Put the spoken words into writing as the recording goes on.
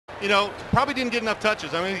you know, probably didn't get enough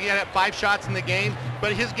touches. I mean, he had 5 shots in the game,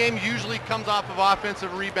 but his game usually comes off of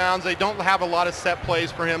offensive rebounds. They don't have a lot of set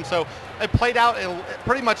plays for him, so it played out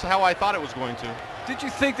pretty much how I thought it was going to. Did you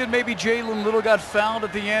think that maybe Jalen Little got fouled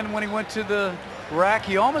at the end when he went to the rack?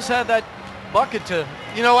 He almost had that bucket to...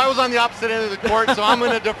 You know, I was on the opposite end of the court, so I'm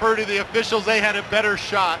going to defer to the officials. They had a better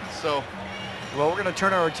shot, so... Well, we're going to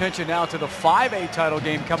turn our attention now to the 5A title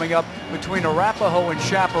game coming up between Arapahoe and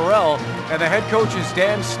Chapparral. And the head coaches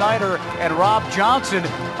Dan Snyder and Rob Johnson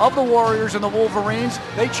of the Warriors and the Wolverines,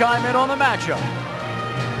 they chime in on the matchup.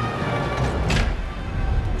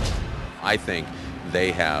 I think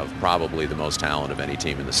they have probably the most talent of any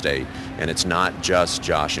team in the state. And it's not just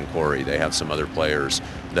Josh and Corey. They have some other players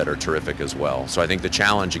that are terrific as well. So I think the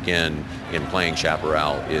challenge again in playing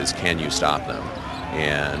Chaparral is, can you stop them?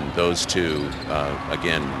 And those two,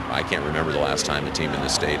 again, I can't remember the last time a team in the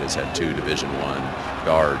state has had 2 Division I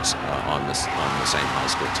guards on the same high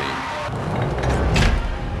school team.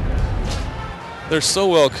 They're so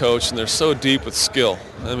well coached and they're so deep with skill.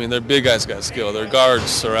 I mean, their big guys got skill. Their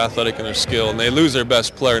guards are athletic in their skill, and they lose their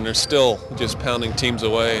best player, and they're still just pounding teams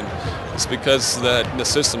away. And it's because of the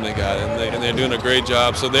system they got, and they're doing a great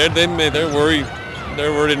job. So they're worried.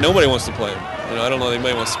 They're worried. Nobody wants to play them. You know, I don't know if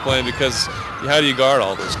anybody wants to play them because how do you guard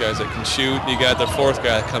all those guys that can shoot? You got the 4th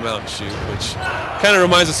guy to come out and shoot, which kind of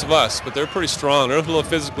reminds us of us. But they're pretty strong. They're a little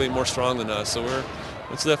physically more strong than us, so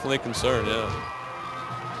it's definitely a concern. Yeah.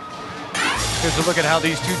 Here's a look at how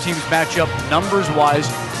these two teams match up numbers-wise.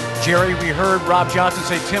 Jerry, we heard Rob Johnson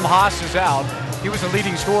say Tim Haas is out. He was the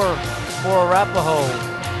leading scorer for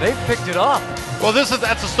Arapahoe. They've picked it up. Well, that's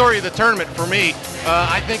the story of the tournament for me.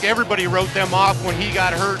 I think everybody wrote them off when he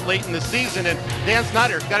got hurt late in the season, and Dan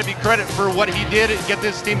Snyder's got to be credit for what he did and get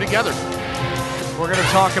this team together. We're going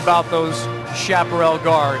to talk about those Chaparral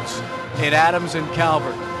guards in Adams and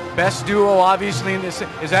Calvert. Best duo, obviously, in this.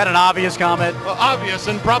 Is that an obvious comment? Well, obvious,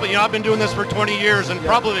 and probably, you know, I've been doing this for 20 years, and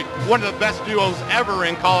probably one of the best duos ever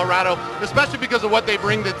in Colorado, especially because of what they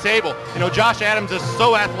bring to the table. You know, Josh Adams is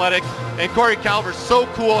so athletic, and Corey Calvert's so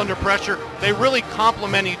cool under pressure. They really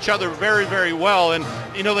complement each other very, very well, and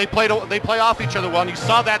you know, they play off each other well. And you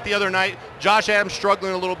saw that the other night. Josh Adams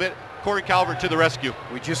struggling a little bit. Corey Calvert to the rescue.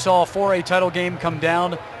 We just saw a 4A title game come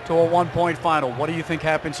down to a 1-point final. What do you think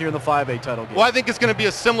happens here in the 5A title game? Well, I think it's going to be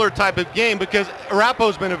a similar type of game because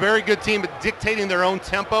Arapahoe's been a very good team at dictating their own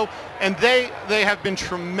tempo, and they have been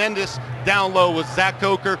tremendous down low with Zach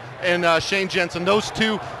Coker and Shane Jensen. Those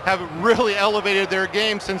two have really elevated their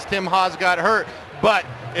game since Tim Haas got hurt. But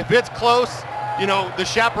if it's close, you know, the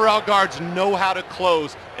Chaparral guards know how to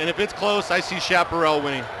close, and if it's close, I see Chaparral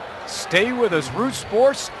winning. Stay with us. Root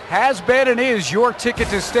Sports has been and is your ticket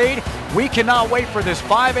to state. We cannot wait for this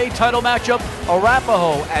 5A title matchup,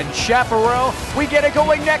 Arapahoe and Chaparral. We get it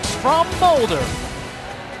going next from Boulder.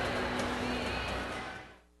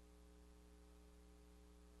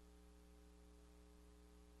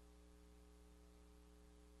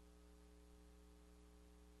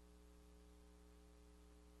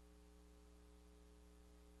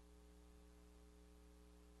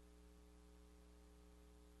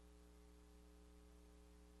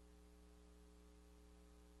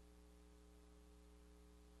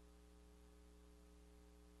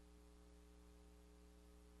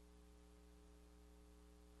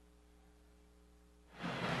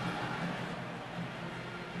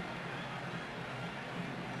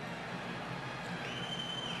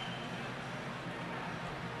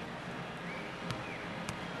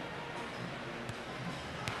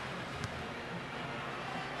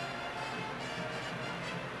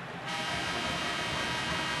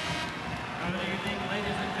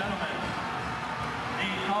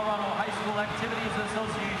 Activities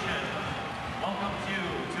Association welcomes you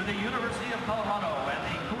to the University of Colorado and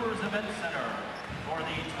the Coors Event Center for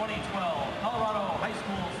the 2012 Colorado High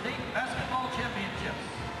School State Basketball Championships.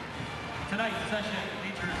 Tonight's session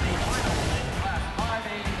features the finals in Class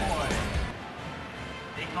 5A boys.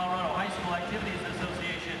 The Colorado High School Activities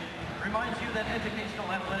Association reminds you that educational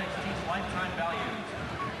athletics teach lifetime values.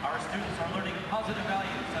 Our students are learning positive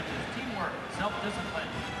values such as teamwork, self-discipline,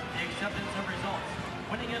 the acceptance of results,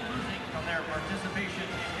 winning and losing from their participation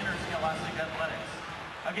in interscholastic athletics.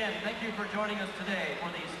 Again, thank you for joining us today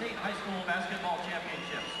for the State High School Basketball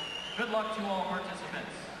Championships. Good luck to all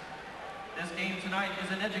participants. This game tonight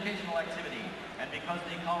is an educational activity, and because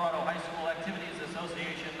the Colorado High School Activities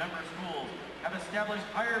Association member schools have established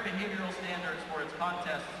higher behavioral standards for its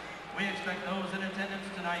contests, we expect those in attendance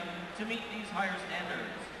tonight to meet these higher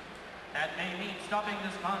standards. That may mean stopping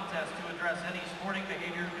this contest to address any sporting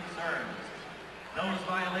behavior concerns. Those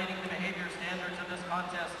violating the behavior standards of this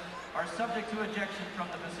contest are subject to ejection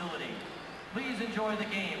from the facility. Please enjoy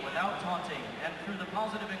the game without taunting and through the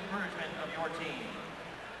positive encouragement of your team.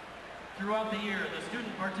 Throughout the year, the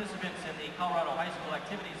student participants in the Colorado High School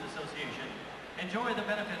Activities Association enjoy the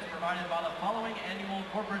benefits provided by the following annual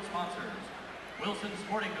corporate sponsors: Wilson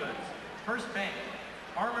Sporting Goods, First Bank,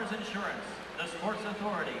 Farmers Insurance, the Sports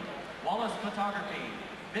Authority, Wallace Photography,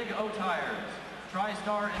 Big O Tires,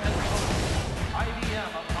 TriStar Investment,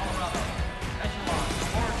 IBM of Colorado, Echelon,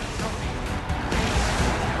 Origin Trophy,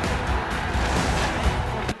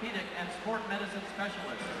 Orthopedic and Sport Medicine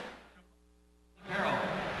Specialists, Chapparral,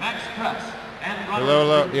 Max Press, and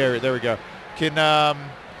Hello. Yeah, there we go.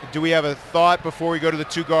 Do we have a thought before we go to the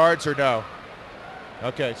two guards or no?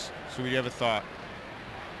 Okay, so we have a thought.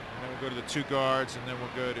 And then we'll go to the two guards, and then we'll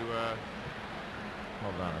go to,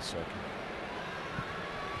 hold on a second.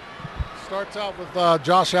 Starts out with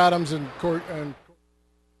Josh Adams and Corey.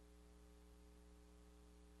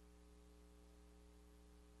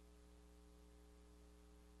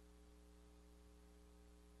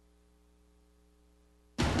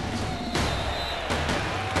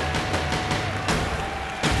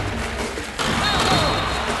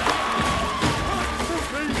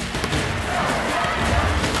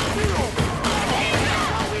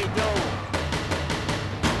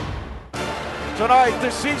 Tonight, the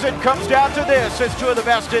season comes down to this as two of the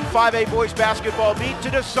best in 5A boys basketball meet to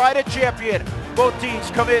decide a champion. Both teams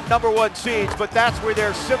come in #1 seeds, but that's where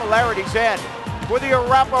their similarities end. For the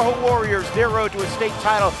Arapahoe Warriors, their road to a state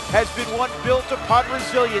title has been one built upon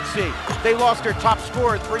resiliency. They lost their top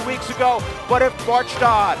scorer 3 weeks ago, but have marched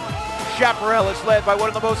on. Chaparral is led by one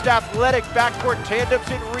of the most athletic backcourt tandems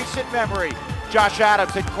in recent memory. Josh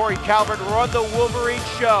Adams and Corey Calvert run the Wolverine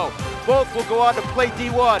show. Both will go on to play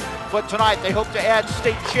D1, but tonight they hope to add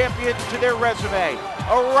state champions to their resume.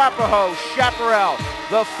 Arapahoe, Chapparral,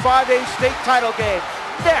 the 5A state title game,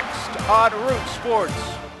 next on Root Sports.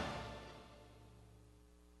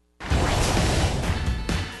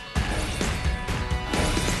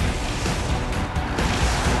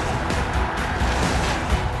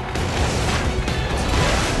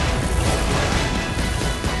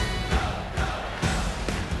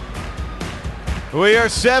 We are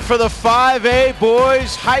set for the 5A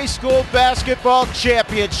Boys High School Basketball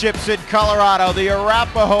Championships in Colorado. The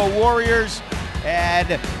Arapahoe Warriors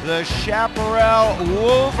and the Chapparral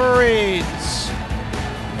Wolverines.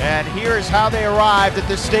 And here's how they arrived at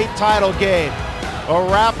the state title game.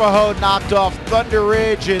 Arapahoe knocked off Thunder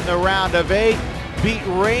Ridge in the round of 8, beat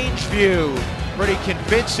Rangeview pretty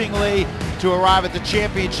convincingly to arrive at the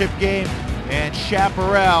championship game. And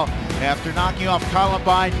Chaparral, after knocking off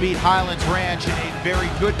Columbine, beat Highlands Ranch in a very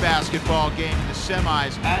good basketball game in the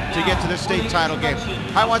semis to get to the state title game.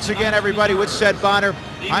 Hi once again, everybody, with Seth Bonner.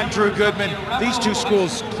 I'm Drew Goodman. These two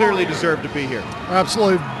schools clearly deserve to be here.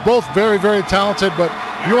 Absolutely. Both very, very talented, but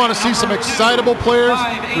you want to see some excitable players.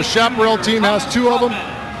 The Chaparral team has 2 of them.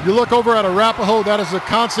 You look over at Arapahoe, that is a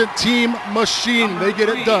constant team machine. They get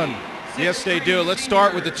it done. Yes, they do. Let's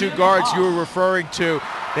start with the 2 guards you were referring to.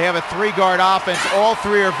 They have a 3-guard offense. All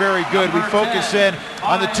 3 are very good. We focus in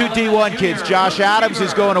on the 2 D1 kids. Josh Adams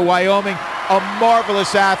is going to Wyoming, a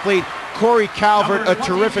marvelous athlete. Corey Calvert, a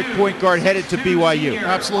terrific point guard, headed to BYU.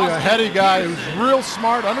 Absolutely, a heady guy who's real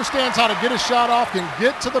smart, understands how to get his shot off, can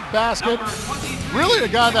get to the basket. Really a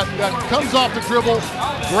guy that comes off the dribble,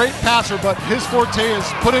 great passer, but his forte is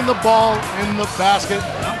putting the ball in the basket.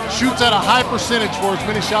 Shoots at a high percentage for as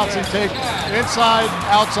many shots as he takes. Inside,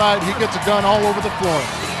 outside, he gets it done all over the floor.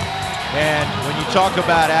 And when you talk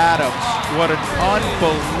about Adams, what an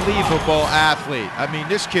unbelievable athlete. I mean,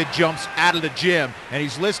 this kid jumps out of the gym, and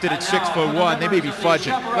he's listed at 6'1". They may be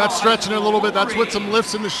fudging. That's stretching it a little bit. That's with some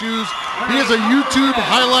lifts in the shoes. He is a YouTube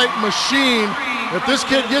highlight machine. If this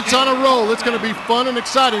kid gets on a roll, it's going to be fun and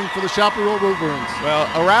exciting for the Chapparral Wolverines. Well,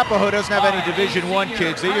 Arapahoe doesn't have any Division I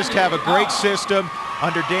kids. They just have a great system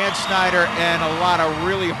under Dan Snyder and a lot of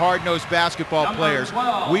really hard-nosed basketball players.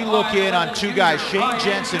 We look in on 2 guys, Shane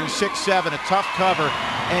Jensen, who's 6'7", a tough cover,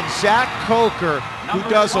 and Zach Coker, who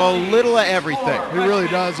does a little of everything. He really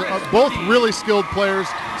does. Both really skilled players.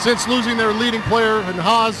 Since losing their leading player in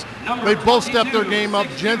Haas, they both stepped their game up.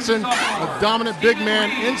 Jensen, a dominant big man,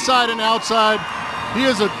 inside and outside. He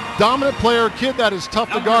is a dominant player, a kid that is tough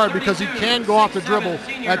to guard because he can go off the dribble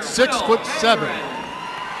at 6'7".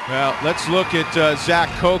 Well, let's look at Zach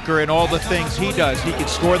Coker and all the things he does. He can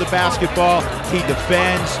score the basketball, he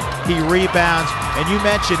defends, he rebounds, and you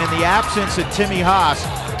mentioned in the absence of Timmy Haas,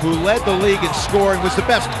 who led the league in scoring, was the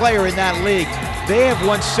best player in that league. They have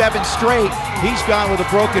won 7 straight. He's gone with a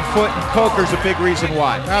broken foot, and Coker's a big reason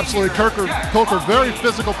why. Absolutely. Coker, very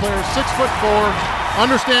physical player, 6'4",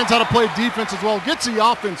 understands how to play defense as well, gets the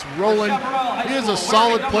offense rolling. He is a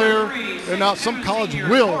solid player, and now some college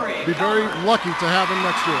will be very lucky to have him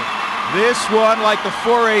next year. This one, like the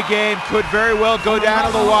 4A game, could very well go down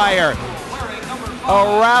to the wire.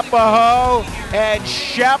 Arapahoe and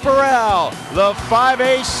Chapparral. The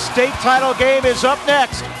 5A state title game is up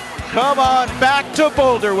next. Come on back to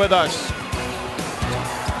Boulder with us.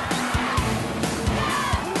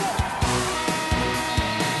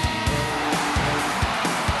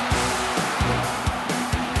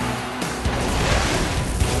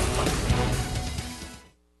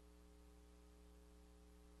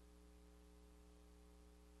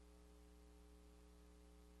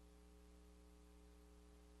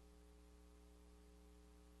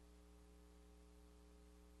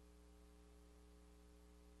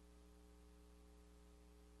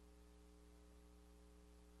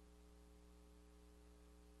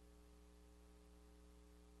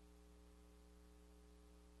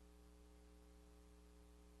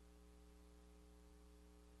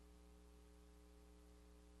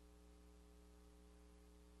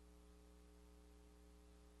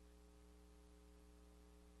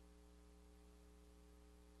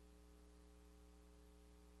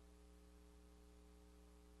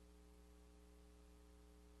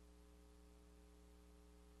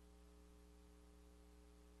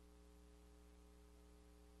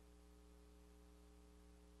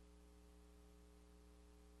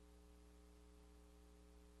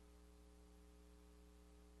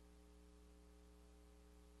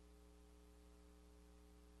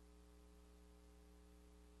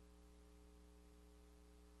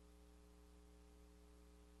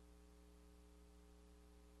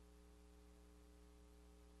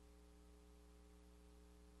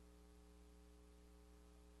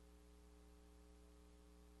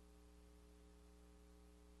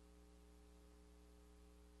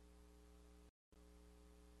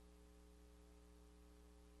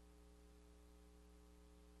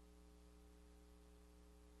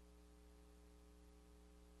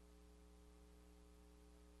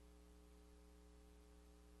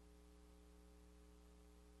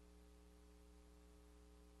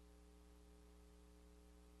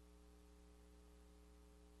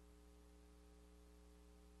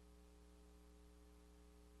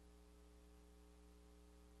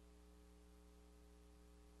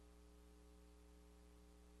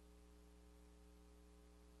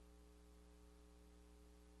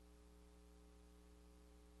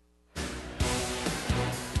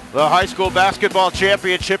 The High School Basketball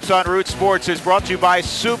Championships on Root Sports is brought to you by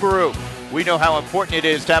Subaru. We know how important it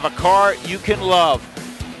is to have a car you can love.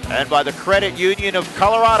 And by the Credit Union of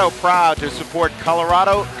Colorado, proud to support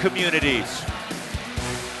Colorado communities.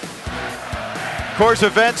 Coors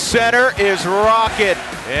Event Center is rocking,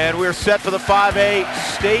 and we're set for the 5A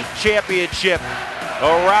state championship.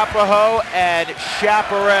 Arapahoe and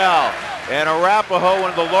Chaparral. And Arapahoe, one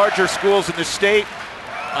of the larger schools in the state.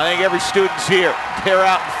 I think every student's here. They're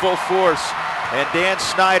out in full force. And Dan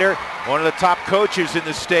Snyder, one of the top coaches in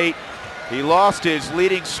the state, he lost his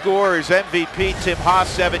leading scorer, his MVP, Tim Haas,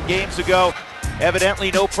 7 games ago.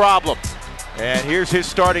 Evidently no problem. And here's his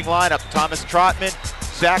starting lineup. Thomas Trotman,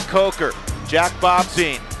 Zach Coker, Jack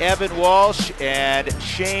Bobzine, Evan Walsh, and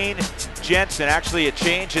Shane Jensen. Actually a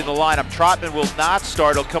change in the lineup. Trotman will not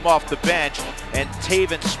start, he'll come off the bench, and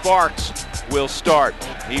Taven Sparks will start.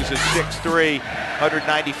 He's a 6'3",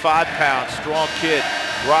 195-pound strong kid.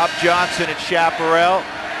 Rob Johnson at Chaparral.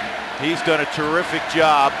 He's done a terrific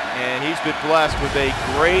job, and he's been blessed with a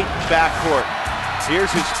great backcourt.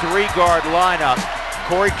 Here's his 3-guard lineup.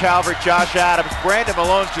 Corey Calvert, Josh Adams. Brandon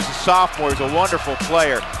Malone's just a sophomore. He's a wonderful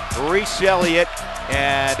player. Reese Elliott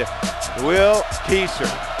and Will Kieser.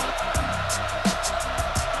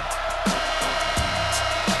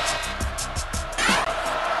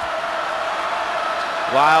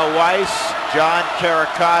 Lyle Weiss, John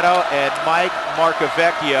Caricato, and Mike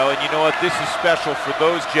Marcavecchio. And you know what? This is special for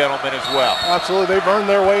those gentlemen as well. Absolutely. They've earned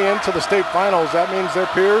their way into the state finals. That means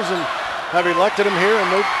their peers and have elected him here,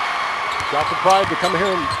 and they've got the pride to come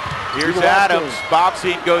here and here's Adams.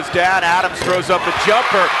 Bobzine goes down. Adams throws up a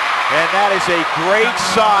jumper. And that is a great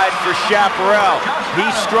side for Chaparral. He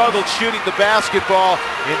struggled shooting the basketball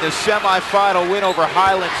in the semifinal win over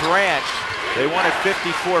Highlands Ranch. They won at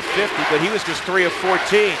 54-50, but he was just 3 of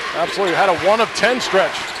 14. Absolutely, had a 1 of 10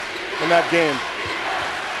 stretch in that game.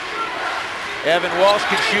 Evan Walsh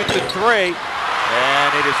can shoot the 3,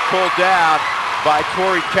 and it is pulled down by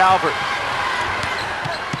Corey Calvert.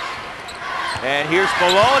 And here's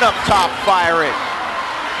Malone up top firing.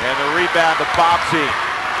 And the rebound to Bobzine.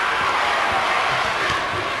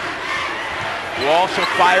 Walsh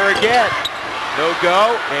will fire again. No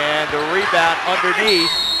go, and the rebound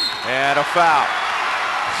underneath, and a foul.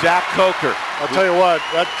 Zach Coker. I'll tell you what,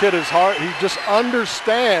 that kid is hard. He just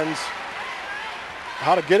understands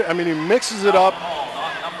how to get it. I mean, he mixes it up.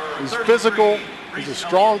 He's physical. He's a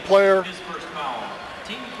strong player.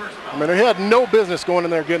 I mean, he had no business going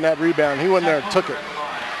in there getting that rebound. He went in there and took it.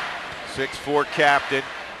 6'4" captain.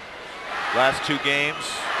 Last 2 games,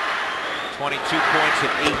 22 points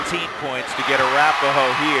and 18 points to get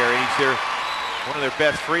Arapahoe here. And he's one of their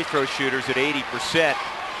best free throw shooters at 80%.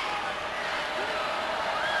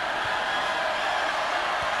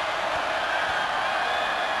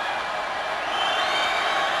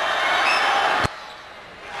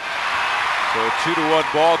 So a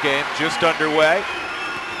 2-1 ball game just underway.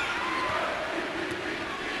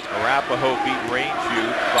 Arapahoe beat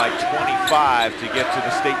Rangeview by 25 to get to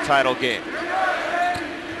the state title game.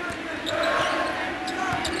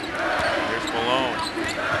 Here's Malone.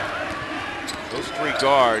 Those 3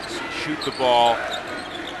 guards shoot the ball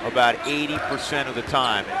about 80% of the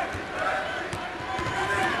time.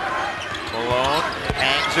 Malone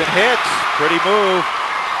hangs and hits. Pretty move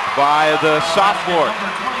by the sophomore.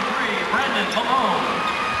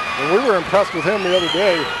 And we were impressed with him the other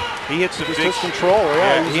day. He hit some big control.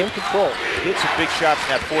 Yeah, he's in control. He hit some big shots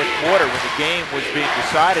in that 4th quarter when the game was being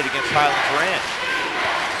decided against Highlands Ranch.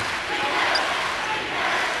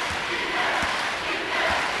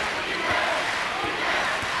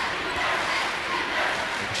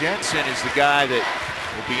 And Jensen is the guy that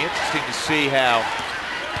will be interesting to see how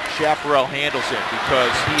Chapparral handles him,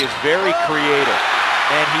 because he is very creative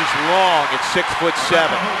and he's long at 6'7".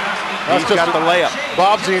 He's got the layup.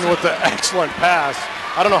 Bobzine with the excellent pass.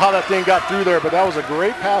 I don't know how that thing got through there, but that was a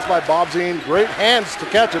great pass by Bobzine. Great hands to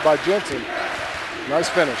catch it by Jensen.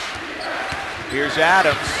 Nice finish. Here's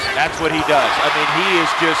Adams. That's what he does. I mean, he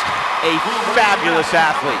is just a fabulous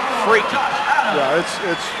athlete. Freaky. Yeah,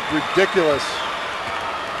 it's ridiculous.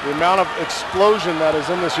 The amount of explosion that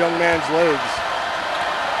is in this young man's legs.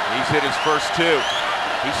 He's hit his first 2.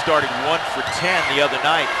 He started 1 for 10 the other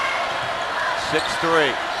night.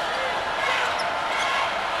 6'3".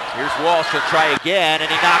 Here's Walsh, he'll try again,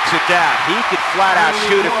 and he knocks it down. He could flat out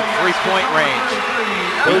shoot it from 3-point range.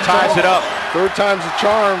 He ties it up. 3rd time's the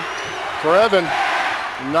charm for Evan.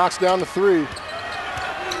 He knocks down the 3. And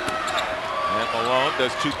Malone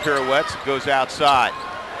does 2 pirouettes and goes outside.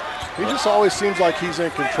 He just always seems like he's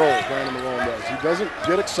in control, Brandon Malone does. He doesn't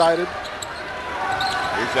get excited.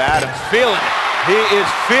 Here's Adams, feeling it. He is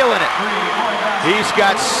feeling it. He's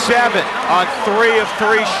got 7 on 3 of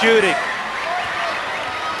 3 shooting.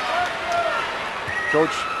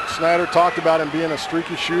 Coach Snyder talked about him being a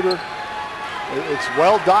streaky shooter. It's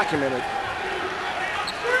well documented.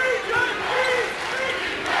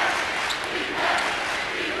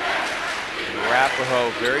 Arapahoe,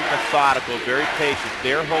 very methodical, very patient.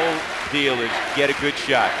 Their whole deal is get a good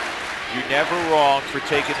shot. You're never wrong for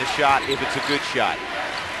taking the shot if it's a good shot.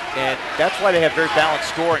 And that's why they have very balanced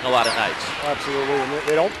scoring a lot of nights. Absolutely, and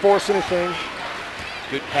they don't force anything.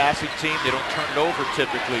 Good passing team, they don't turn it over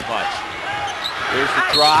typically much. There's the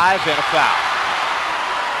drive and a foul.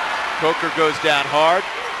 Coker goes down hard.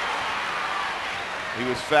 He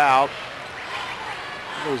was fouled.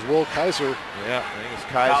 It was Will Kaiser. Yeah, I think it's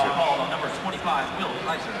Kaiser. Foul called on number 25, Will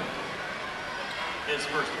Kaiser. His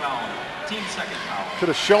first foul, team 2nd foul. Could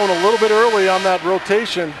have shown a little bit early on that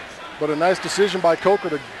rotation, but a nice decision by Coker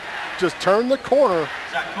to just turn the corner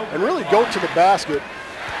and really go to the basket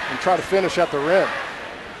and try to finish at the rim.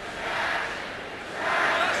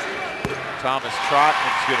 Thomas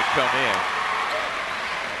Trotman's going to come in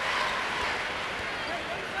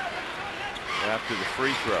after the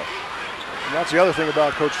free throw. And that's the other thing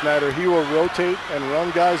about Coach Snyder. He will rotate and run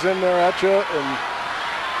guys in there at you. And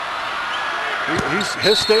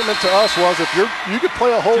his statement to us was, if you could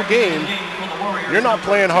play a whole game, you're not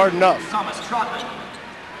playing hard enough.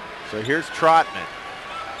 So here's Trotman,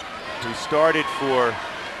 who started for,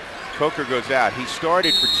 Coker goes out. He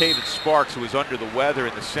started for Taven Sparks, who was under the weather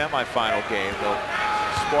in the semifinal game, though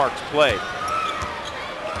Sparks played.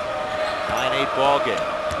 9-8 ball game.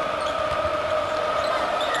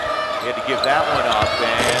 He had to give that one up,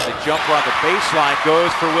 and the jumper on the baseline goes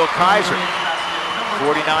for Will Kaiser.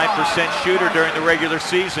 49% shooter during the regular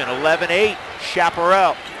season. 11-8,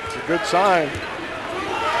 Chaparral. It's a good sign.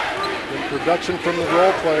 Good production from the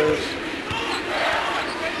role players.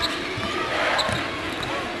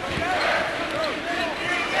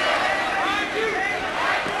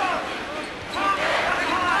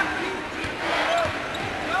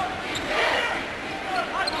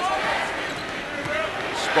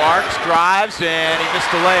 Sparks drives, and he missed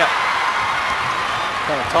the layup.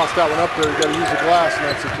 Kind of tossed that one up there. You got to use the glass in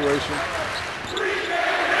that situation.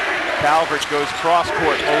 Calvert goes cross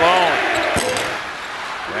court, Malone.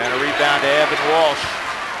 And a rebound to Evan Walsh.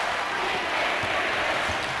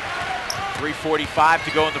 3:45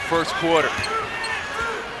 to go in the first quarter.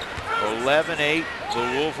 11-8,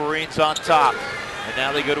 the Wolverines on top. And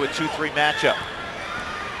now they go to a 2-3 matchup.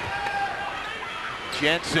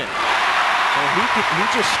 Jensen. He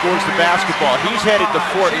just scores the basketball. He's headed to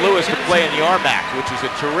Fort Lewis to play in the RMAC, which is a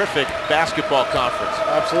terrific basketball conference.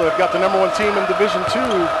 Absolutely. I've got the #1 team in Division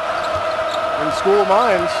II in School of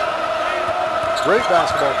Mines. Great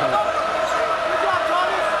basketball conference.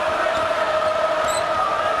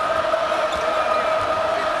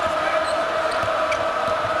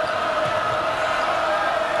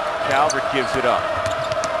 Calvert gives it up.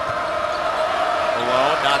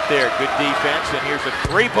 Malone not there. Good defense. And here's a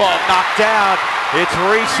three-ball knocked down. It's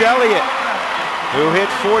Reese Elliott, who hit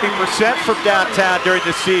 40% from downtown during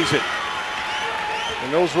the season.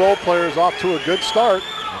 And those role players off to a good start.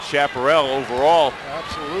 And Chapparral overall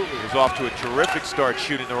absolutely is off to a terrific start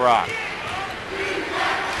shooting the rock.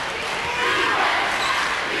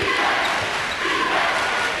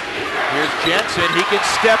 Here's Jensen. He can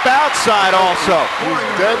step outside also.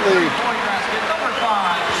 He's deadly.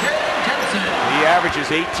 He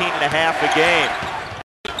averages 18.5 a game.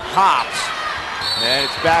 Hops. And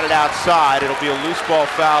it's batted outside. It'll be a loose ball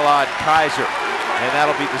foul on Kaiser. And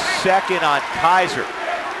that'll be the second on Kaiser.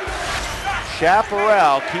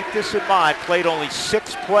 Chapparral, keep this in mind, played only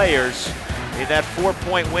 6 players in that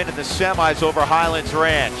 4-point win in the semis over Highlands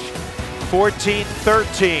Ranch.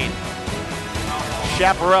 14-13.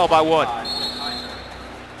 Chapparral by 1.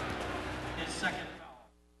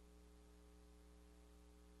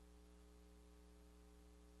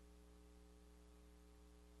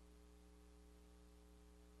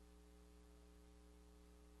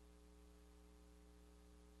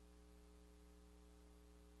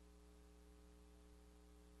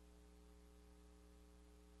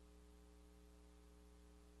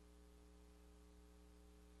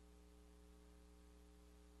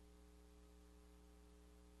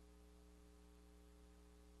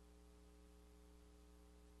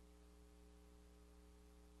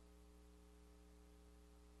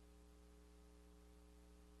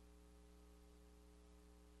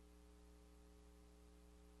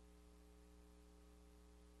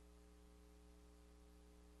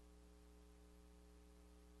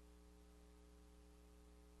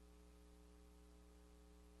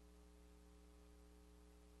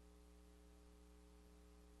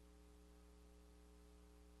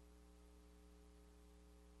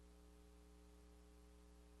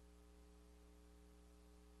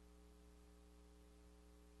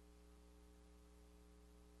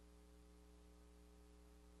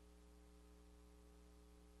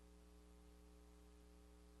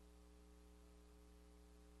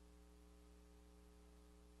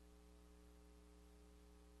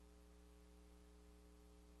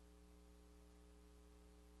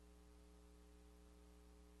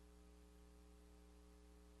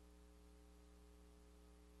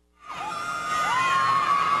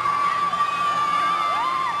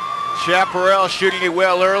 Chapparral shooting it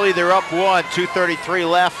well early. They're up 1, 2:33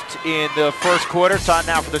 left in the first quarter. Time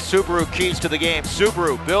now for the Subaru keys to the game.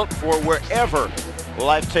 Subaru, built for wherever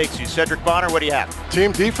life takes you. Cedric Bonner, what do you have?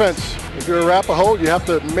 Team defense. If you're Arapahoe, you have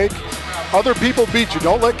to make other people beat you.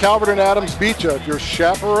 Don't let Calvert and Adams beat you. If you're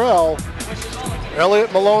Chapparral,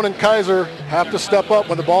 Elliott, Malone, and Kaiser have to step up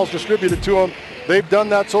when the ball's distributed to them. They've done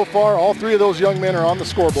that so far. All 3 of those young men are on the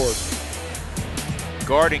scoreboard.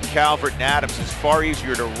 Guarding Calvert and Adams is far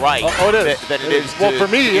easier to write than it is to... Well, for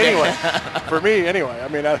me, anyway. For me, anyway. I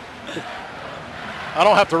mean, I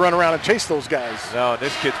don't have to run around and chase those guys. No,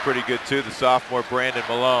 this kid's pretty good, too, the sophomore Brandon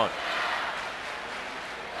Malone.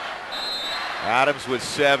 Adams with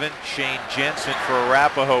 7. Shane Jensen for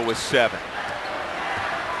Arapahoe with 7.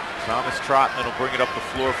 Thomas Trotman will bring it up the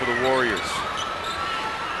floor for the Warriors.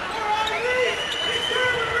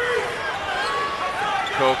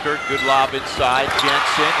 Coker, good lob inside.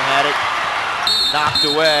 Jensen had it knocked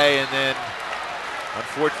away, and then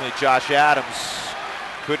unfortunately Josh Adams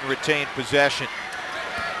couldn't retain possession.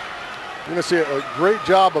 You're going to see a great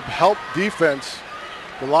job of help defense.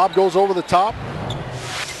 The lob goes over the top,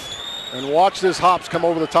 and watch this Hops come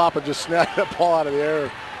over the top and just snap that ball out of the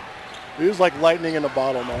air. He was like lightning in a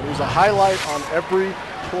bottle, man. He was a highlight on every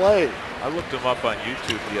play. I looked him up on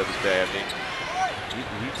YouTube the other day. I mean,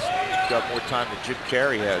 he's got more time than Jim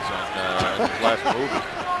Carrey has on his last movie.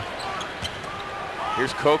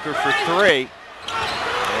 Here's Coker for 3.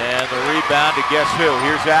 And the rebound to guess who?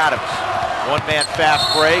 Here's Adams. One-man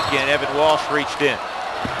fast break, and Evan Walsh reached in.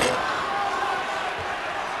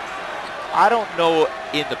 I don't know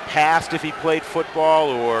in the past if he played football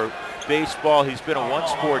or baseball. He's been a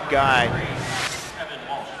one-sport guy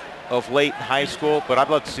of late in high school, but I'd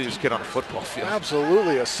love to see this kid on a football field.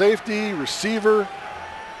 Absolutely, a safety, receiver.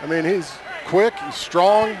 I mean, he's quick, he's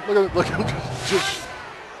strong. Look at him just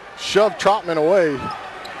shove Trotman away.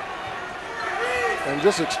 And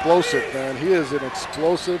just explosive, man. He is an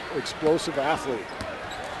explosive athlete.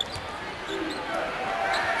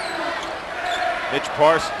 Mitch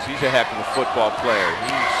Parsons, he's a heck of a football player.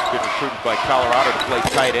 He's been recruited by Colorado to play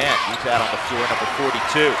tight end. He's out on the floor, number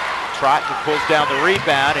 42. Trotman pulls down the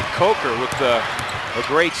rebound, and Coker with a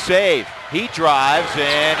great save. He drives,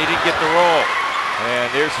 and he didn't get the roll.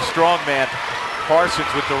 And there's the strong man,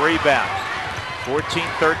 Parsons, with the rebound.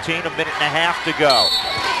 14-13, a minute and a half to go.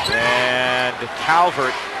 And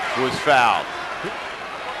Calvert was fouled.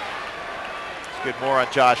 Let's get more on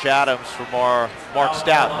Josh Adams from our Mark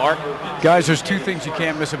Stout. Mark? Guys, there's two things you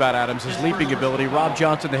can't miss about Adams, his leaping ability. Rob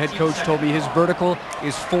Johnson, the head coach, told me his vertical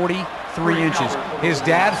is 43 inches. His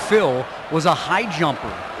dad, Phil, was a high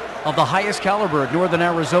jumper of the highest caliber at Northern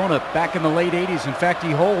Arizona back in the late 80s. In fact, he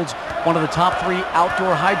holds one of the top 3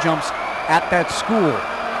 outdoor high jumps at that school.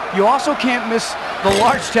 You also can't miss the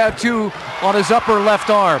large tattoo on his upper left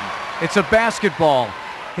arm. It's a basketball.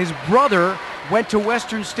 His brother went to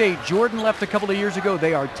Western State. Jordan left a couple of years ago.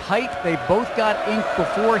 They are tight. They both got ink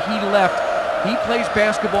before he left. He plays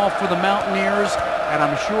basketball for the Mountaineers, and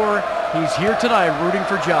I'm sure he's here tonight rooting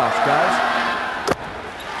for Josh, guys.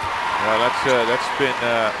 Well, that's been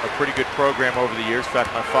a pretty good program over the years. In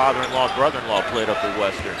fact, my father-in-law and brother-in-law played up at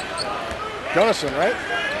Western. Gunnison, right?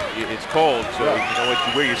 It's cold, so you know what,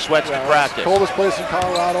 you wear your sweats to practice. Coldest place in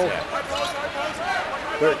Colorado.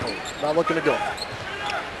 Very cold. Not looking to go.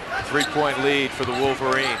 3-point lead for the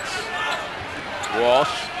Wolverines.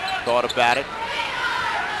 Walsh thought about it.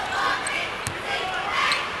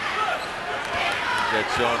 That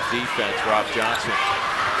zone defense Rob Johnson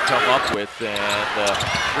come up with, and the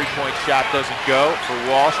 3-point shot doesn't go for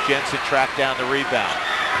Walsh. Jensen tracked down the rebound.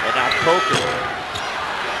 And now Coker.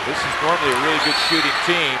 This is normally a really good shooting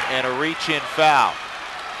team, and a reach-in foul.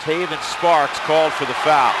 Taven Sparks called for the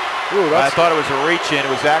foul. Ooh, I thought it was a reach-in. It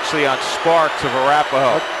was actually on Sparks of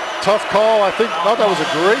Arapahoe. Tough call. I thought that was a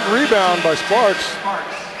great rebound by Sparks.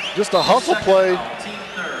 Just a hustle play.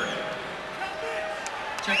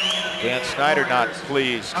 Dan Snyder not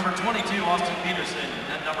pleased. Number 22, Austin Peterson,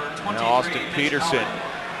 and number 23. Now Austin Peterson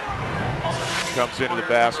comes into the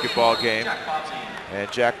basketball game. And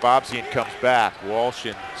Jack Bobzian comes back. Walsh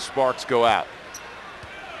and Sparks go out.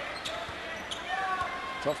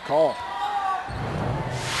 Tough call.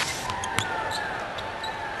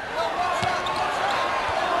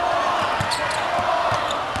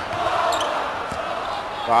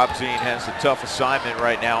 Bobzian has a tough assignment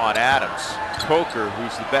right now on Adams. Coker,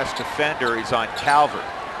 who's the best defender, is on Calvert.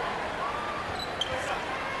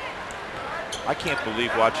 I can't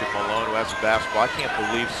believe watching Malone, who has a basketball, I can't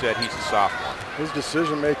believe said he's a sophomore. His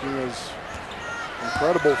decision making is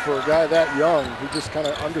incredible for a guy that young who just kind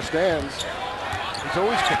of understands. He's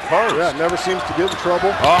always composed. Yeah, never seems to get in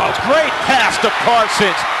trouble. Oh, great pass to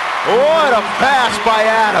Parsons. What a pass by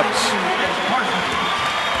Adams.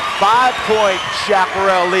 5-point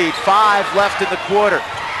Chapparral lead. 5 left in the quarter.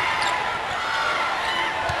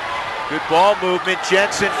 Good ball movement.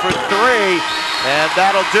 Jensen for 3, and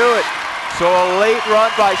that'll do it. So a late run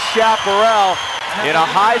by Chapparral in a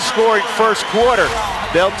high-scoring first quarter.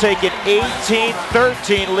 They'll take an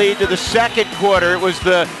 18-13 lead to the second quarter. It was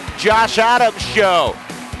the Josh Adams show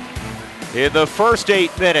in the first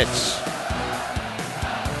 8 minutes.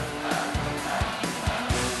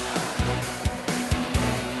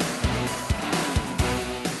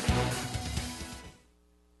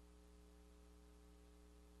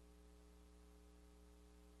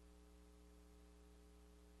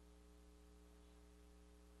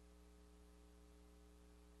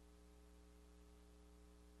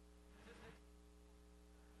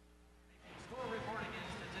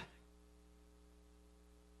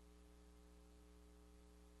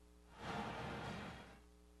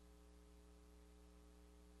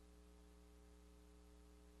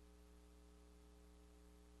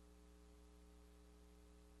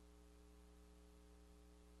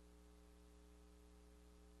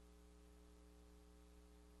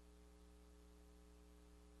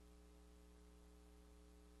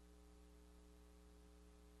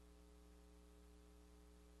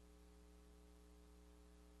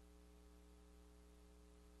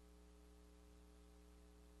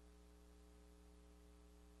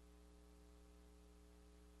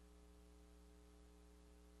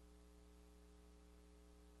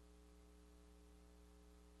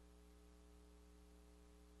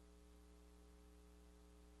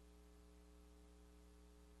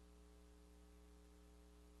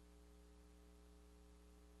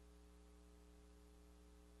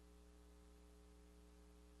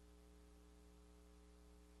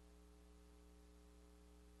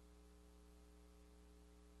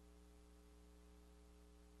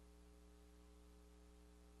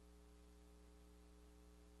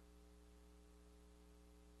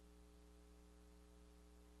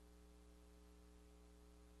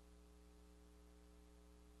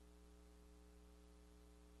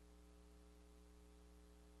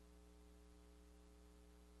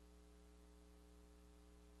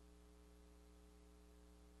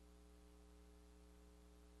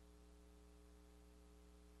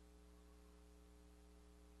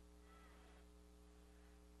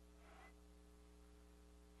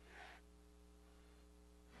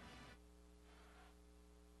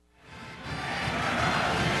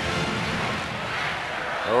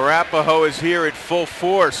 Arapahoe is here in full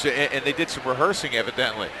force, and they did some rehearsing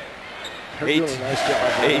evidently. They're doing a nice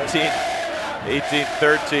job.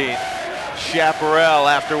 18-13. Chapparral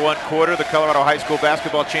after one quarter. The Colorado High School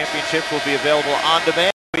Basketball Championships will be available on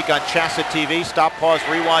demand this week on CHSAA TV. Stop, pause,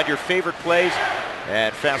 rewind your favorite plays,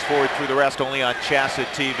 and fast forward through the rest only on CHSAA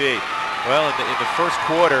TV. Well, in the first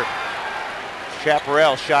quarter,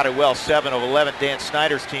 Chapparral shot it well, 7 of 11. Dan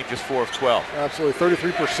Snyder's team just 4 of 12. Absolutely,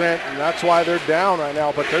 33%, and that's why they're down right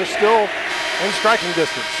now, but they're still in striking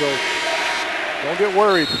distance, so don't get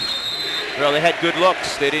worried. Well, they had good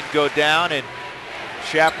looks. They didn't go down, and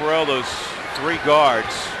Chapparral, those 3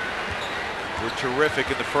 guards, were terrific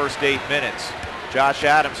in the first 8 minutes. Josh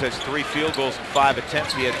Adams has 3 field goals in 5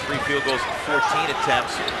 attempts. He had 3 field goals in 14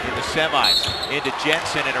 attempts in the semis. Into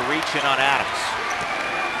Jensen and a reach-in on Adams.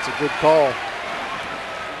 It's a good call.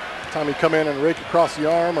 Time you come in and rake across the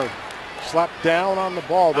arm or slap down on the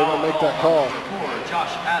ball, they're going to make that call.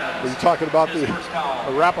 But you're talking about the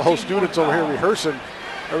Arapahoe students over here rehearsing.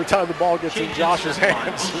 Every time the ball gets in Josh's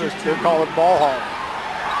hands, they're calling ball hog.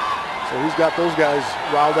 So he's got those guys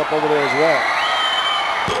riled up over there as well.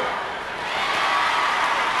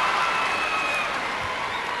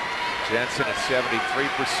 Jensen at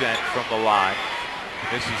 73% from the line.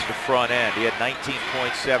 Misses the front end. He had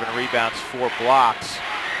 19.7 rebounds, 4 blocks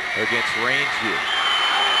against Rangeview.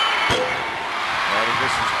 And he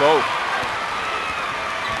misses both.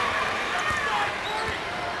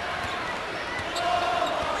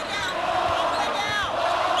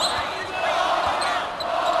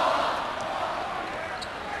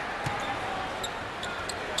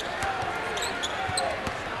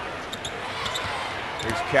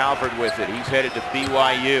 Here's Calvert with it. He's headed to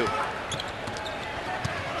BYU.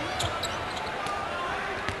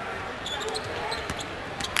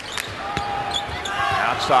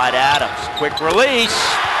 Outside Adams, quick release,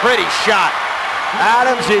 pretty shot.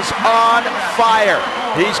 Adams is on fire.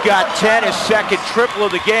 He's got 10, his second triple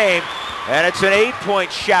of the game, and it's an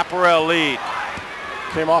 8-point Chapparral lead.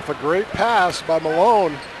 Came off a great pass by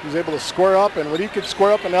Malone. He's able to square up, and when he can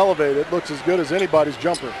square up and elevate, it looks as good as anybody's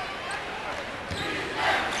jumper.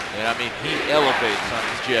 And I mean, he elevates on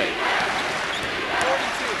his jet.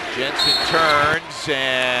 Jensen turns,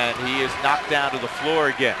 and he is knocked down to the floor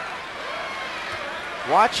again.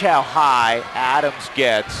 Watch how high Adams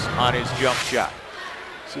gets on his jump shot.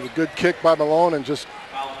 See the good kick by Malone and just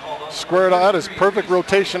squared out. His perfect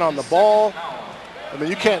rotation on the ball. I mean,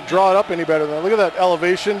 you can't draw it up any better than that. Look at that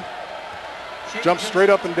elevation. Jumps straight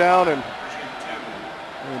up and down and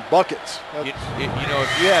buckets. You know,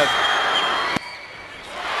 if you have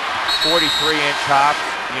 43-inch hop,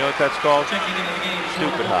 you know what that's called?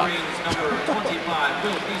 Stupid hop.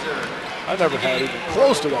 I never had even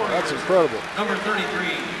close to that. That's incredible. Number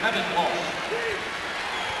 33, Evan Walsh.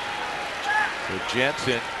 So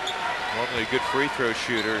Jensen, normally a good free throw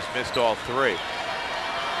shooter, has missed all 3.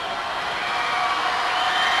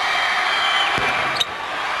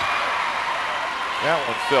 That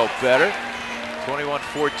one felt better.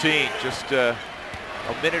 21-14, just a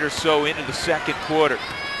minute or so into the second quarter.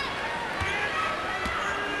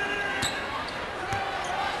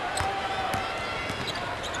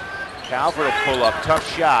 Calvert will pull up, tough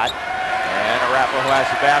shot, and Arapahoe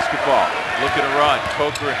has the basketball. Looking to run,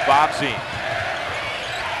 Coker and Bobzine.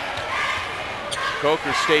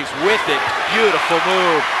 Coker stays with it, beautiful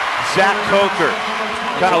move. Zach Coker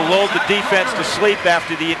kind of lulled the defense to sleep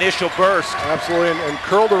after the initial burst. Absolutely, and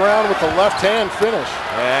curled around with the left hand finish.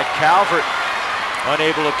 And Calvert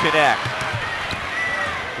unable to connect.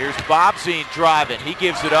 Here's Bobzine driving, he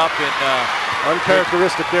gives it up, and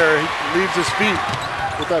uncharacteristic there, he leaves his feet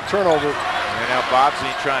with that turnover. And now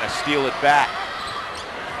Bobzine trying to steal it back.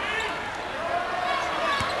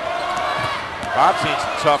 Bobzine's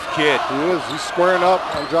a tough kid. He is. He's squaring up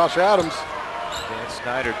on Josh Adams. Dan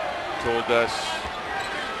Snyder told us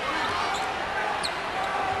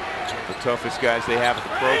the toughest guys they have in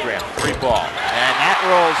the program. 3 ball. And that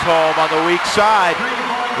rolls home on the weak side.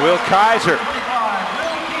 Will Kaiser.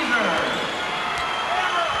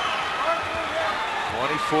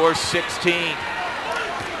 24-16.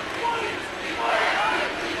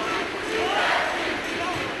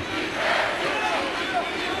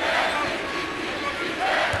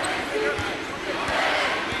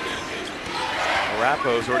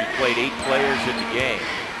 Arapahoe's already played 8 players in the game.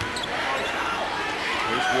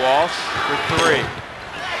 Here's Walsh for 3.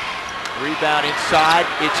 Rebound inside,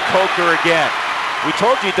 it's Coker again. We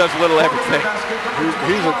told you he does a little everything.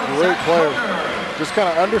 He's a great player. Just kind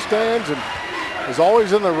of understands and is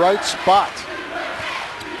always in the right spot.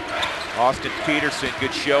 Austin Peterson,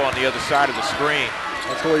 good show on the other side of the screen.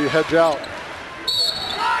 That's the way you hedge out.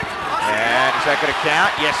 And And is that going to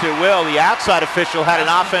count? Yes, it will. The outside official had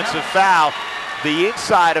an offensive foul. The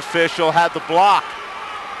inside official had the block.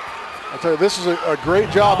 I'll tell you, this is a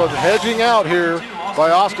great job of hedging out here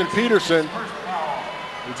by Austin Peterson.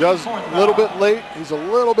 He does a little bit late. He's a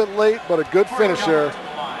little bit late, but a good finish there.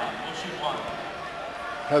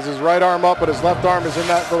 Has his right arm up, but his left arm is in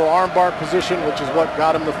that little arm bar position, which is what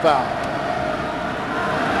got him the foul.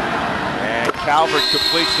 And Calvert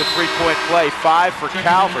completes the three-point play. 5 for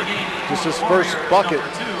Calvert. Just his first bucket.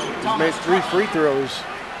 He's made 3 free throws.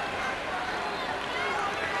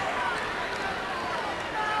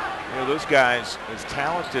 You know, those guys, as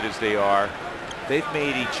talented as they are, they've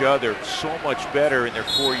made each other so much better in their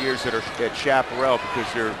 4 years that are at Chapparral because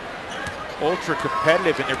they're ultra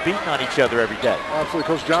competitive and they're beating on each other every day. Absolutely.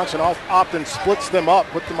 Coach Johnson often splits them up,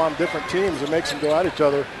 puts them on different teams, and makes them go at each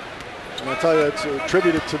other. And I tell you, it's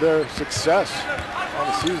attributed to their success on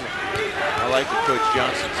the season. I like what Coach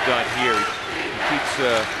Johnson's done here. He keeps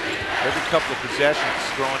every couple of possessions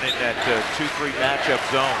throwing in that 2-3 matchup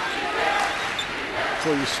zone.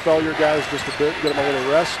 So you spell your guys just a bit, get them a little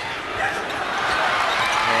rest.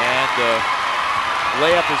 And the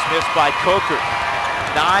layup is missed by Coker.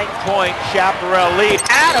 9-point Chapparral lead.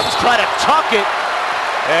 Adams trying to tuck it,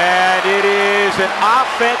 and it is an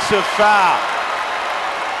offensive foul.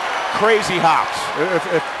 Crazy hops.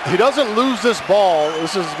 If he doesn't lose this ball,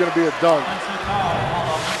 this is going to be a dunk.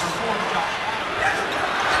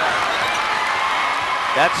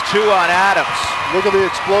 That's 2 on Adams. Look at the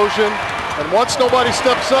explosion, and once nobody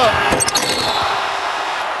steps up,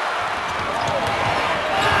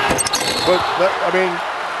 but I mean,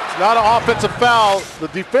 it's not an offensive foul. The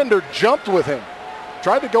defender jumped with him,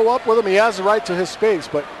 tried to go up with him. He has the right to his space,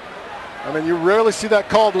 but I mean, you rarely see that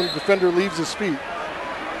called when the defender leaves his feet.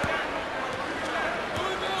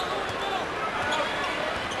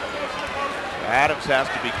 Adams has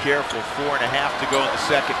to be careful. 4.5 to go in the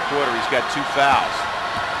second quarter. He's got 2 fouls.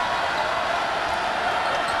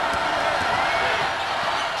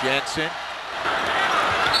 Jensen.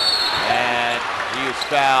 And he is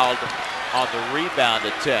fouled on the rebound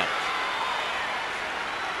attempt.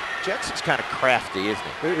 Jensen's kind of crafty, isn't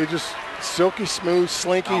he? He just silky smooth,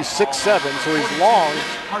 slinky, 6'7", so he's long.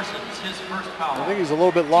 I think he's a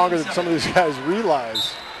little bit longer than some of these guys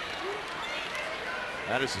realize.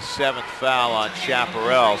 That is the 7th foul on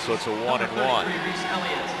Chapparral, so it's a 1-and-1.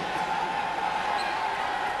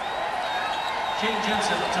 Shane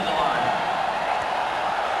Jensen to the line.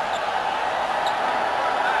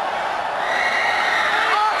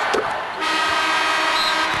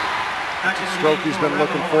 Stroke he's been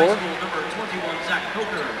looking for.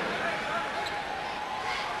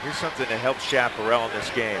 Here's something that helps Chapparral in this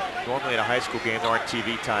game. Normally in a high school game, there aren't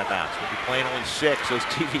TV timeouts. When you're playing only 6, those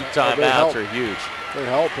TV timeouts are huge. They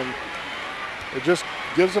help, and it just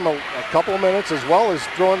gives them a couple of minutes, as well as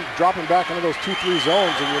dropping back into those 2-3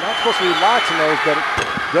 zones. And you're not supposed to relax in those, but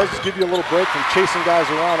it does give you a little break from chasing guys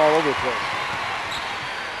around all over the place.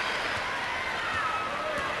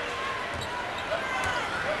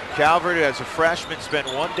 Calvert, as a freshman, spent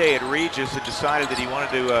 1 day at Regis and decided that he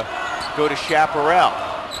wanted to go to Chapparral.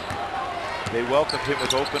 They welcomed him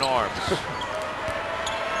with open arms.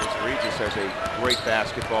 Regis has a great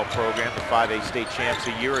basketball program, the 5A state champs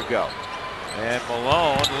a year ago. And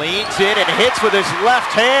Malone leans in and hits with his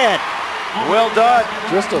left hand. Well done.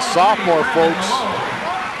 Just a sophomore, folks.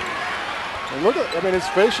 And look at, I mean, his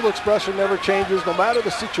facial expression never changes, no matter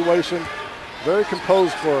the situation. Very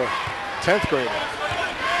composed for a 10th grader.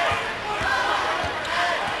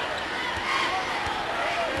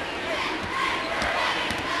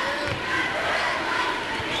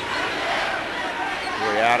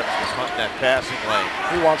 Adams was hunting that passing lane.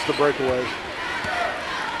 He wants to break away.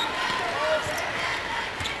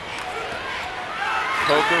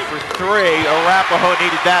 Coker for 3. Arapahoe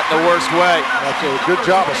needed that in the worst way. That's a good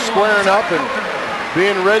job of squaring up and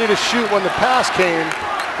being ready to shoot when the pass came.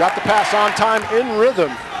 Got the pass on time, in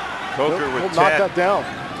rhythm. Coker with 10. He'll knock that down.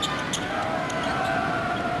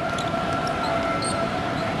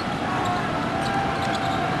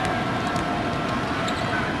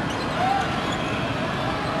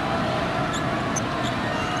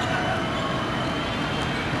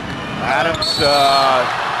 Adams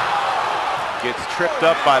gets tripped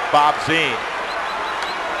up by Bob Zine.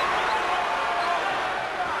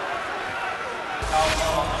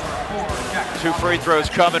 Two free throws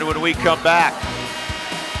coming when we come back.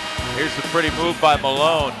 Here's the pretty move by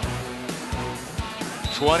Malone.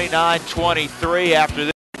 29-23 after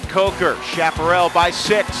this. Coker, Chapparral by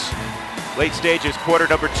 6. Late stages, quarter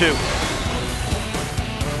number 2.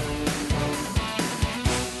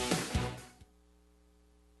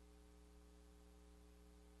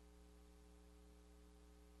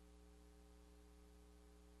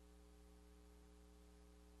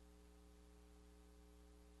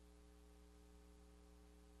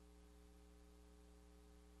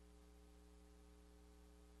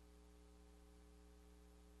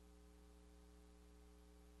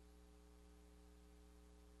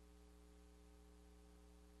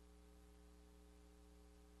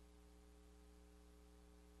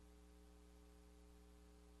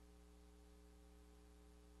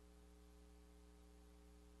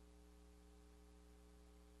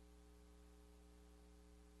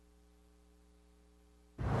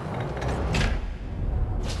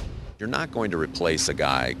 You're not going to replace a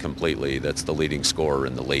guy completely that's the leading scorer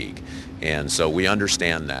in the league. And so we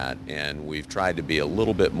understand that, and we've tried to be a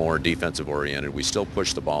little bit more defensive oriented. We still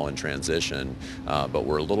push the ball in transition, but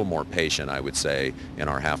we're a little more patient, I would say, in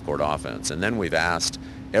our half-court offense. And then we've asked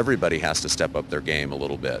everybody has to step up their game a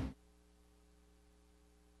little bit.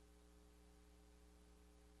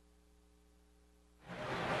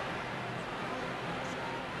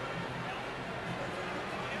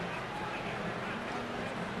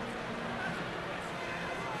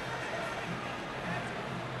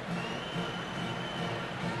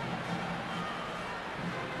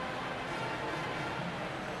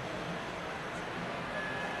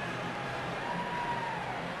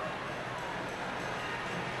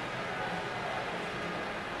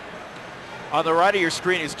 On the right of your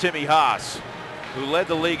screen is Timmy Haas, who led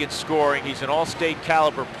the league in scoring. He's an all-state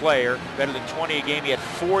caliber player, better than 20 a game. He had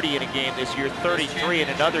 40 in a game this year, 33 in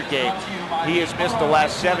another game. He has missed the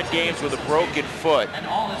last 7 games with a broken foot.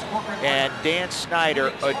 And Dan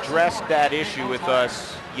Snyder addressed that issue with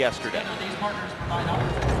us yesterday.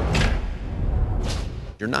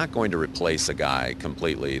 You're not going to replace a guy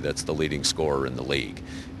completely that's the leading scorer in the league.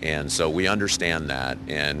 And so we understand that,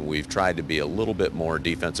 and we've tried to be a little bit more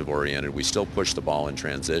defensive oriented. We still push the ball in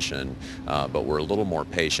transition, but we're a little more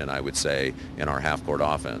patient, I would say, in our half-court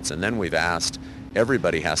offense. And then we've asked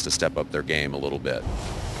everybody has to step up their game a little bit.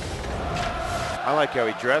 I like how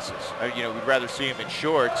he dresses. You know, we'd rather see him in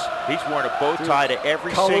shorts. He's worn a bow tie to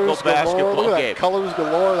every single basketball game. Colors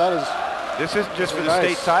galore. That is. This isn't just for the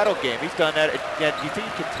state title game. He's done that. Do you think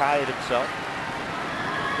he can tie it himself?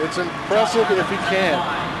 It's impressive if he can.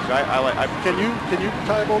 So can you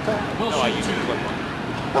tie a bow tie? No, I used to clip one.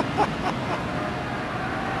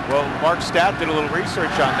 Well, Mark Stout did a little research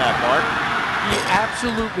on that, Mark. He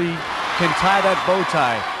absolutely can tie that bow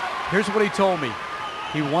tie. Here's what he told me.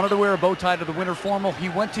 He wanted to wear a bow tie to the winter formal. He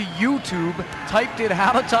went to YouTube, typed in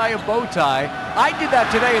how to tie a bow tie. I did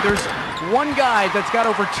that today. There's one guy that's got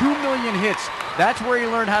over 2 million hits. That's where he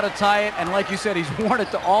learned how to tie it. And like you said, he's worn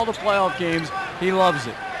it to all the playoff games. He loves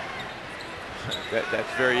it.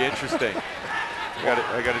 That's very interesting.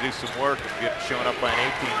 I got to do some work if you get showing up by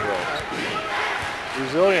an 18-year-old.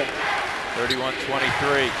 Resilient.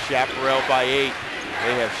 31-23. Chapparral by 8.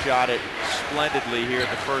 They have shot it splendidly here in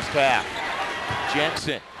the first half.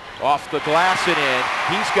 Jensen off the glass and in.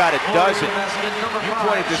 He's got a dozen. You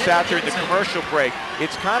pointed this out during the commercial break.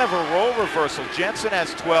 It's kind of a role reversal. Jensen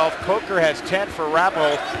has 12. Coker has 10 for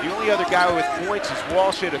Arapahoe. The only other guy with points is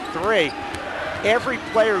Walsh at a 3. Every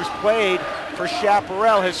player who's played for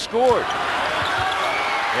Chapparral has scored.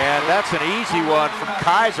 And that's an easy one from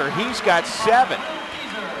Kaiser. He's got 7.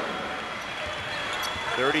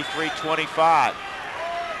 33-25.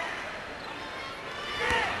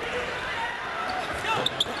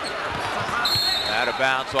 Out of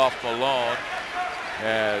bounds off Malone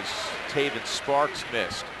as Taven Sparks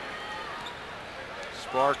missed.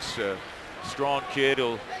 Sparks, a strong kid,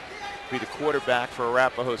 will be the quarterback for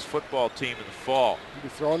Arapahoe's football team in the fall. He'll be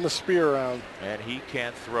throwing the spear around. And he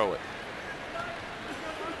can throw it.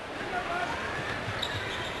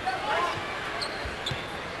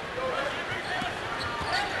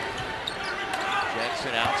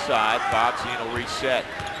 Jensen outside. Bobzien will reset.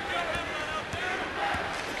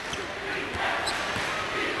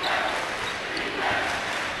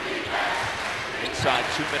 Inside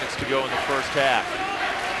 2 minutes to go in the first half.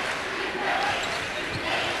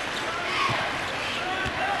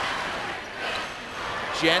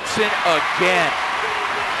 Jensen again.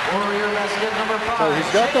 So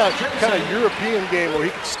he's got that kind of European game where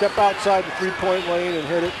he can step outside the three-point lane and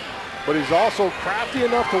hit it, but he's also crafty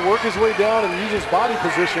enough to work his way down and use his body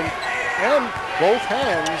position and both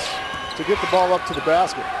hands to get the ball up to the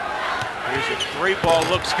basket. Here's a 3-ball,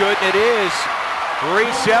 looks good, and it is.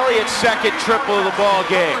 Reese Elliott's second triple of the ball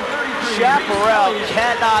game. Chapparral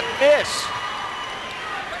cannot miss.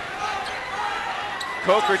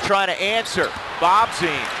 Coker trying to answer.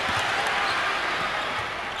 Bobzien.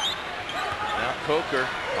 Now Coker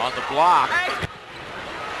on the block.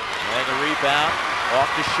 And the rebound off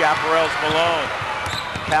to Chapparral's Malone.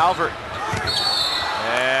 Calvert.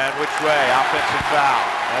 And which way? Offensive foul.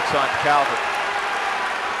 That's on Calvert.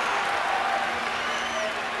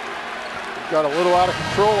 Got a little out of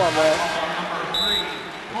control on that.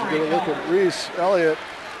 If you get a look at Reese Elliott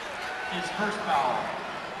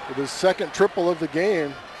with his second triple of the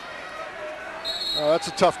game. That's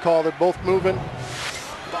a tough call. They're both moving.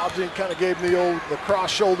 Bobzien kind of gave him the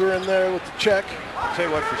cross shoulder in there with the check. I'll tell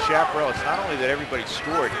you what, for Chapparral, it's not only that everybody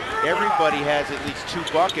scored, everybody has at least 2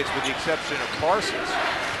 buckets with the exception of Parsons,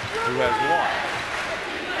 who has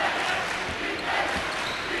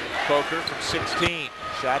 1. Coker from 16.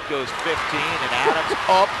 Shot goes 15, and Adams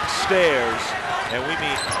upstairs. And we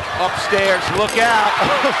mean upstairs. Look out.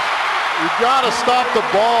 You got to stop the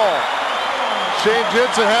ball. Shane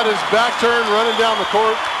Jensen had his back turned running down the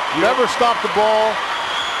court. Never stopped the ball.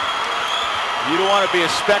 You don't want to be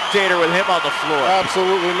a spectator with him on the floor.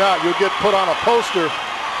 Absolutely not. You'll get put on a poster.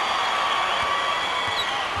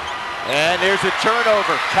 And there's a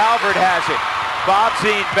turnover. Calvert has it.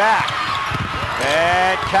 Bobzine back.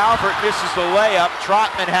 And Calvert misses the layup.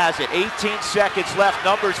 Trotman has it. 18 seconds left.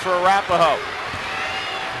 Numbers for Arapahoe.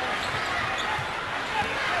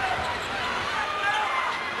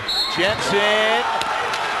 Jensen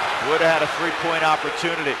would have had a three-point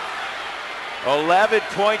opportunity.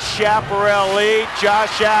 11-point Chapparral lead.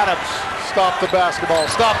 Josh Adams. Stop the basketball.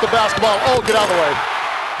 Stop the basketball. Oh, get out of the way.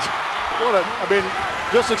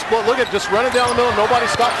 Just explode. Look at just running down the middle. Nobody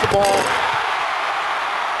stops the ball.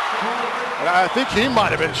 And I think he might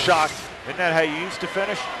have been shocked. Isn't that how you used to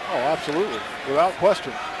finish? Oh, absolutely, without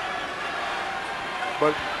question.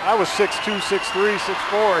 But I was 6'2", 6'3",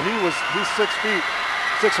 6'4". He's 6 feet,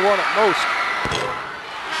 6'1" at most.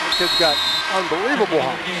 That kid's got unbelievable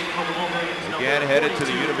height. Again, headed to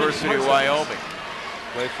the University of Wyoming.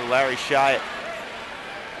 Play for Larry Shyatt.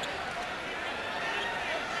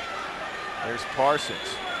 There's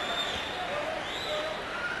Parsons.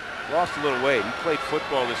 Lost a little weight. He played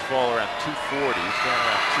football this fall around 240. He's down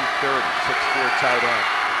around 230, 6'4" tight end.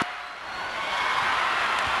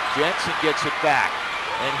 Jensen gets it back,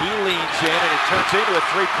 and he leans in, and it turns into a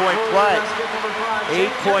three-point play.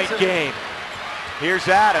 8-point game. Here's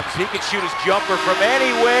Adams. He can shoot his jumper from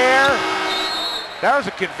anywhere. That was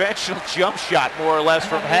a conventional jump shot, more or less,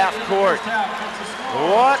 from half court.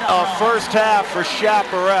 What a first half for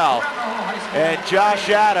Chapparral. And Josh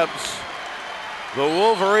Adams, the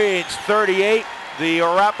Wolverines 38, the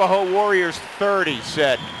Arapahoe Warriors 30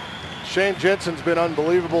 set. Shane Jensen's been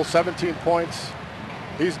unbelievable, 17 points.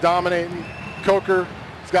 He's dominating. Coker,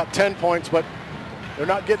 he's got 10 points, but they're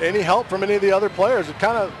not getting any help from any of the other players. It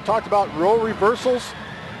kind of talked about role reversals.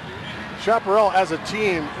 Chapparral as a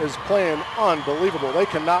team is playing unbelievable. They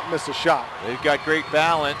cannot miss a shot. They've got great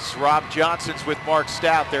balance. Rob Johnson's with Mark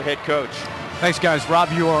Stout, their head coach. Thanks, guys.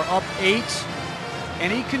 Rob, you are up 8.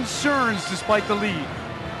 Any concerns despite the lead?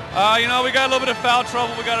 We got a little bit of foul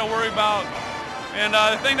trouble we got to worry about. And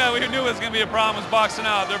the thing that we knew was going to be a problem was boxing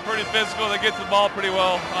out. They're pretty physical. They get to the ball pretty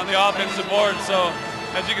well on the offensive board. So,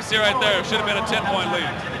 as you can see right there, it should have been a 10-point lead.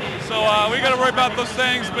 So we got to worry about those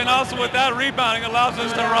things. But also with that rebounding, it allows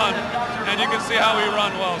us to run. And you can see how we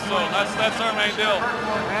run well. So that's our main deal.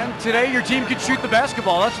 And today your team can shoot the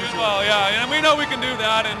basketball. That's for sure. Well, yeah. And we know we can do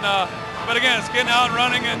that. And but again, it's getting out and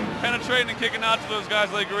running and penetrating and kicking out to those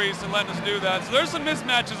guys like Reese and letting us do that. So there's some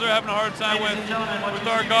mismatches they're having a hard time with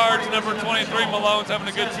our guards. Number 23, Malone's having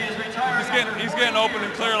a good. He's getting open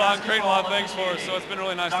and clear a lot, and creating a lot of things for us. So it's been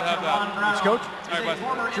really nice to have that. Thanks, Coach. All right,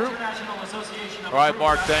 bye. Drew. All right,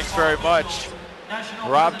 Mark, thanks very much.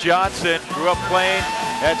 Rob Johnson grew up playing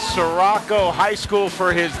at Sirocco High School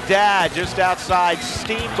for his dad, just outside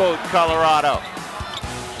Steamboat, Colorado.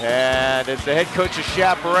 And as the head coach of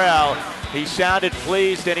Chapparral, he sounded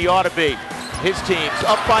pleased, and he ought to be. His team's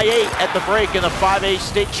up by 8 at the break in the 5A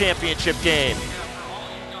state championship game.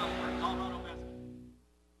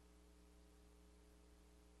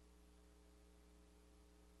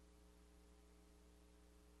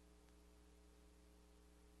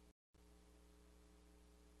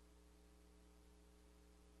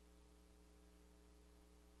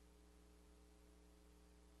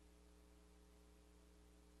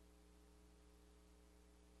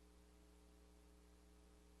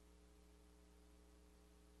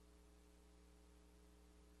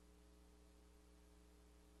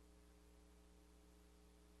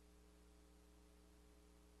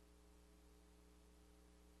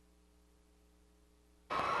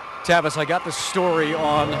 Tavis, I got the story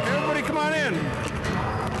on. Everybody come on in.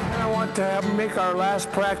 And I want to make our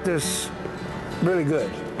last practice really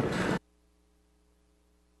good.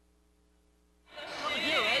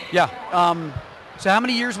 Yeah. So how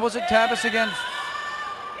many years was it, Tavis, again?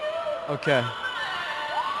 Okay.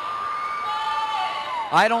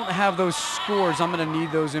 I don't have those scores. I'm going to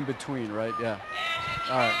need those in between, right? Yeah.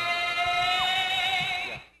 All right.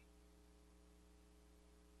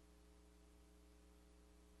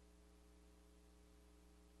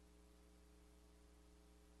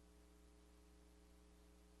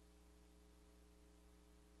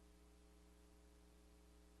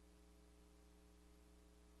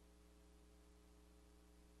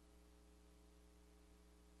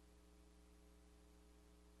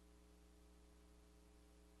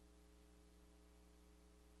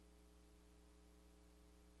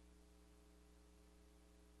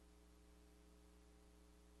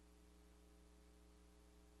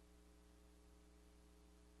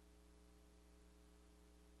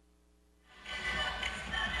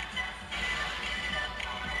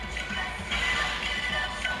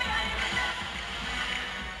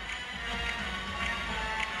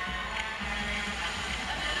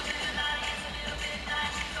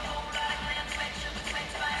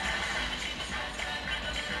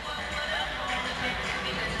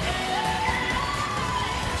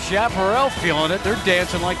 Chapparral feeling it. They're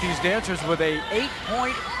dancing like these dancers with a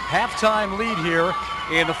 8-point halftime lead here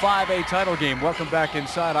in the 5A title game. Welcome back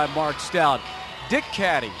inside. I'm Mark Stout. Dick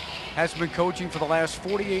Caddy has been coaching for the last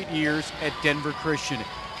 48 years at Denver Christian.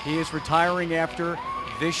 He is retiring after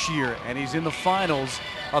this year, and he's in the finals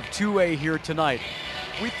of 2A here tonight.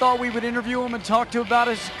 We thought we would interview him and talk to him about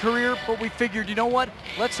his career, but we figured, you know what?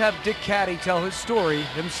 Let's have Dick Caddy tell his story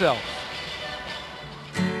himself.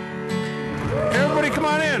 Everybody come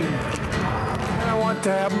on in. And I want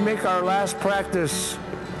to make our last practice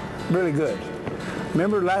really good.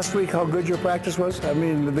 Remember last week how good your practice was? I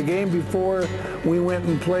mean, the game before we went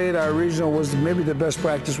and played our regional was maybe the best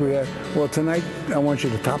practice we had. Well, tonight, I want you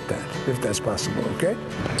to top that, if that's possible, okay?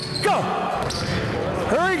 Go!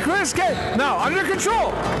 Hurry, Chris, get! Now, under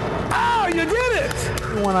control! Oh, you did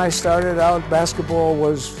it! When I started out, basketball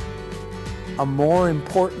was a more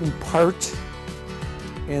important part.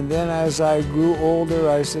 And then as I grew older,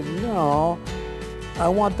 I said, no, I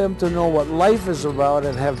want them to know what life is about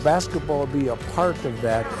and have basketball be a part of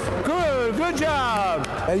that. Good job.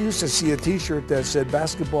 I used to see a t-shirt that said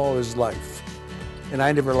basketball is life, and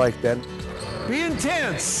I never liked that. Be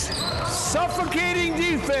intense, suffocating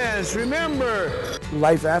defense, remember.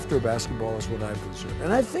 Life after basketball is what I'm concerned.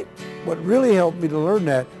 And I think what really helped me to learn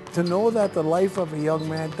that, to know that the life of a young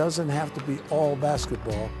man doesn't have to be all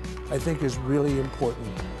basketball, I think is really important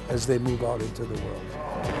as they move out into the world.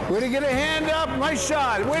 Way to get a hand up, nice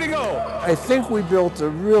shot, way to go. I think we built a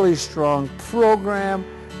really strong program.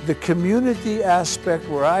 The community aspect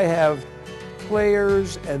where I have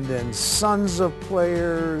players and then sons of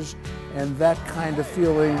players and that kind of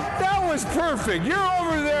feeling. That was perfect. You're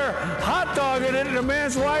over there hot dogging it and the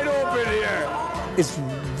man's wide open here. It's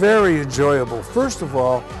very enjoyable, first of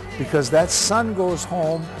all, because that son goes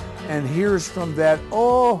home and hears from that,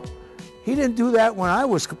 oh, he didn't do that when I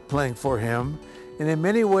was playing for him. And in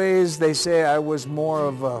many ways, they say I was more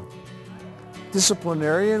of a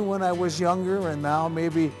disciplinarian when I was younger and now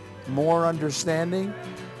maybe more understanding.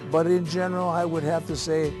 But in general, I would have to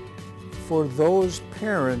say for those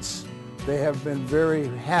parents, they have been very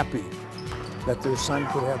happy that their son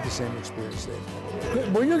could have the same experience they've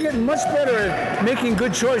had. Well, you're getting much better at making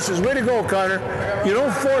good choices. Way to go, Connor. You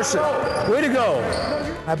don't force it. Way to go.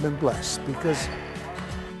 I've been blessed because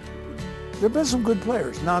there have been some good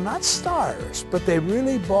players. Now, not stars, but they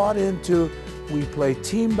really bought into, we play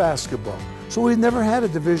team basketball. So we've never had a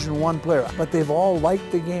Division I player, but they've all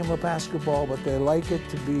liked the game of basketball, but they like it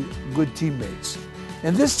to be good teammates.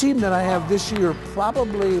 And this team that I have this year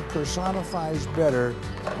probably personifies better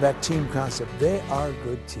that team concept. They are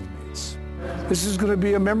good teammates. This is going to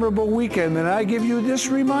be a memorable weekend, and I give you this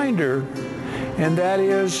reminder, and that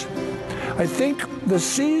is, I think the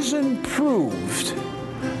season proved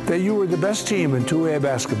that you were the best team in 2A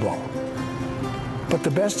basketball. But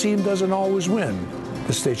the best team doesn't always win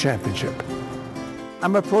the state championship.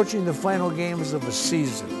 I'm approaching the final games of a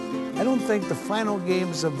season. I don't think the final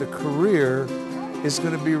games of the career is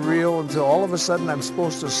going to be real until all of a sudden I'm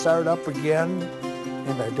supposed to start up again,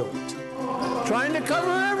 and I don't. Trying to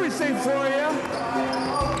cover everything for you.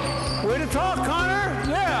 Way to talk, Connor.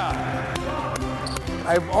 Yeah.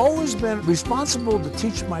 I've always been responsible to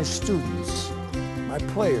teach my students, my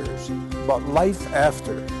players, about life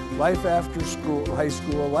after school, high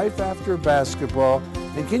school, life after basketball,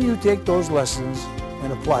 and can you take those lessons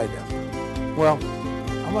and apply them? Well,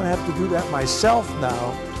 I'm going to have to do that myself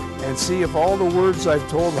now and see if all the words I've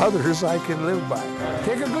told others I can live by.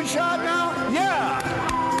 Take a good shot now? Yeah!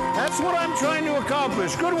 That's what I'm trying to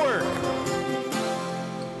accomplish. Good work.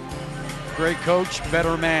 Great coach,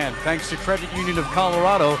 better man. Thanks to Credit Union of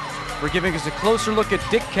Colorado for giving us a closer look at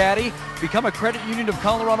Dick Caddy. Become a Credit Union of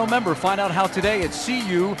Colorado member. Find out how today at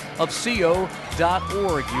cuofco.org.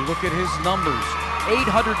 You look at his numbers.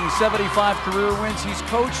 875 career wins. He's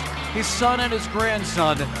coached his son and his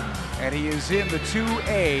grandson, and he is in the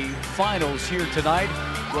 2A finals here tonight.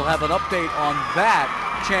 We'll have an update on that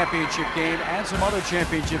championship game and some other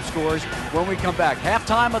championship scores when we come back.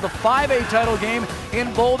 Halftime of the 5A title game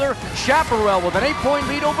in Boulder. Chapparral with an 8-point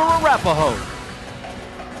lead over Arapahoe.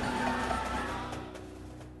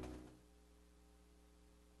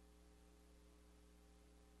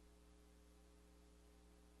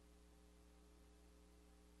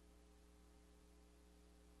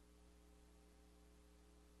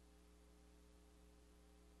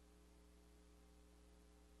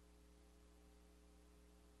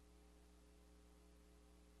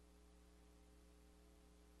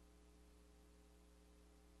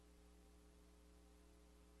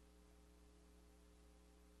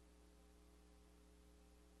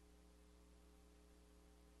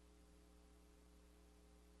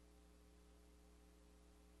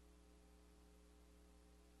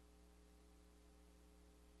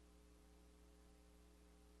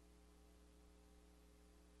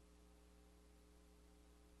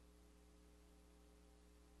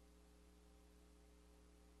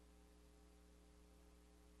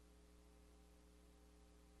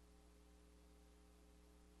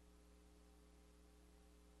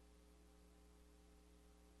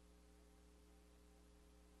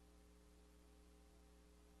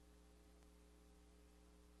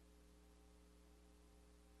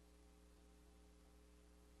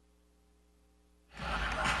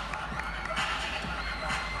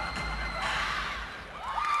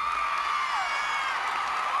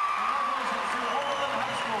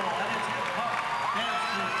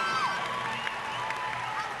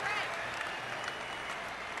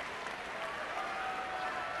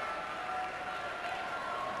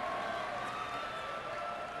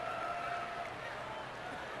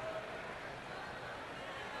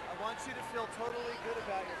 you to feel totally good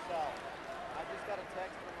about yourself. I just got a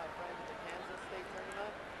text from my friends at the Kansas State tournament.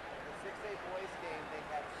 The 6A boys game, they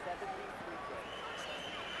had 70 free throws.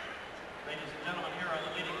 Ladies and gentlemen, here are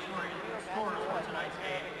the leading scorers for tonight's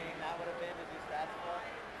game. That would have been to do stats for,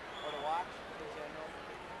 or to watch in general.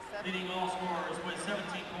 Leading all scorers with 17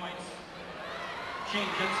 points, Shane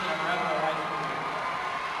Jensen of Arapahoe High School.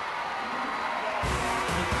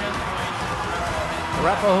 With 10 points,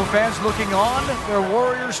 Arapahoe fans looking on. Their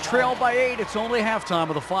Warriors trail by 8. It's only halftime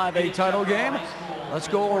of the 5A title game. Let's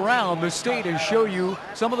go around the state and show you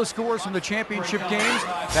some of the scores from the championship games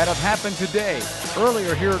that have happened today.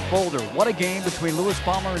 Earlier here at Boulder, what a game between Lewis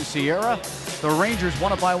Palmer and Sierra. The Rangers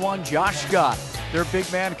won it by 1. Josh Scott, their big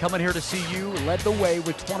man coming here to see you, led the way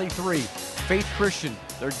with 23. Faith Christian,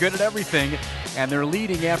 they're good at everything, and they're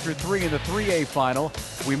leading after 3 in the 3A final.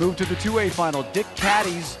 We move to the 2A final. Dick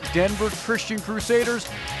Caddy's Denver Christian Crusaders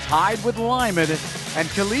tied with Lyman, and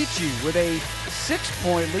Kalichi with a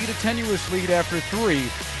 6-point lead, a tenuous lead after 3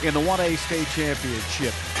 in the 1A state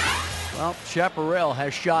championship. Well, Chapparral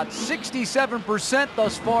has shot 67%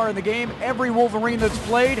 thus far in the game. Every Wolverine that's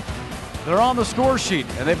played, they're on the score sheet,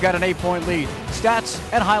 and they've got an 8-point lead. Stats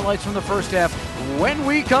and highlights from the first half when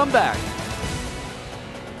we come back.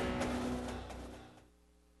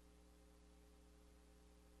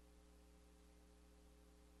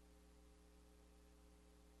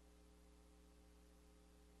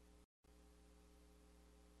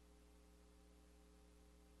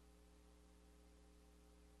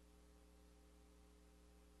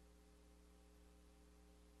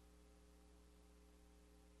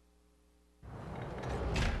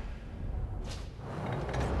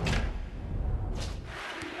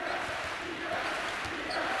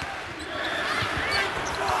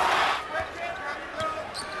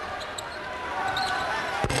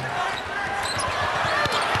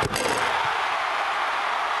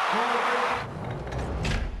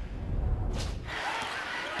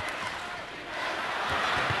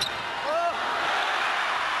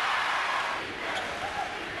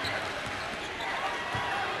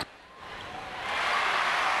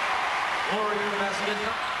 Warrior basket.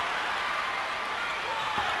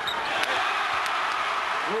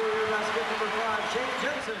 Warrior basket number 5, Shane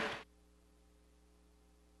Jensen.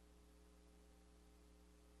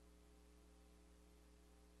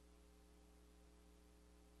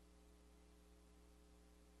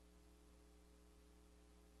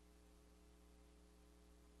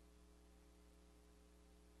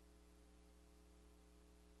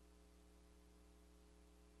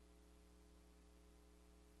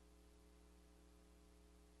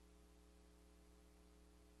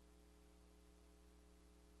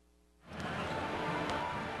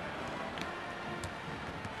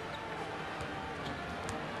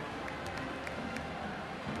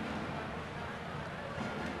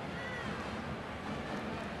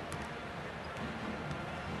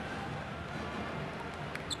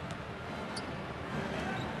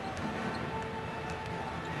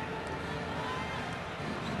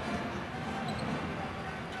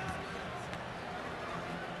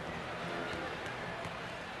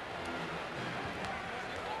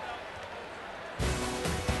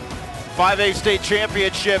 A state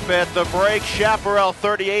championship at the break. Chaparral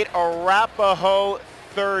 38, Arapahoe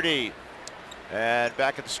 30. And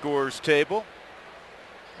back at the scores table.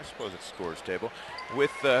 I suppose it's scores table.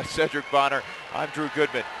 With Cedric Bonner, I'm Drew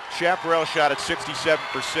Goodman. Chaparral shot at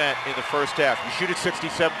 67% in the first half. You shoot at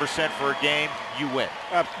 67% for a game, you win.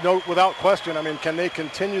 No, without question. I mean, can they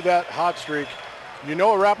continue that hot streak? You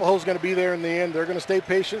know Arapahoe's going to be there in the end. They're going to stay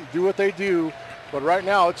patient, do what they do. But right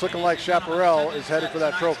now, it's looking like Chaparral is headed for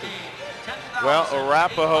that trophy. Well,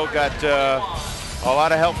 Arapahoe got a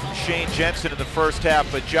lot of help from Shane Jensen in the first half,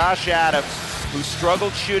 but Josh Adams, who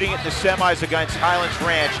struggled shooting at the semis against Highlands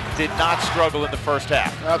Ranch, did not struggle in the first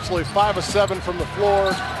half. Absolutely, 5 of 7 from the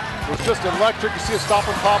floor. It was just electric. You see a stop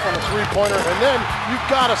and pop on a three-pointer, and then you've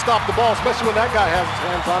got to stop the ball, especially when that guy has his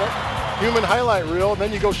hands on it. Human highlight reel, and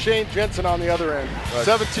then you go Shane Jensen on the other end. Right.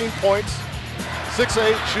 17 points, 6 of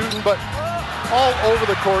 8 shooting, but all over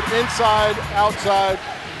the court, inside, outside.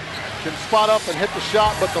 Can spot up and hit the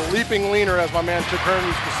shot, but the leaping leaner, as my man Chick Hearn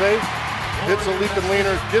used to say, hits a leaping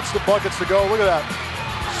leaner, gets the buckets to go. Look at that.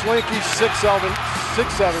 Slinky,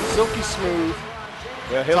 6'7", silky smooth,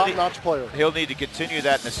 top-notch player. He'll need to continue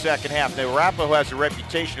that in the second half. Now, Arapahoe has a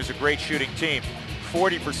reputation as a great shooting team.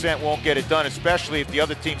 40% won't get it done, especially if the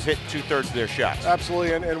other team's hitting 2/3 of their shots.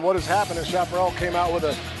 Absolutely, and what has happened is Chaparral came out with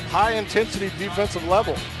a high-intensity defensive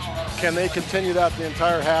level. Can they continue that the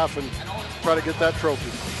entire half and try to get that trophy?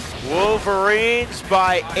 Wolverines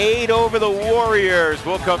by 8 over the Warriors.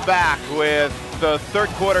 We'll come back with the third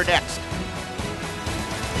quarter next.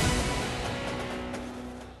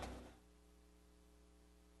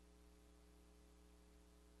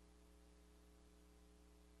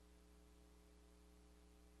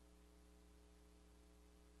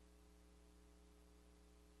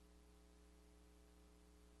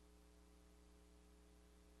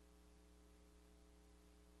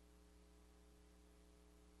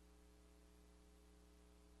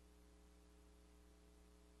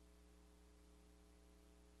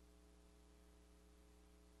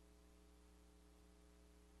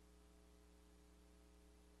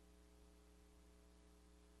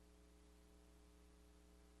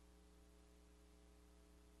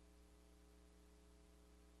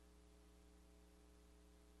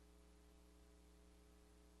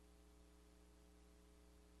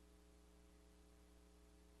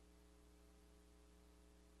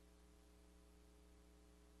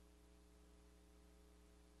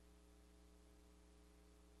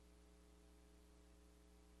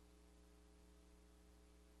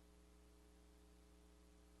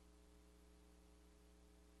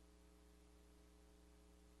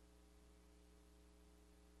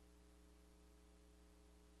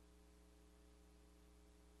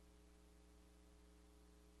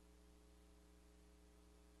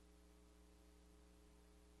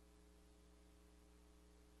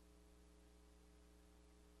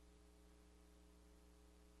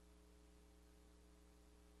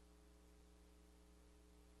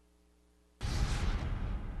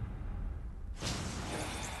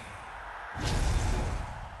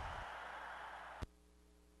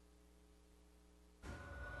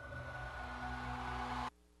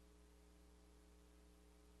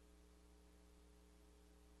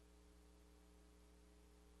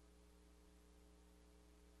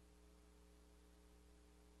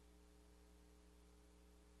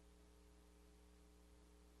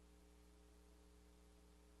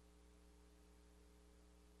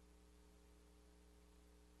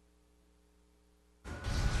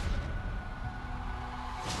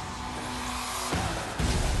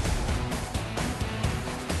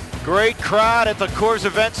 Great crowd at the Coors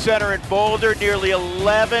Event Center in Boulder, nearly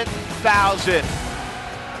 11,000.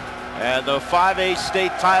 And the 5A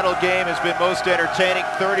state title game has been most entertaining.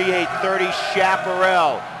 38-30,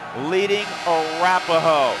 Chapparral leading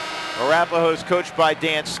Arapahoe. Arapahoe is coached by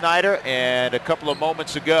Dan Snyder, and a couple of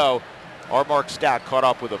moments ago, our Mark Stack caught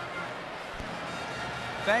up with him.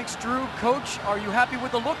 Thanks, Drew. Coach, are you happy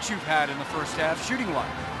with the looks you've had in the first half, shooting-wise?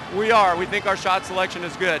 We are. We think our shot selection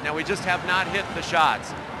is good. Now, we just have not hit the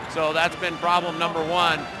shots. So that's been problem number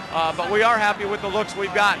one. But we are happy with the looks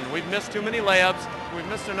we've gotten. We've missed too many layups. We've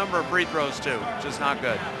missed a number of free throws, too. Just not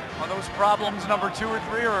good. Are those problems number 2 or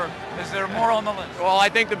 3, or is there more on the list? Well, I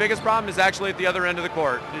think the biggest problem is actually at the other end of the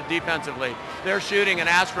court, defensively. They're shooting an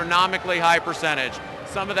astronomically high percentage.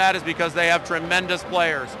 Some of that is because they have tremendous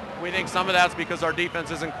players. We think some of that's because our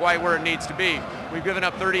defense isn't quite where it needs to be. We've given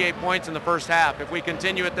up 38 points in the first half. If we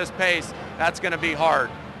continue at this pace, that's going to be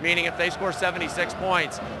hard. Meaning if they score 76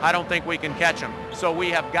 points, I don't think we can catch them. So we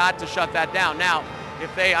have got to shut that down. Now,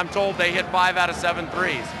 if I'm told they hit 5 out of 7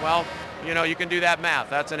 threes, well, you know, you can do that math.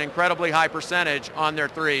 That's an incredibly high percentage on their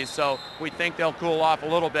threes. So we think they'll cool off a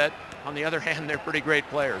little bit. On the other hand, they're pretty great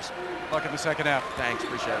players. Luck in the second half. Thanks,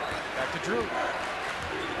 appreciate it. Back to Drew.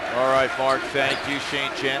 All right, Mark, thank you.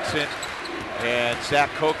 Shane Jensen and Zach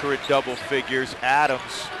Coker at double figures.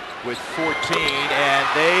 Adams with 14, and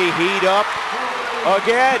they heat up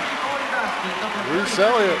again. Reese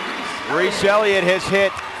Elliott has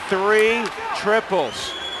hit 3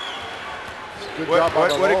 triples. What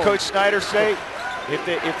did Coach Snyder say? If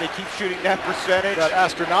they keep shooting that percentage, that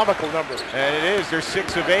astronomical number. And it is. They're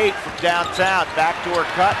 6 of 8 from downtown. Backdoor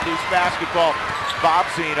cut, loose basketball.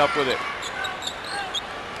 Bobsine up with it.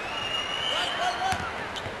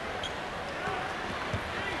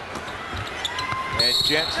 And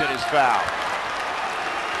Jensen is fouled.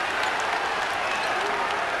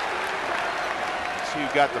 So you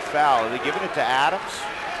got the foul. Are they giving it to Adams?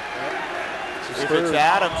 If it's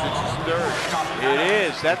Adams, it's his third. It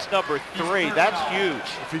is. That's number 3. That's huge.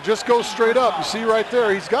 If he just goes straight up, you see right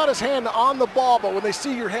there, he's got his hand on the ball, but when they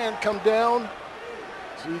see your hand come down,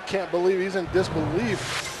 so you can't believe, he's in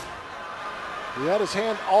disbelief. He had his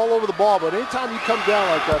hand all over the ball, but anytime you come down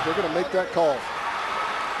like that, they're going to make that call.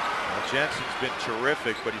 Well, Jensen's been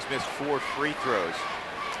terrific, but he's missed 4 free throws.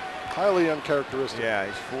 Highly uncharacteristic. Yeah,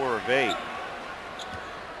 he's 4 of 8.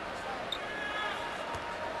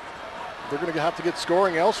 They're going to have to get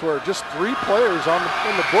scoring elsewhere. Just 3 players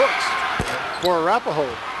in the books for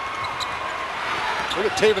Arapahoe. Look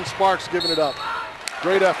at Taven Sparks giving it up.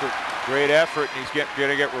 Great effort. Great effort, and he's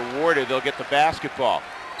going to get rewarded. They'll get the basketball.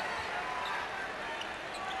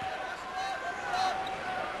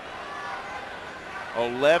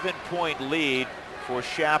 An 11-point lead for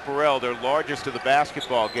Chapparral, their largest of the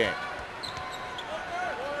basketball game.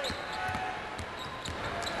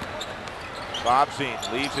 Bobsine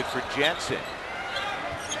leaves it for Jensen.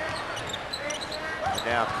 And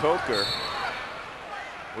now Coker.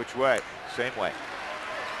 Which way? Same way.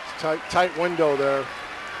 Tight window there. If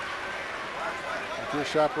you're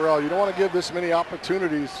Chapparral, you don't want to give this many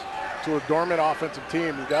opportunities to a dormant offensive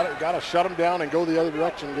team. You got to shut them down and go the other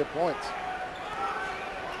direction and get points.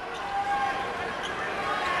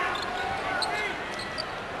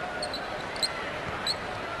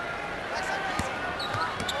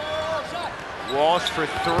 Walsh for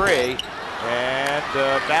 3, and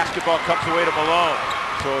basketball comes away to Malone.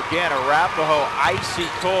 So again, Arapahoe icy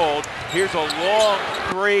cold. Here's a long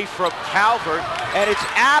 3 from Calvert, and it's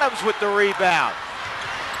Adams with the rebound.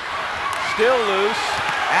 Still loose.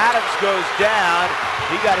 Adams goes down.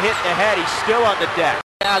 He got hit in the head. He's still on the deck.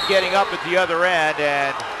 Now getting up at the other end,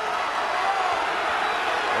 and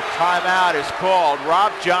a timeout is called.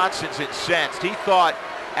 Rob Johnson's incensed. He thought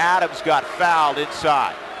Adams got fouled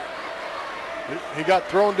inside. He got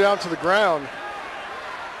thrown down to the ground.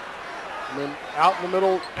 I mean, out in the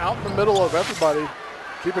middle of everybody.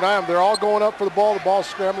 Keep an eye on them. They're all going up for the ball. The ball's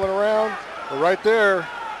scrambling around. But right there,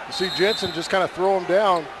 you see Jensen just kind of throw him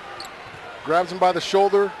down, grabs him by the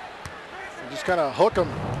shoulder, and just kind of hook him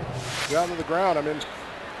down to the ground. I mean,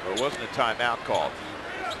 well, it wasn't a timeout called.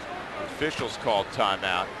 The officials called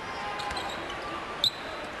timeout.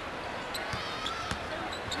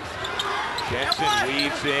 Jensen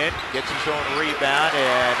weaves in, gets his own rebound,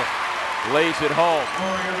 and lays it home.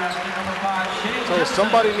 So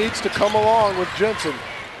somebody needs to come along with Jensen.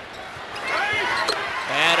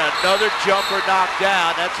 And another jumper knocked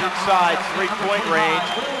down. That's inside 3-point range.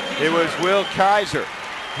 It was Will Kaiser.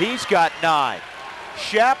 He's got 9.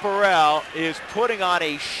 Chapparral is putting on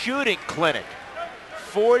a shooting clinic.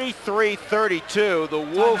 43-32. The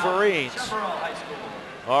Wolverines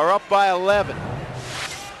are up by 11.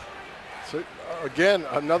 So again,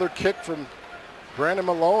 another kick from Brandon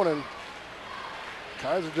Malone, and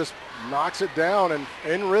Kaiser just knocks it down and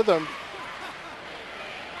in rhythm.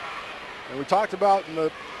 And we talked about in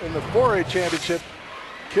the 4A championship,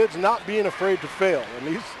 kids not being afraid to fail. And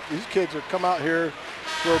these kids are come out here,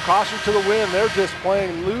 throw caution to the wind. They're just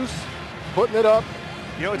playing loose, putting it up,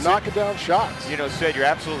 knocking down shots. Sid, you're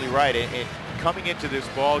absolutely right. And coming into this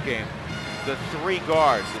ball game, the three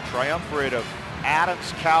guards, the triumvirate of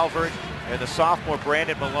Adams, Calvert, and the sophomore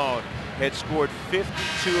Brandon Malone, had scored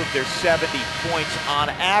 52 of their 70 points on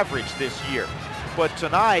average this year. But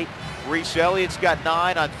tonight, Reese Elliott's got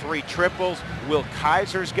 9 on 3 triples. Will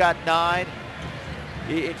Kaiser's got 9.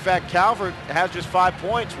 In fact, Calvert has just 5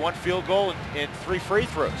 points, 1 field goal, and 3 free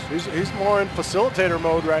throws. He's more in facilitator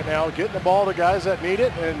mode right now, getting the ball to guys that need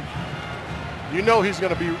it, and he's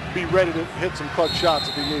going to be ready to hit some clutch shots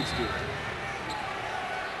if he needs to.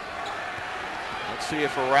 Let's see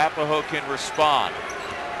if Arapahoe can respond.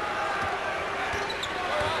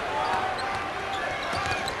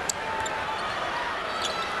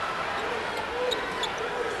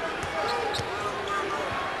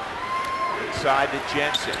 Inside to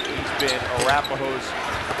Jensen. He's been Arapahoe's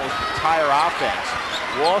almost entire offense.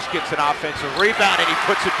 Walsh gets an offensive rebound and he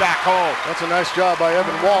puts it back home. That's a nice job by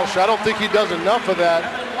Evan Walsh. I don't think he does enough of that.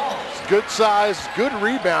 Good size, good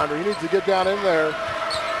rebounder. He needs to get down in there.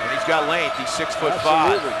 And he's got length. He's 6'5".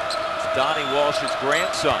 It's Donnie Walsh's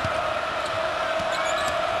grandson.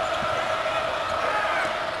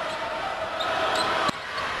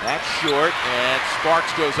 That's short, and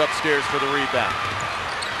Sparks goes upstairs for the rebound.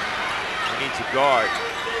 He needs a guard.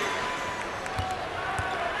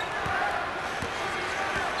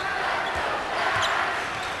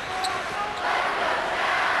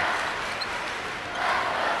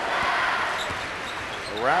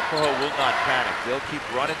 Arapahoe will not panic. They'll keep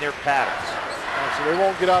running their patterns. So they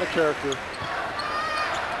won't get out of character.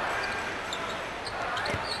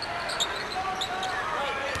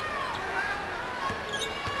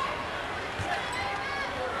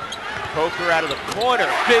 Coker out of the corner.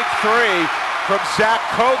 Big 3 from Zach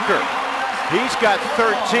Coker. He's got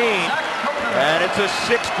 13, and it's a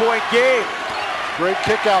 6-point game. Great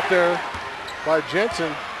kick out there by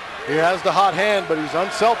Jensen. He has the hot hand, but he's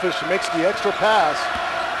unselfish. He makes the extra pass.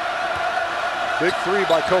 Big 3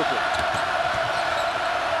 by Coker.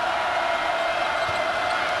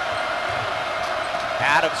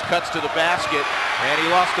 Adams cuts to the basket, and he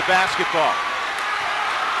lost the basketball.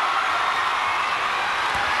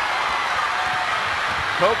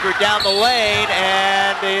 Coker down the lane,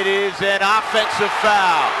 and it is an offensive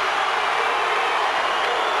foul.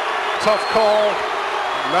 Tough call.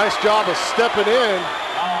 Nice job of stepping in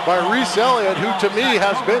by Reese Elliott, who to me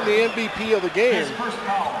has been the MVP of the game.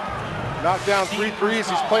 Knocked down 3 threes.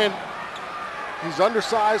 He's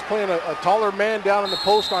undersized, playing a taller man down in the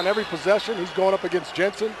post on every possession. He's going up against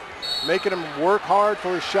Jensen, making him work hard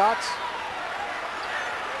for his shots.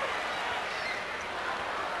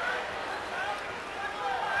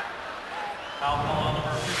 Foul call on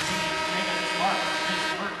number 15, David Sparks, his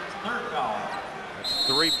third foul. That's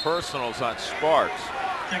 3 personals on Sparks.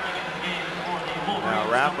 Checking into the game for the Wolverines. Now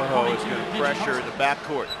Arapahoe is going to pressure in the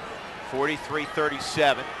backcourt.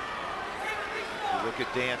 43-37. Look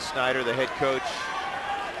at Dan Snyder, the head coach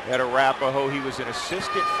at Arapahoe. He was an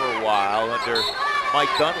assistant for a while under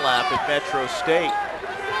Mike Dunlap at Metro State.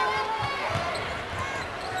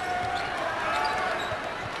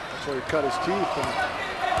 That's where he cut his teeth and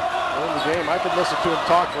won the game. I could listen to him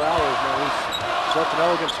talk for hours, man. He's such an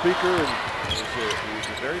elegant speaker. And he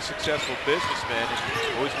was a very successful businessman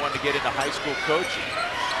and always wanted to get into high school coaching.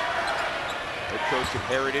 Head coach at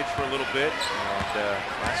Heritage for a little bit, and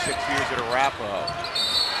last 6 years at Arapahoe.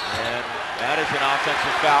 And that is an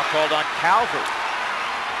offensive foul called on Calvert.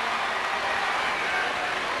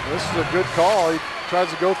 This is a good call. He tries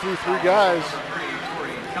to go through 3 guys.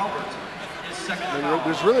 And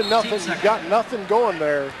there's really nothing. You've got nothing going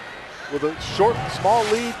there. With a short, small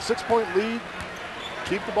lead, 6-point lead,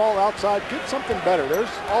 keep the ball outside, get something better. There's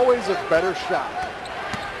always a better shot.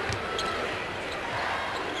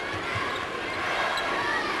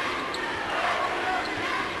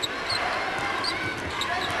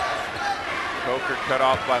 Coker cut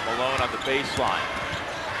off by Malone on the baseline.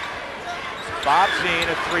 Bobzine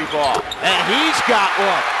a 3-ball, and he's got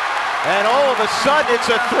one. And all of a sudden, it's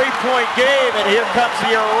a 3-point game, and here comes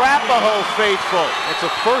the Arapahoe faithful. It's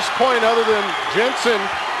a first point other than Jensen,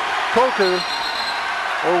 Coker,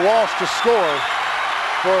 or Walsh to score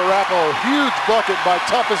for Arapahoe. Huge bucket by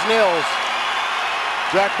tough as nails,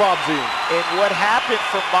 Jack Bobzine. And what happened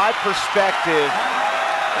from my perspective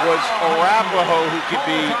was Arapahoe, who can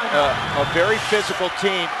be a very physical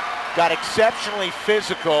team, got exceptionally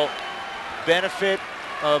physical, benefit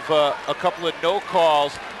of a couple of no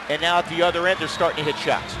calls, and now at the other end, they're starting to hit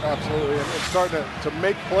shots. Absolutely, and starting to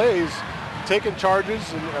make plays, taking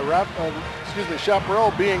charges, and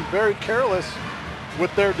Chapparral being very careless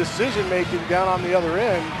with their decision making down on the other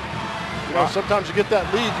end. You know, sometimes you get that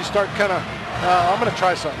lead, you start kind of, I'm going to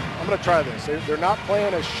try something. I'm going to try this. They're not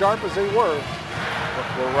playing as sharp as they were.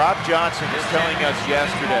 Well, Rob Johnson was telling us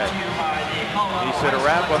yesterday, he said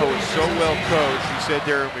Arapahoe is so well coached. He said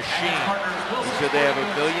they're a machine. He said they have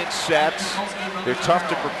 1 million sets. They're tough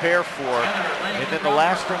to prepare for. And then the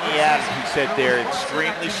last thing he added, he said they're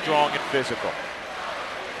extremely strong and physical.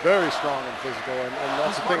 Very strong and physical, and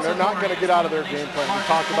that's the thing. They're not going to get out of their game plan. We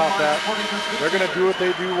talked about that. They're going to do what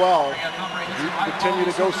they do well. You continue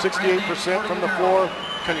to go 68% from the floor.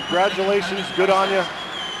 Congratulations, good on you.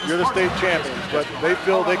 You're the state champions, but they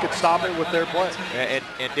feel they could stop it with their play. And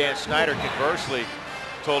Dan Snyder, conversely,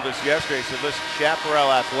 told us yesterday, he said, listen,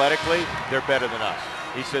 Chaparral athletically, they're better than us.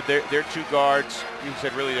 He said their 2 guards, he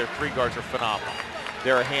said really their 3 guards are phenomenal.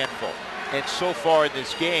 They're a handful. And so far in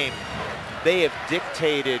this game, they have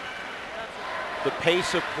dictated the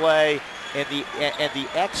pace of play and the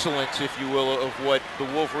excellence, if you will, of what the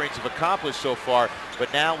Wolverines have accomplished so far.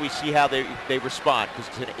 But now we see how they respond, because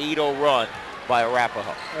it's an 8-0 run by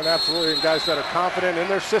Arapahoe. And absolutely, and guys that are confident in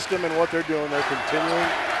their system and what they're doing, they're continuing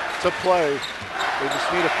to play. They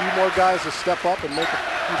just need a few more guys to step up and make a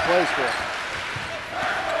few plays for them.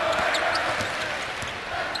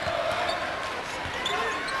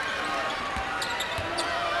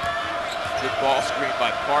 Good ball screen by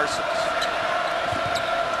Parsons.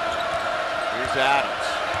 Here's Adams.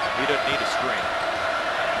 He doesn't need a screen.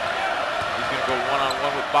 He's going to go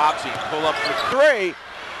one-on-one with Boxy. Pull up for 3.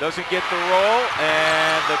 Doesn't get the roll,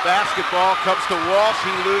 and the basketball comes to Walsh. He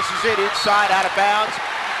loses it inside, out of bounds,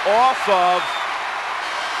 off of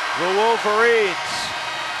the Wolverines.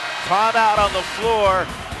 Timeout on the floor.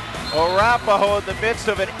 Arapahoe in the midst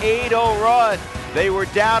of an 8-0 run. They were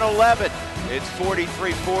down 11. It's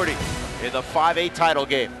 43-40 in the 5A title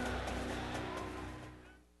game.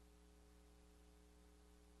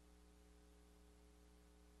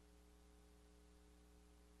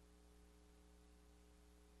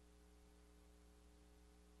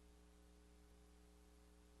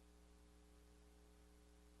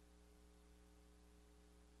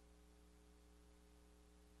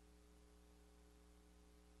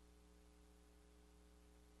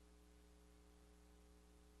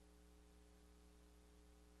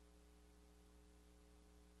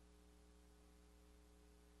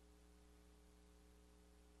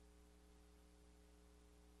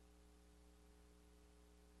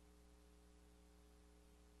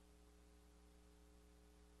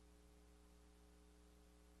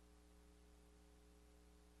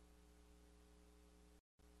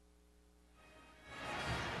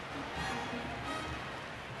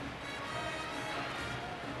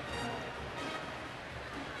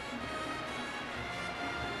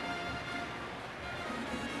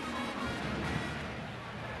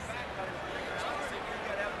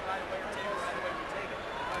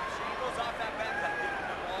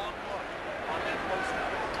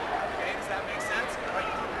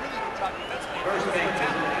 First of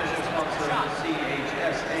official sponsor,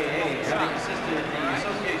 CHSAA, having assisted the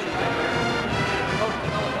association members in both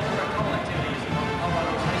developmental and recall activities among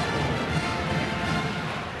Colorado's high schools.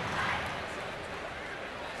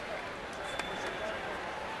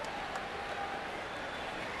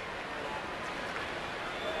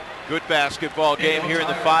 Good basketball game here in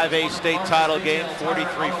the 5A state title game,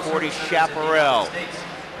 43-40 Chapparral.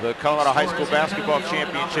 The Colorado High School Basketball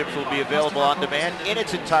Championships will be available on demand in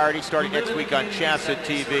its entirety starting next week on CHSAA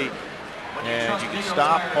TV. And you can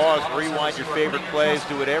stop, pause, rewind your favorite plays,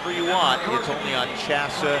 do whatever you want. It's only on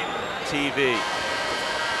CHSAA TV.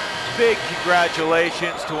 Big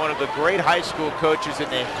congratulations to one of the great high school coaches in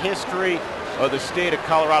the history of the state of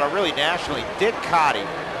Colorado, really nationally, Dick Cotty.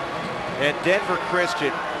 And Denver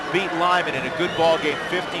Christian beat Lyman in a good ball game,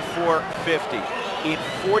 54-50. In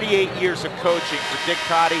 48 years of coaching for Dick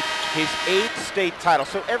Cotty, his 8th state title.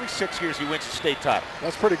 So every 6 years he wins a state title.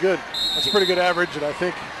 That's pretty good. That's a pretty good average, and I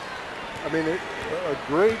think, a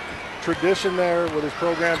great tradition there with his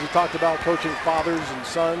programs. He talked about coaching fathers and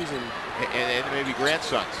sons and maybe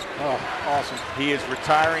grandsons. Oh, awesome. He is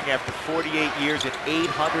retiring after 48 years and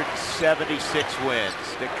 876 wins.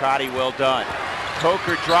 Dick Cotty, well done.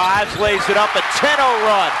 Coker drives, lays it up, a 10-0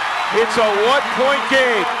 run. It's a one-point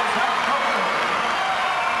game.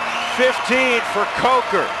 15 for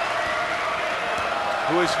Coker,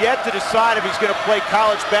 who has yet to decide if he's going to play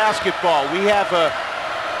college basketball. We have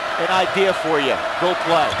an idea for you. Go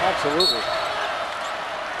play. Absolutely.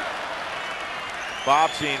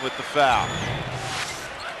 Bobzien with the foul.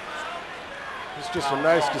 It's just a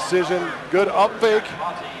nice decision. Good up fake.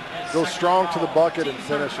 Goes strong to the bucket and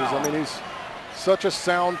finishes. I mean, he's such a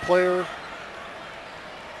sound player.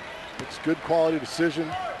 It's good quality decision.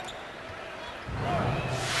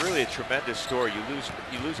 Really a tremendous story. You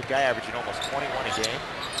lose a guy averaging almost 21 a game,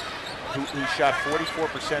 who shot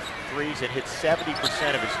 44% from threes and hit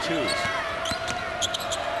 70% of his twos.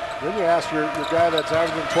 Then you ask your guy that's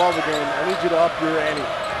averaging 12 a game, I need you to up your ante.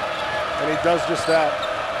 And he does just that.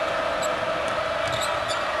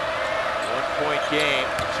 1 point game,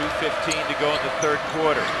 2:15 to go in the third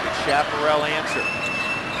quarter. The Chapparral answer.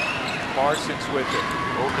 Parsons with it,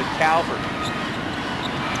 over to Calvert.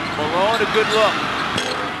 Malone, a good look.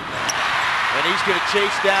 And he's going to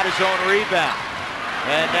chase down his own rebound.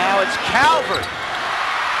 And now it's Calvert.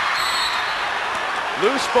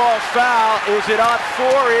 Loose ball foul. Is it on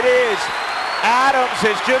 4? It is. Adams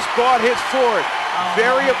has just bought his fourth.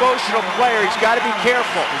 Very emotional player. He's got to be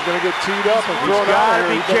careful. He's going to get teed up and thrown out. He's got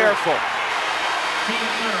to be careful.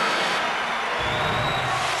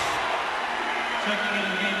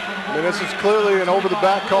 I mean, this is clearly an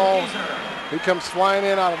over-the-back call. He comes flying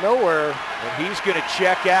in out of nowhere. And he's going to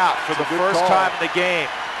check out for the first time in the game.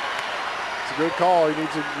 It's a good call. He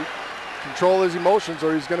needs to control his emotions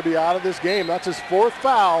or he's going to be out of this game. That's his 4th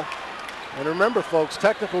foul. And remember, folks,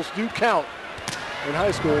 technicals do count in high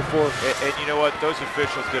school for. And you know what? Those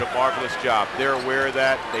officials did a marvelous job. They're aware of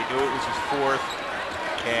that. They knew it was his 4th.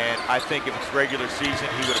 And I think if it's regular season,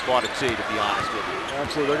 he would have bought a tee, to be honest with you.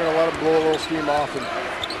 Absolutely. They're going to let him blow a little steam off. And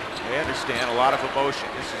they understand a lot of emotion.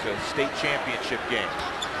 This is a state championship game.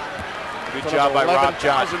 Good job by Rob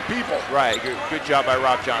Johnson. People. Right, good job by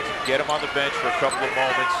Rob Johnson. Get him on the bench for a couple of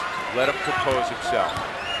moments. Let him compose himself.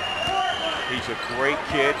 He's a great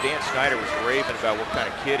kid. Dan Snyder was raving about what kind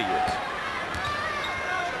of kid he is.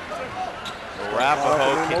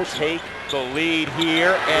 Arapahoe can take the lead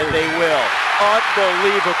here, and they will.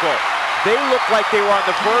 Unbelievable. They look like they were on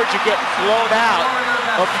the verge of getting blown out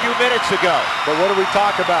a few minutes ago. But what do we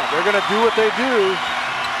talk about? They're going to do what they do.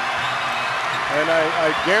 And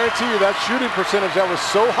I guarantee you that shooting percentage that was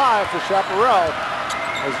so high for Chaparral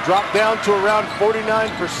has dropped down to around 49%.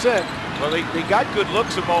 Well, they got good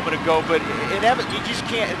looks a moment ago, but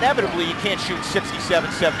inevitably you can't shoot 67,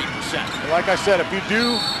 70%. Like I said, if you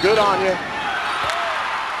do, good on you.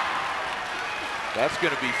 That's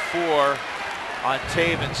going to be 4 on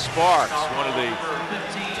Taven Sparks, one of the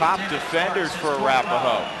top defenders for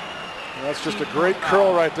Arapahoe. And that's just a great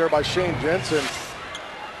curl right there by Shane Jensen.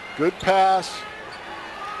 Good pass.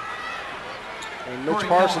 And Mitch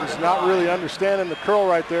Parsons not really understanding the curl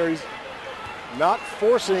right there. He's not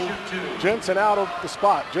forcing Jensen out of the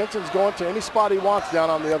spot. Jensen's going to any spot he wants down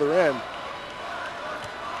on the other end.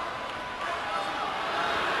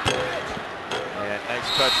 And nice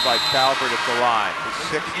touch by Calvert at the line.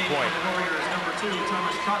 His 6th point.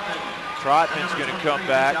 Trotman's going to come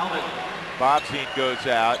back. Bobzien goes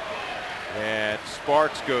out. And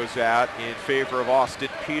Sparks goes out in favor of Austin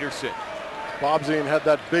Peterson. Bobzien had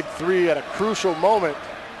that big 3 at a crucial moment.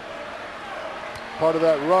 Part of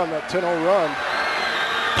that run, that 10-0 run.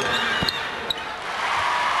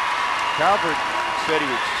 Calvert said he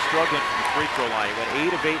was struggling from the free throw line. He went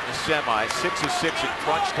 8 of 8 in the semi, 6 of 6 in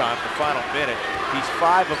crunch time, the final minute. He's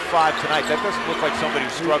 5 of 5 tonight. That doesn't look like somebody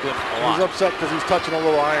who's struggling from the line. He's upset because he's touching a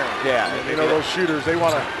little iron. Yeah, and you know those shooters, they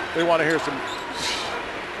want to hear some.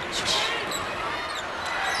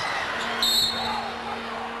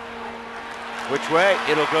 Which way?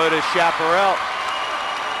 It'll go to Chapparral.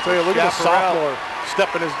 So look at the sophomore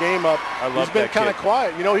stepping his game up. I love He's been kind of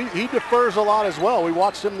quiet. You know, he defers a lot as well. We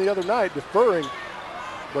watched him the other night deferring,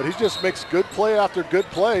 but he just makes good play after good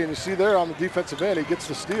play. And you see there on the defensive end, he gets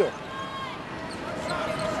the steal.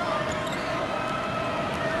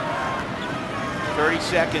 .30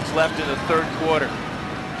 seconds left in the third quarter.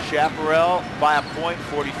 Chapparral by a point,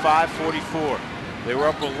 45-44. They were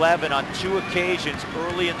up 11 on 2 occasions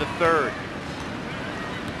early in the third.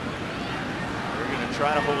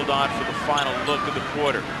 Trying to hold on for the final look of the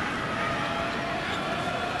quarter.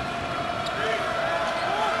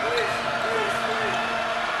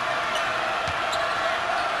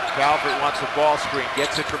 Calvert wants a ball screen,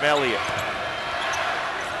 gets it from Elliott.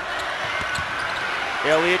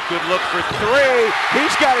 Elliott, good look for 3.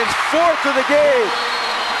 He's got his 4th of the game.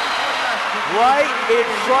 Right in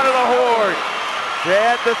front of the horn.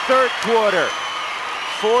 And the third quarter.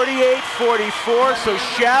 48-44, so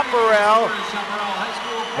Chapparral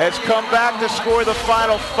has come back to score the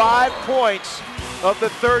final 5 points of the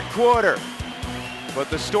third quarter.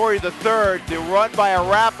 But the story of the third, the run by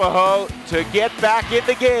Arapahoe to get back in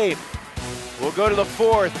the game. We'll go to the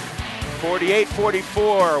fourth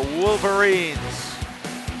 48-44, Wolverines.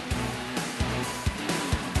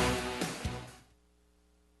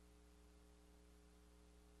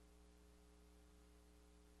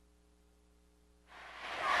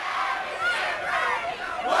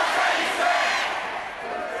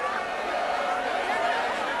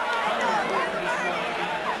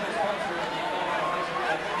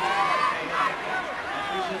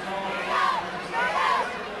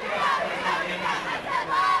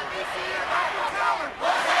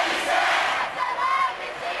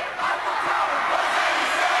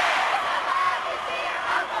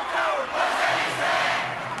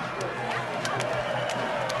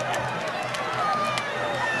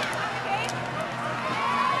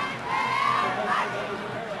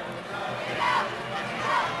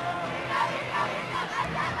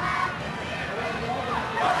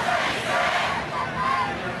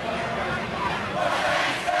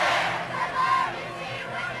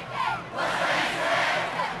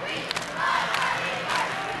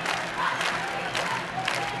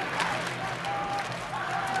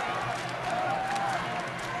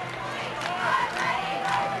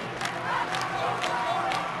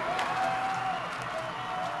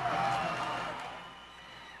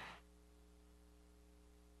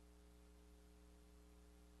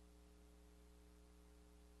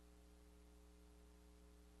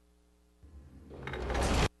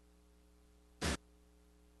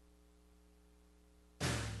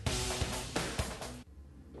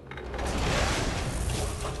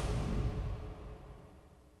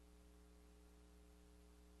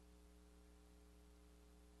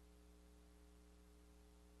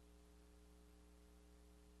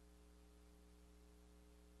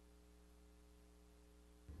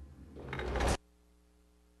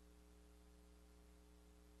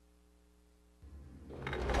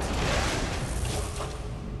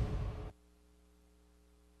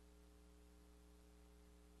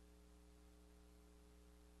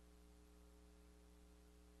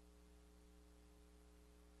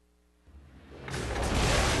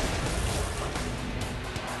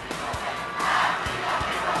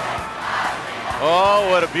 Oh,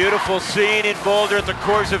 what a beautiful scene in Boulder at the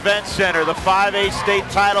Coors Event Center. The 5A state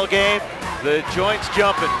title game. The joints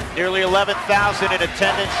jumping. Nearly 11,000 in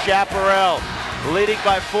attendance. Chapparral leading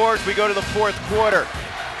by 4 as we go to the fourth quarter.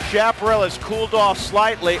 Chaparral has cooled off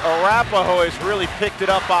slightly. Arapahoe has really picked it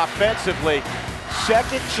up offensively.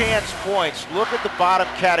 Second chance points. Look at the bottom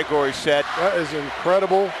category set. That is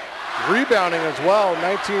incredible. Rebounding as well.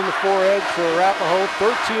 19-4 edge for Arapahoe.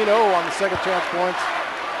 13-0 on the second chance points.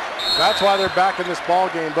 That's why they're back in this ball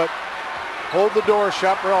game. But hold the door.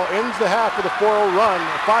 Chapparral ends the half with a 4-0 run,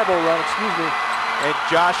 a 5-0 run, excuse me. And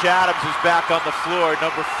Josh Adams is back on the floor,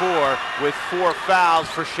 number 4, with 4 fouls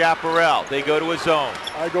for Chapparral. They go to his zone.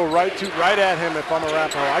 I go right at him if I'm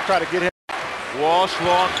Arapahoe. I try to get him. Walsh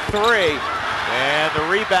long 3, and the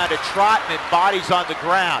rebound to Trotman, and bodies on the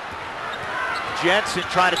ground. Jensen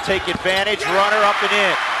trying to take advantage, runner up and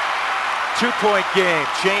in. 2-point game.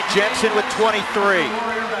 Shane Jensen with 23.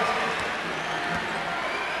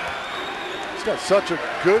 He's got such a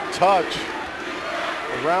good touch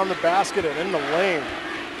around the basket and in the lane.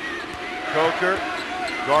 Coker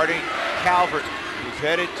guarding Calvert, who's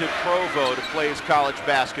headed to Provo to play his college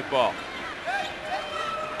basketball.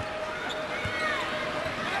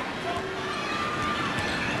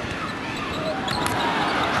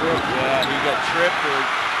 Yeah, he got tripped or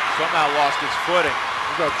somehow lost his footing.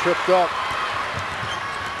 He got tripped up.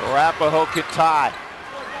 Arapahoe can tie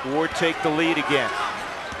or take the lead again.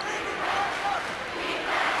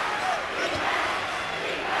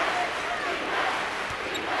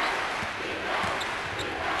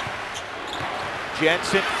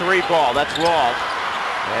 Jensen 3-ball, that's long.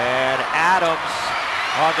 And Adams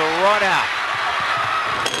on the run out.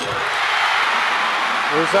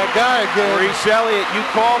 There's that guy again. Reese Elliott, you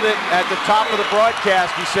called it at the top of the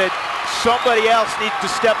broadcast. You said somebody else needs to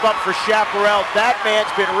step up for Chapparral. That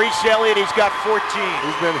man's been Reese Elliott. He's got 14.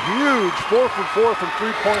 He's been huge. 4 for 4 from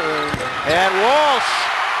 3-point range. And Walsh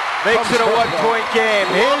makes it a 1-point game.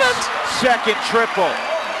 His second triple.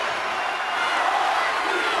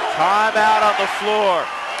 Timeout on the floor.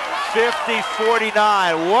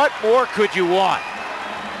 50-49. What more could you want?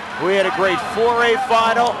 We had a great 4A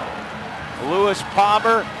final. Lewis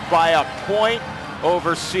Palmer by a point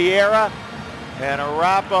over Sierra, and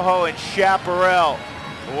Arapahoe and Chapparral.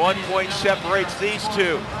 1 point separates these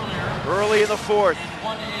two early in the fourth.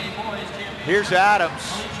 Here's Adams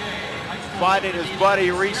finding his buddy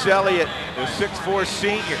Reese Elliott, the 6'4"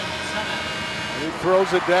 senior. He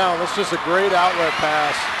throws it down. That's just a great outlet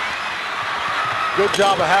pass. Good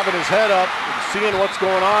job of having his head up and seeing what's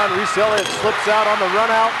going on. Reese Elliott slips out on the run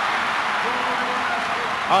out.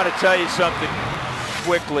 I want to tell you something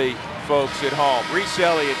quickly, folks at home. Reese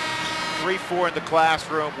Elliott, 3-4 in the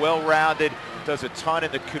classroom, well-rounded, does a ton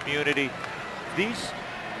in the community. These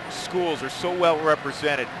schools are so well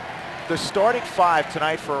represented. The starting 5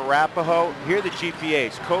 tonight for Arapahoe, here are the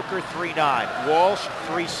GPAs. Coker 3.9, Walsh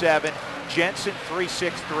 3.7, Jensen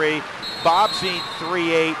 3.63, Bobzine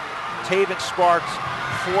 3.8, Taven Sparks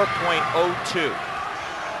 4.02.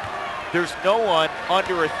 There's no one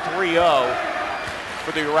under a 3.0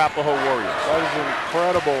 for the Arapahoe Warriors. That is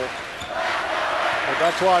incredible. But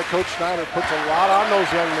that's why Coach Snyder puts a lot on those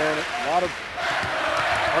young men, a lot of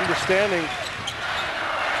understanding.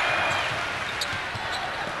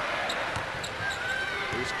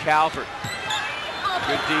 Here's Calvert.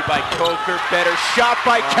 Good D by Coker, better shot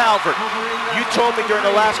by Calvert. You told me during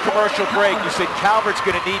the last commercial break, you said Calvert's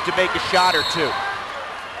going to need to make a shot or two.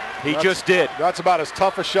 He just did. That's about as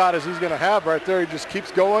tough a shot as he's going to have right there. He just keeps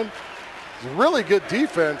going. It's really good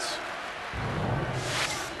defense.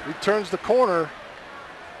 He turns the corner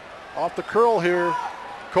off the curl here.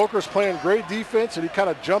 Coker's playing great defense, and he kind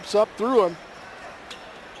of jumps up through him.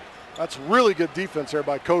 That's really good defense there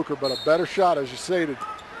by Coker, but a better shot, as you stated,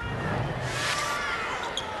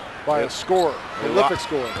 by a score, a prolific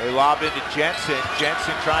score. They lob into Jensen.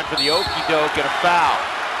 Jensen trying for the okey-doke and a foul.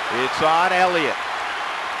 It's on Elliott.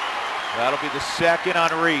 That'll be the second on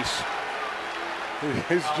Reese.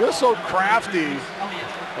 He's just so crafty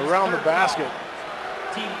around the basket.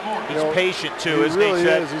 He's patient too, isn't he? Really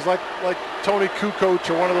he? Is. He's like Tony Kukoc,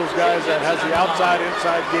 or one of those guys that has the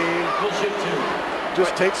outside-inside game.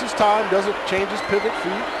 Just takes his time, doesn't change his pivot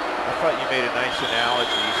feet. I thought you made a nice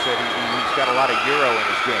analogy. You said he's got a lot of Euro in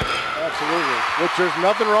his game. Absolutely, which there's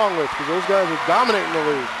nothing wrong with, because those guys are dominating the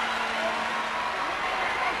league.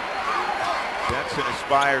 Jensen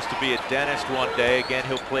aspires to be a dentist one day. Again,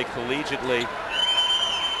 he'll play collegiately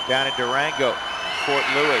down in Durango, Fort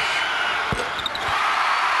Lewis.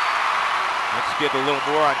 Let's get a little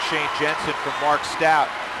more on Shane Jensen from Mark Stout.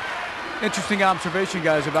 Interesting observation,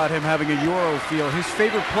 guys, about him having a Euro feel. His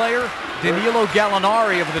favorite player, Danilo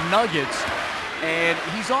Gallinari of the Nuggets. And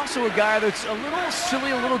he's also a guy that's a little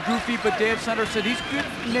silly, a little goofy, but Dan Snyder said he's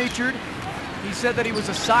good-natured. He said that he was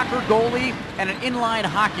a soccer goalie and an inline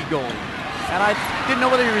hockey goalie. And I didn't know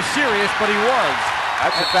whether he was serious, but he was.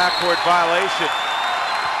 That's a backcourt violation.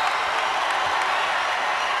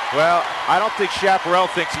 Well, I don't think Chapparral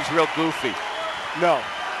thinks he's real goofy. No,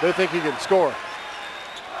 they think he can score.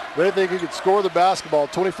 They think he can score the basketball,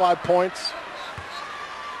 25 points.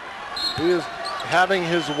 He is having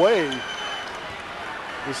his way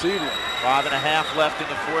this evening. 5.5 left in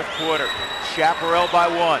the fourth quarter. Chapparral by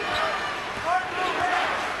 1.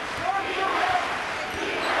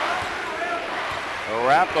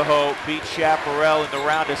 Arapahoe beat Chapparral in the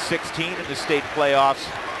round of 16 in the state playoffs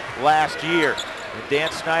last year. And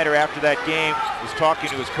Dan Snyder, after that game, was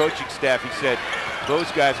talking to his coaching staff. He said,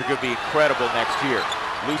 those guys are going to be incredible next year.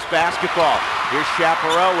 Loose basketball. Here's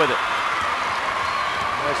Chapparral with it.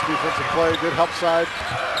 Nice defensive play, good help side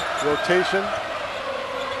rotation.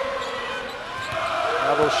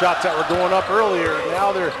 Now those shots that were going up earlier,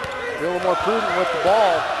 now they're a little more prudent with the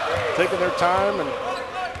ball, taking their time. And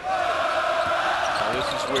now this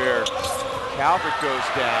is where Calvert goes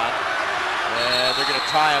down, and they're going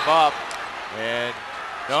to tie him up. And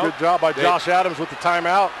no, good job by Josh Adams with the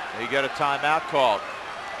timeout. They got a timeout called.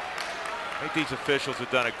 I think these officials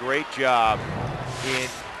have done a great job in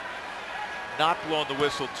not blowing the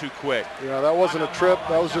whistle too quick. Yeah, that wasn't a trip.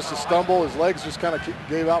 That was just a stumble. His legs just kind of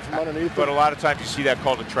gave out from underneath But him. a lot of times you see that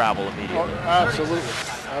called a travel immediately. Oh, absolutely.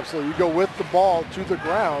 Absolutely. You go with the ball to the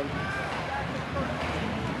ground.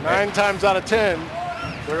 9 times out of 10,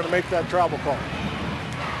 they're going to make that travel call.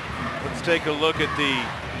 Let's take a look at the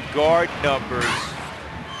guard numbers.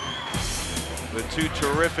 The two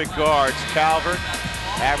terrific guards. Calvert,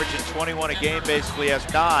 averaging 21 a game, basically has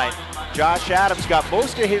 9. Josh Adams got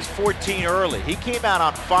most of his 14 early. He came out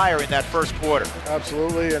on fire in that first quarter.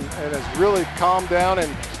 Absolutely, and has really calmed down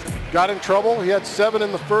and got in trouble. He had 7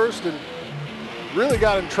 in the first and really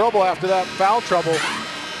got in trouble after that foul trouble.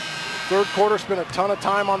 Third quarter, spent a ton of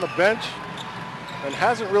time on the bench and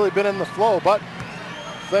hasn't really been in the flow, but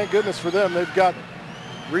thank goodness for them. They've got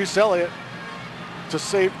Reese Elliott to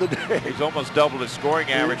save the day. He's almost doubled his scoring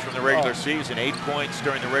average from the regular season. 8 points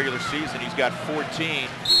during the regular season. He's got 14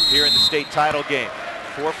 here in the state title game.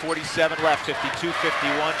 4:47 left,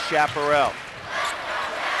 52-51 Chapparral.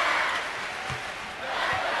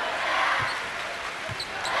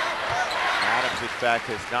 Adams, in fact,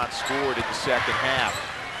 has not scored in the second half.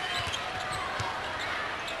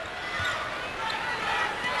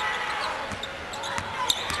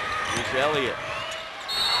 Here's Elliott.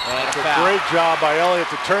 And It's a a foul. great job by Elliott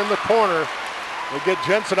to turn the corner and get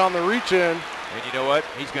Jensen on the reach in. And you know what?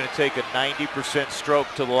 He's going to take a 90% stroke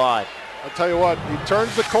to the line. I'll tell you what, he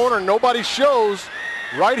turns the corner, nobody shows.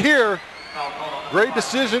 Right here, great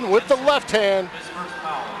decision with the left hand.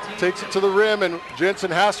 Takes it to the rim, and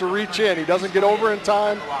Jensen has to reach in. He doesn't get over in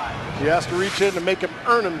time. He has to reach in to make him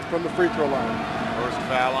earn him from the free throw line. First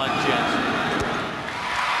foul on Jensen.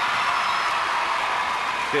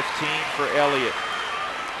 15 for Elliott.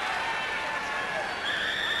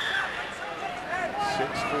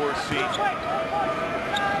 6'4" senior.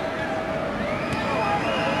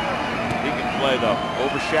 He can play though,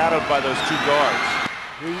 overshadowed by those two guards.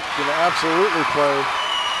 He can absolutely play.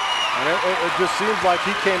 And it just seems like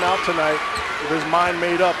he came out tonight with his mind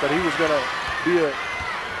made up that he was going to be a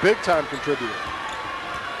big-time contributor.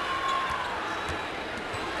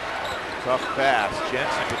 Tough pass.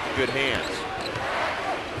 Jensen with the good hands.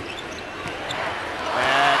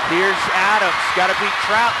 And here's Adams. Got to beat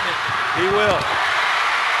Troutman. He will.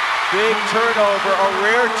 Big turnover, a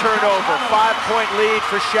rare turnover. 5-point lead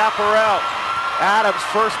for Chapparral. Adams,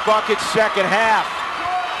 first bucket, second half.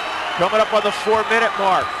 Coming up on the 4-minute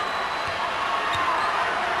mark.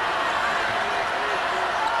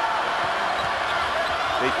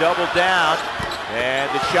 They double down, and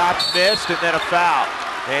the shot's missed, and then a foul.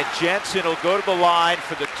 And Jensen will go to the line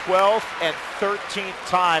for the 12th and 13th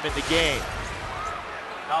time in the game.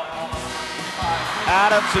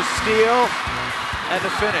 Adams a steal, and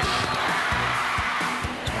the finish.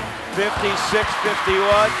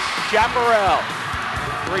 56-51, Chapparral.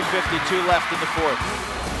 3:52 left in the fourth.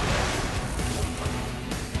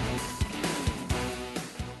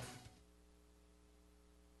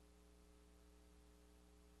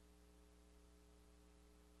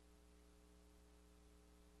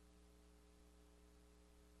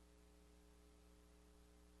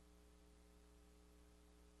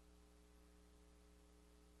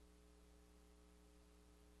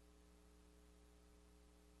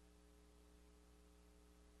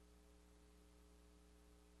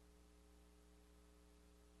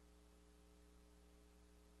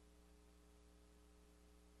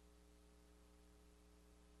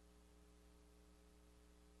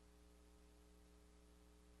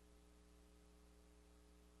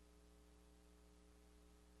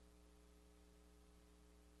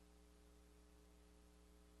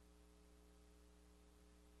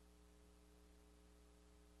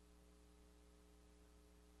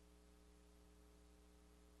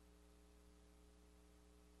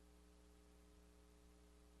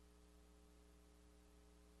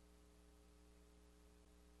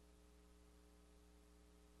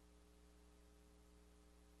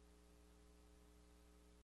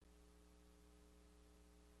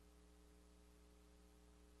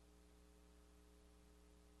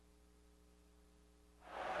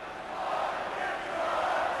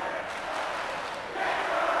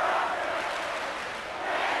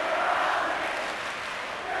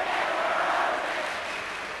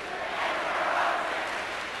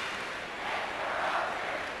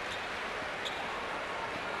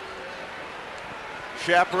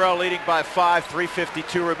 Chapparral leading by 5,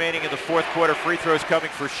 3:52 remaining in the fourth quarter. Free throws coming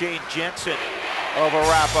for Shane Jensen of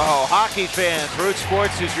Arapahoe. Hockey fans, Root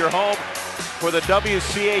Sports is your home for the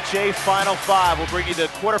WCHA Final Five. We'll bring you the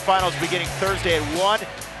quarterfinals beginning Thursday at 1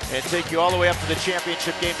 and take you all the way up to the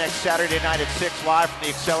championship game next Saturday night at 6, live from the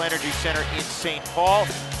Excel Energy Center in St. Paul.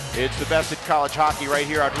 It's the best in college hockey right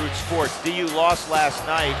here on Root Sports. DU lost last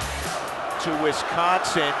night to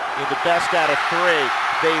Wisconsin in the best out of 3.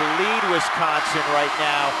 They lead Wisconsin right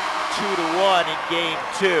now 2-1 in game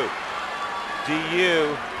 2.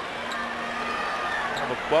 DU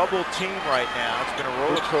have a bubble team right now. It's been a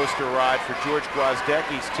roller coaster ride for George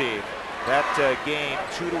Gwozdecki's team. That game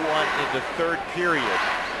 2-1 in the third period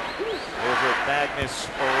over at Magnus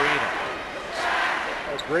Arena.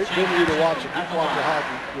 A great venue to watch a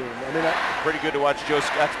hockey game. I mean, pretty good to watch Joe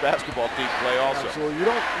Scott's basketball team play also. Absolutely. You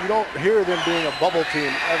don't hear them being a bubble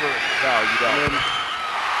team ever. No, you don't. I mean,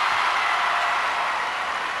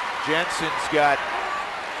 Jensen's got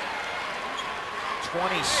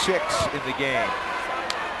 26 in the game.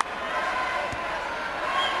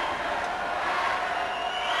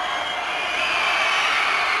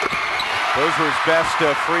 Those were his best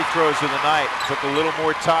free throws of the night. Took a little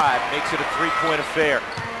more time. Makes it a 3-point affair.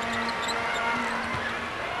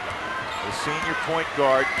 The senior point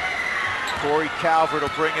guard, Corey Calvert, will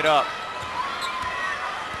bring it up.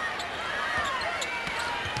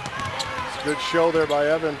 It's a good show there by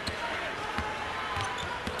Evan.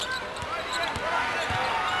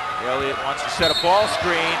 Elliott wants to set a ball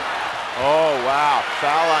screen. Oh, wow.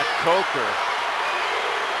 Foul on Coker.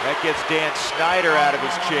 That gets Dan Snyder out of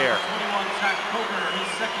his chair. 21, Zach Coker, his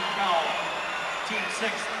second foul, team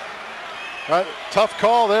sixth. Tough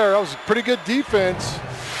call there. That was pretty good defense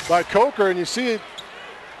by Coker, and you see it.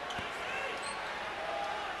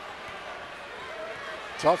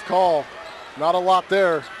 Tough call. Not a lot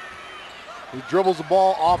there. He dribbles the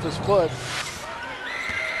ball off his foot.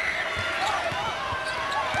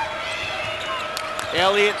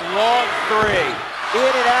 Elliott, long three.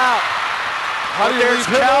 In and out. How do you leave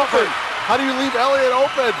him open? How do you leave Elliott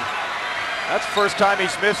open? That's the first time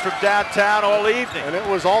he's missed from downtown all evening. And it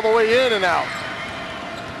was all the way in and out.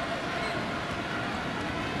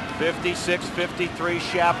 56-53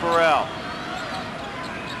 Chapparral.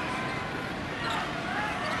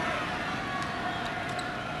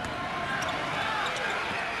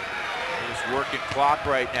 He's working clock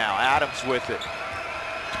right now. Adams with it.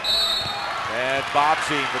 And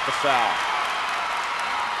Bobzine with the foul.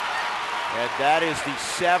 And that is the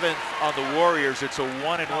 7th on the Warriors. It's a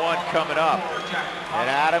 1-and-1 coming up. And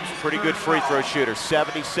Adams, pretty good free throw shooter,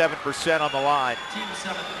 77% on the line.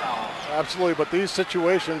 Absolutely, but these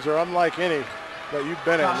situations are unlike any that you've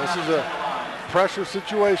been in. This is a pressure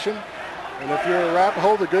situation, and if you're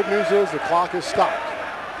Arapahoe, the good news is the clock is stopped.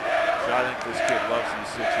 So I think this kid loves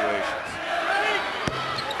these situations.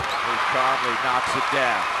 He calmly knocks it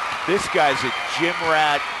down. This guy's a gym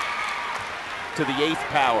rat to the 8th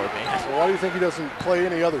power, man. So why do you think he doesn't play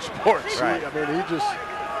any other sports? Right. I mean, he just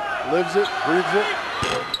lives it, breathes it.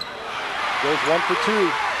 Goes 1 for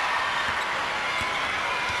 2.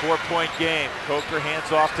 4-point game. Coker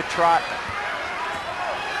hands off to Trotman.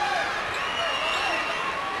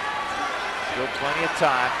 Still plenty of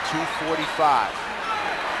time. 2:45.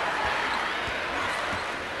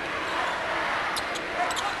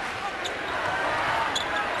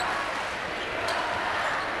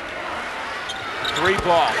 Three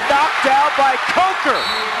ball. Knocked out by Coker.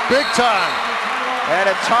 Big time. And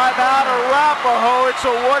a timeout, Arapahoe. It's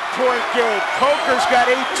a 1-point game. Coker's got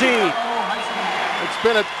 18. It's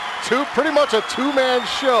been pretty much a two-man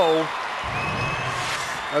show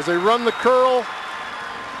as they run the curl.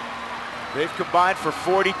 They've combined for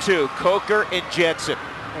 42, Coker and Jensen.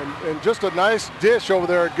 And just a nice dish over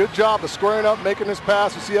there. Good job of squaring up, making this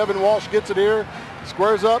pass. You see Evan Walsh gets it here,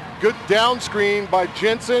 squares up. Good down screen by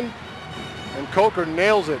Jensen, and Coker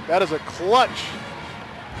nails it. That is a clutch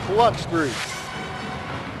three.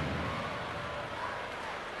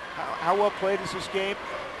 How well played is this game?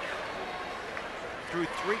 Through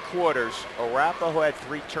 3 quarters, Arapahoe had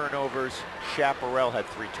 3 turnovers, Chapparral had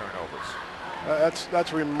 3 turnovers.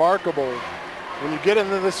 That's remarkable. When you get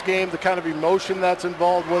into this game, the kind of emotion that's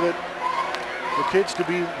involved with it, the kids to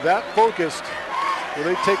be that focused, where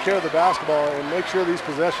they take care of the basketball and make sure these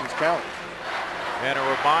possessions count. And a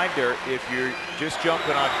reminder, if you're just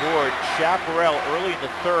jumping on board, Chaparral early in the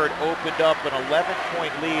 3rd opened up an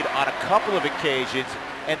 11-point lead on a couple of occasions,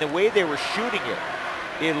 and the way they were shooting it,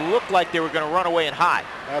 it looked like they were going to run away and hide.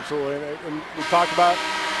 Absolutely, and we talked about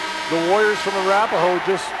the Warriors from Arapahoe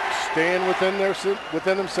just staying within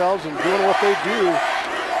themselves and doing what they do,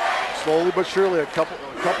 slowly but surely. A couple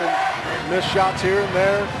missed shots here and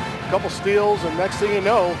there, a couple steals, and next thing you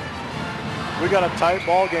know, we got a tight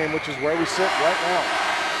ball game, which is where we sit right now.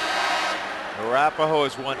 Arapahoe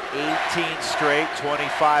has won 18 straight,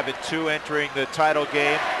 25-2 entering the title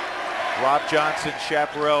game. Rob Johnson,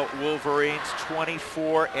 Chaparral Wolverines,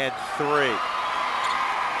 24-3.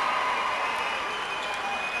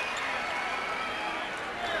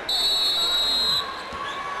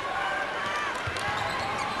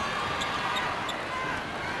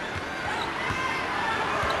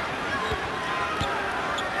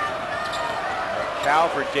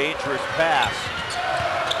 Calvert, dangerous pass.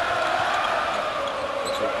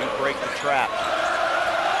 They do break the trap.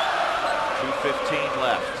 2:15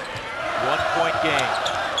 left. 1-point game.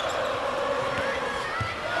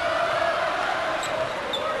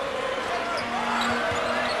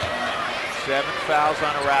 Seven fouls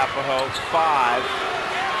on Arapahoe, 5.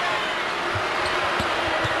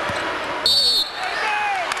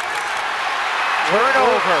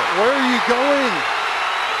 Turnover. Where are you going?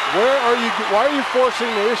 Why are you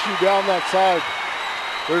forcing the issue down that side?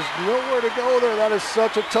 There's nowhere to go there. That is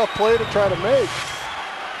such a tough play to try to make.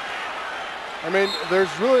 I mean,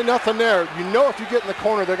 there's really nothing there. You know, if you get in the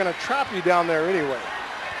corner, they're going to trap you down there anyway.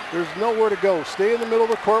 There's nowhere to go. Stay in the middle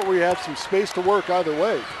of the court where you have some space to work either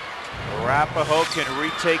way. Arapahoe can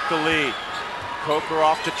retake the lead. Coker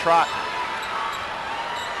off to Trotman.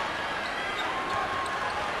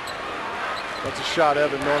 That's a shot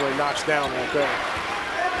Evan normally knocks down right there.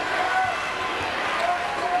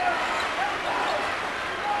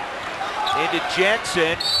 into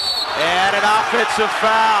Jensen, and an offensive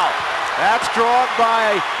foul. That's drawn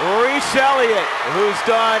by Reese Elliott, who's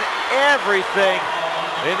done everything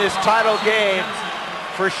in this title game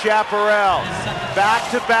for Chapparral.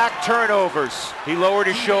 Back-to-back turnovers. He lowered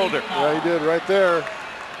his shoulder. Yeah, he did right there. A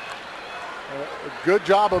good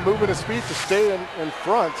job of moving his feet to stay in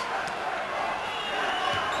front.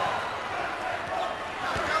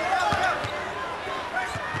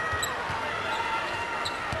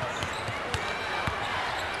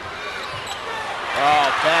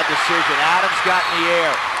 Oh, bad decision. Adams got in the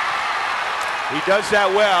air. He does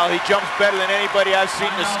that well. He jumps better than anybody I've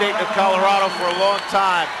seen in the state of Colorado for a long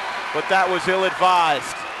time, but that was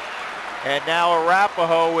ill-advised. And now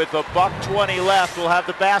Arapahoe, with $1:20 left, will have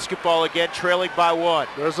the basketball again, trailing by 1.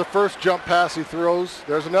 There's the first jump pass he throws.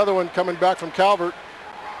 There's another one coming back from Calvert.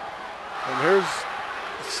 And here's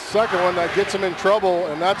the second one that gets him in trouble,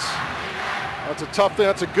 and that's a tough thing.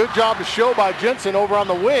 That's a good job to show by Jensen over on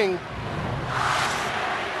the wing.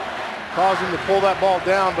 Caused him to pull that ball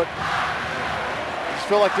down, but I just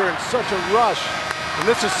feel like they're in such a rush. And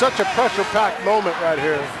this is such a pressure-packed moment right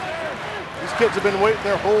here. These kids have been waiting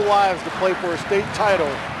their whole lives to play for a state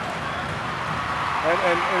title.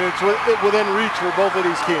 And it's within reach for both of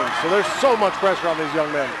these teams. So there's so much pressure on these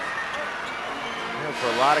young men. You know,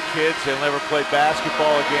 for a lot of kids, they'll never play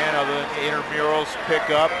basketball again other than intramurals, pick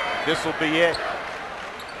up. This will be it.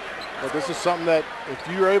 But this is something that if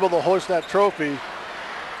you're able to hoist that trophy,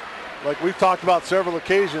 like we've talked about several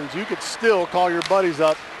occasions, you could still call your buddies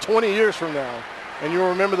up 20 years from now, and you'll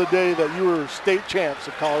remember the day that you were state champs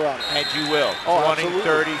of Colorado. And you will. Oh, 20, absolutely.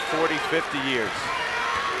 30, 40, 50 years.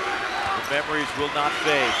 The memories will not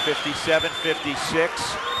fade. 57, 56.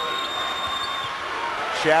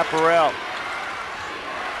 Chapparral.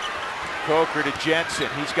 Coker to Jensen.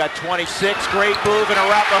 He's got 26. Great move, and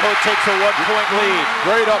Arapahoe takes a 1-point lead.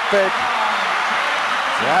 Great up fake.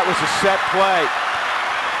 That was a set play.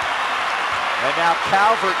 And now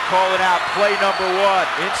Calvert calling out play number 1.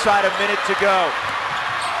 Inside a minute to go.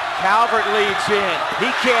 Calvert leads in.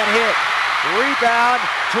 He can't hit. Rebound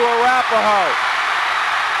to Arapahoe.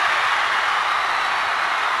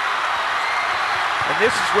 And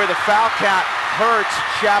this is where the foul count hurts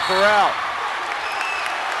Chapparral.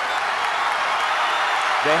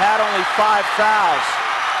 They had only 5 fouls.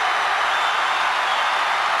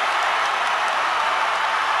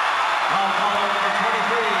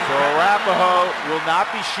 So Arapahoe will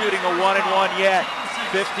not be shooting a 1-and-1 yet.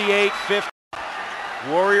 58-50.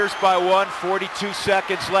 Warriors by 1, 42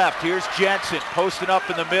 seconds left. Here's Jensen posting up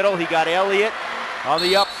in the middle. He got Elliott on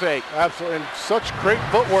the up fake. Absolutely, and such great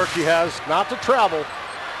footwork he has, not to travel.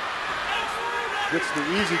 Gets the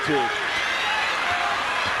easy two.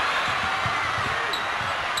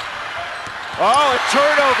 Oh, a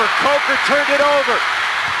turnover. Coker turned it over.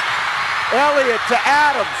 Elliott to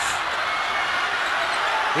Adams.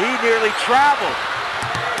 He nearly traveled.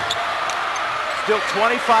 Still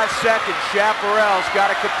 25 seconds. Chaparral's got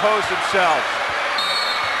to compose himself.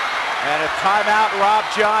 And a timeout, Rob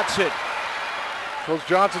Johnson. Coach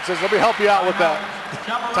Johnson says, let me help you out with that.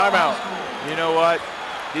 Timeout. You know what?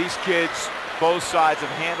 These kids, both sides, have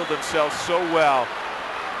handled themselves so well.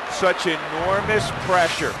 Such enormous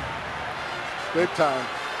pressure. Big time.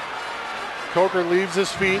 Coker leaves his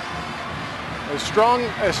feet. As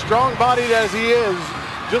strong-bodied as he is,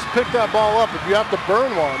 just pick that ball up. If you have to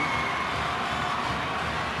burn one,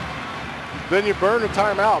 then you burn a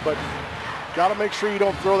timeout, but got to make sure you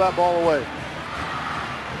don't throw that ball away.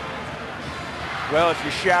 Well, if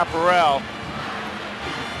you're Chapparral,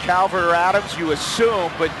 Calvert or Adams, you assume,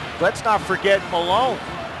 but let's not forget Malone.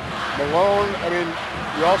 Malone, I mean,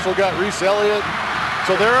 you also got Reese Elliott.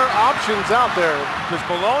 So there are options out there. Because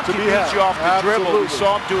Malone can beat you off the dribble. We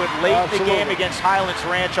saw him do it late in the game against Highlands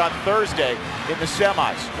Ranch on Thursday in the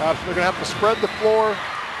semis. They're going to have to spread the floor.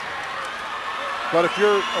 But if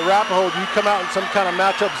you're Arapahoe, do you come out in some kind of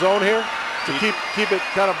matchup zone here to keep it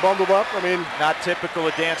kind of bundled up? I mean, not typical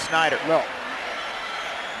of Dan Snyder. No.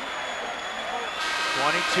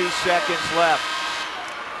 22 seconds left.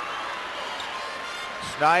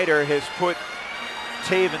 Snyder has put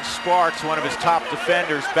Taven Sparks, one of his top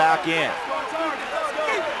defenders, back in.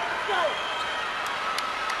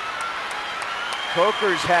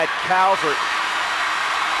 Coker's had Calvert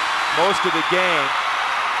most of the game.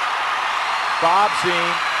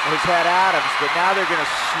 Bobzine has had Adams, but now they're going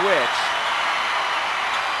to switch.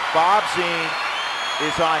 Bobzine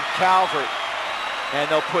is on Calvert, and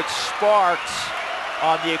they'll put Sparks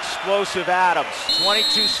on the explosive Adams.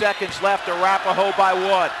 22 seconds left, Arapahoe by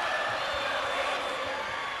 1.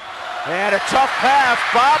 And a tough pass.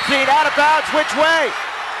 Bobzine out of bounds. Which way?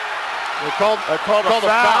 They called a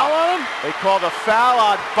foul on him? They called a foul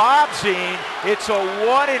on Bobzine. It's a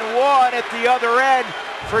 1-and-1 at the other end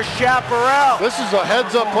for Chapparral. This is a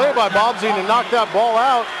heads-up play by Bobzine to knock that ball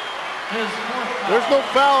out. There's no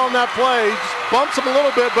foul on that play. He just bumps him a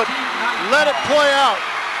little bit, but let it play out.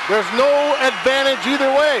 There's no advantage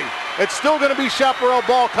either way. It's still going to be Chapparral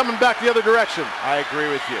ball coming back the other direction. I agree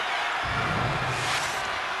with you.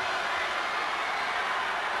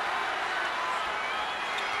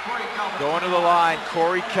 Going to the line,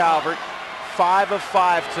 Corey Calvert, 5 of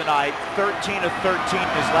 5 tonight, 13 of 13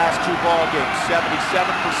 in his last 2 ball games, 77%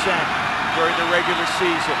 during the regular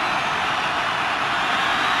season.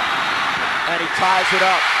 And he ties it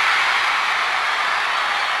up.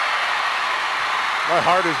 My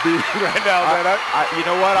heart is beating right now, man. You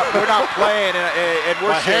know what? We're not playing, and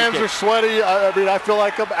we're My shaking. hands are sweaty. I mean, I feel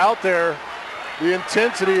like I'm out there. The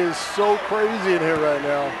intensity is so crazy in here right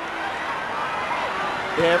now.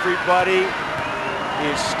 Everybody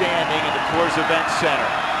is standing in the Coors Event Center.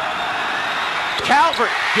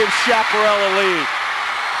 Calvert gives Chapparral a lead.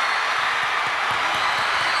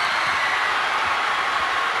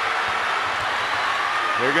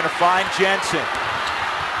 They're going to find Jensen.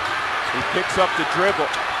 He picks up the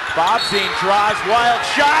dribble. Bobzine drives, wild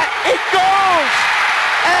shot. It goes!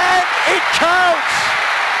 And it counts!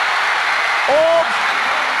 Old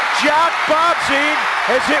Jack Bobzine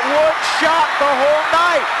has hit 1 shot the whole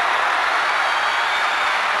night.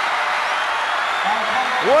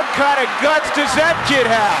 What kind of guts does that kid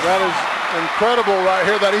have? That is incredible right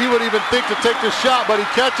here that he would even think to take this shot, but he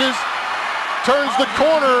catches, turns the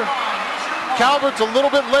corner. Calvert's a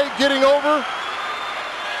little bit late getting over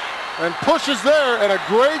and pushes there, and a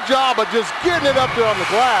great job of just getting it up there on the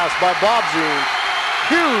glass by Bobzine.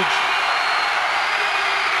 Huge.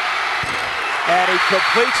 And he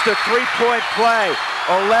completes the 3-point play.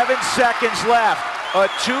 11 seconds left. A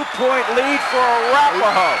 2-point lead for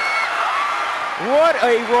Arapahoe. What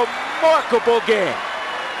a remarkable game.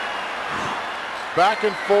 Back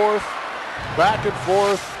and forth, back and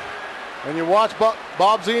forth. And you watch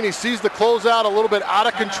Bobzine, he sees the closeout a little bit out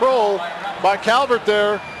of control by Calvert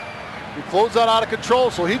there. He closed out of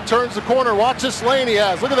control, so he turns the corner. Watch this lane he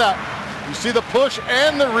has. Look at that. You see the push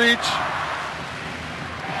and the reach.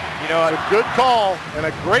 You know, it's a good call and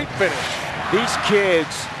a great finish. These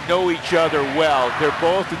kids know each other well. They're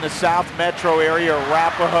both in the South Metro area,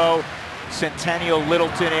 Arapahoe, Centennial,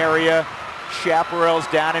 Littleton area. Chapparral's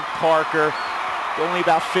down in Parker. Only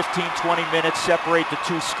about 15-20 minutes separate the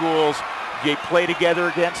 2 schools. They play together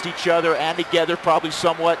against each other and together probably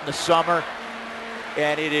somewhat in the summer.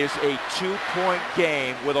 And it is a 2-point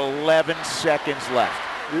game with 11 seconds left.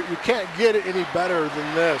 You can't get it any better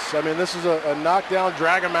than this. I mean, this is a knockdown,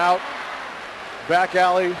 drag him out, back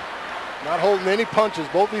alley, not holding any punches.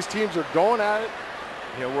 Both these teams are going at it.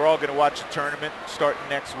 You know, we're all going to watch the tournament starting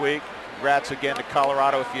next week. Congrats again to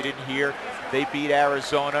Colorado. If you didn't hear, they beat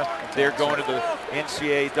Arizona. They're going to the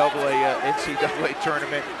NCAA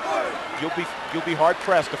tournament. You'll be hard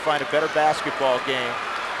pressed to find a better basketball game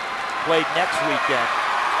played next weekend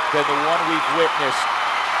than the one we've witnessed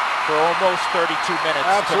for almost 32 minutes.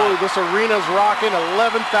 Absolutely, tonight. this arena's rocking,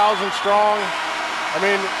 11,000 strong. I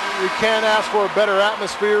mean, you can't ask for a better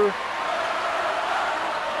atmosphere.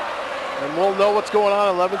 And we'll know what's going on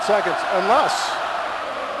in 11 seconds, unless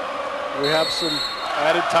we have some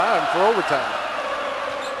added time for overtime.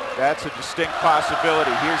 That's a distinct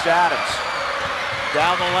possibility. Here's Adams.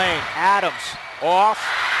 Down the lane, Adams off,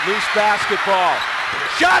 loose basketball.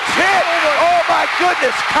 Shots hit! Oh my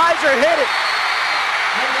goodness, Kaiser hit it.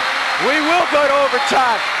 We will go to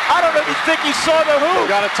overtime. I don't even think he saw the hoop. We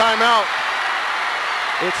got a timeout.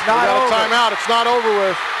 It's not over. We got a timeout. It's not over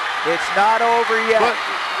with. It's not over yet. But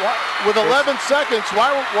with 11 seconds,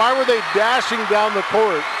 why were they dashing down the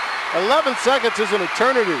court? 11 seconds is an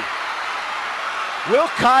eternity. Will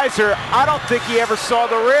Kaiser, I don't think he ever saw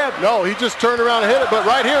the rim. No, he just turned around and hit it. But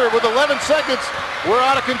right here, with 11 seconds, we're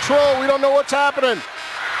out of control. We don't know what's happening.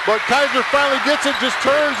 But Kaiser finally gets it, just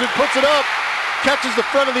turns and puts it up, catches the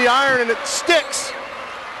front of the iron, and it sticks.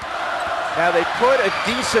 Now they put a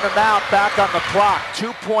decent amount back on the clock,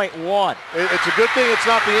 2.1. It's a good thing it's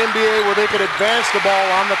not the NBA where they could advance the ball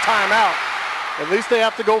on the timeout. At least they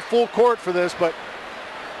have to go full court for this, but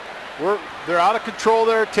they're out of control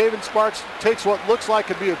there. Taven Sparks takes what looks like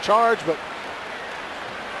could be a charge, but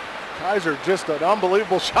Kaiser just an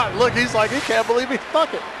unbelievable shot. Look, he's like, he can't believe he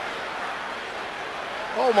stuck it.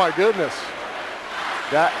 Oh my goodness.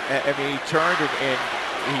 I mean, he turned and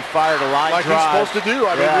he fired a line like drive. He's supposed to do.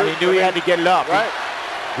 He knew he had to get it up. Right.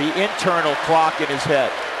 The internal clock in his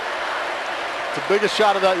head. It's the biggest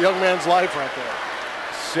shot of that young man's life right there.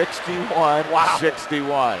 61, wow.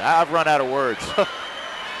 61. I've run out of words.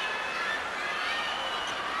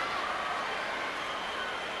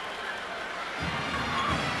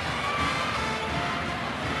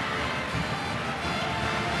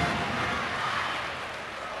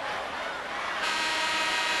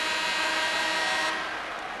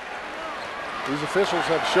 These officials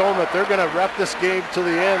have shown that they're going to rep this game to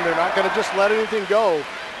the end. They're not going to just let anything go.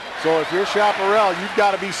 So if you're Chapparral, you've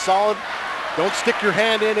got to be solid. Don't stick your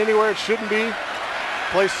hand in anywhere it shouldn't be.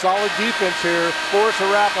 Play solid defense here. Force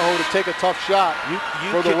Arapahoe to take a tough shot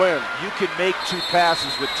for the win. You can make 2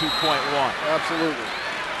 passes with 2.1. Absolutely.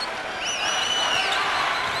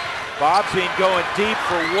 Bobzine going deep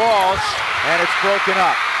for Walsh, and it's broken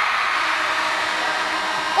up.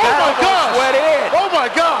 Oh my gosh! Went in. Oh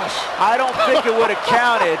my gosh! I don't think it would have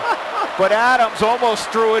counted, but Adams almost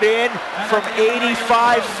threw it in from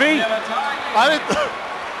 85 feet.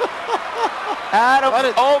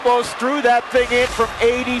 Adams almost threw that thing in from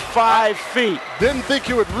 85 feet. Didn't think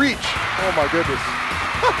he would reach. Oh my goodness.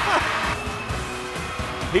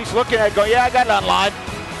 He's looking at it going, yeah, I got it online.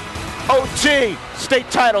 OT, state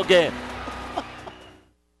title game.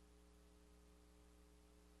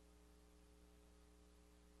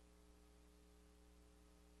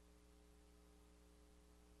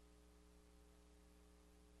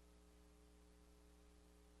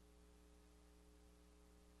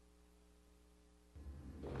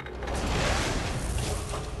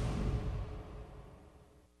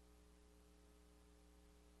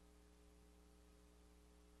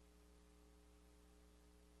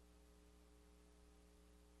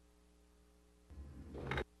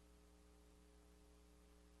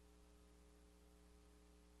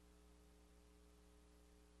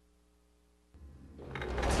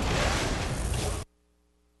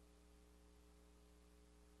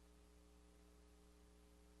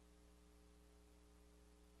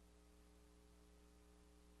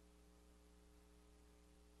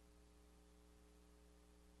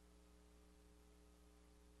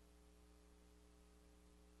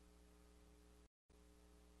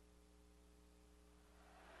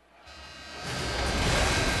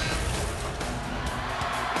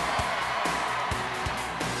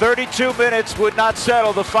 "32 minutes would not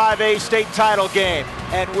settle the 5A state title game,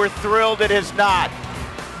 and we're thrilled it has not.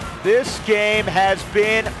 This game has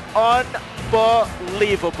been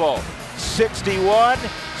unbelievable.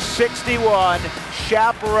 61-61,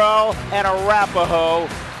 Chapparral and Arapahoe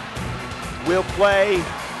will play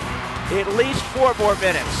at least 4 more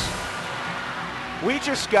minutes. We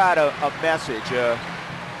just got a message. A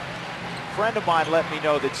friend of mine let me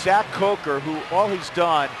know that Zach Coker, who all he's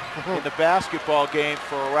done in the basketball game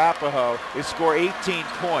for Arapahoe is score 18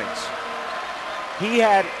 points. He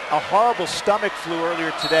had a horrible stomach flu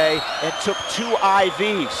earlier today and took 2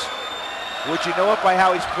 IVs. Would you know it by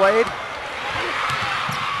how he's played?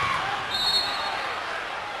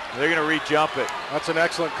 They're going to re-jump it. That's an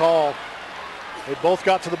excellent call. They both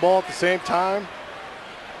got to the ball at the same time.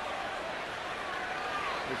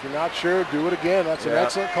 If you're not sure, do it again. That's an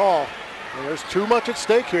excellent call. And there's too much at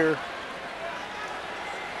stake here.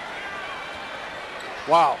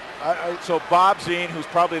 Wow. So Bobzine, who's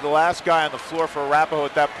probably the last guy on the floor for Arapahoe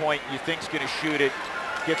at that point, you think's going to shoot it,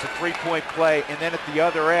 gets a 3-point play, and then at the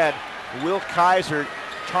other end, Will Kaiser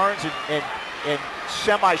turns and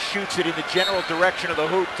semi-shoots it in the general direction of the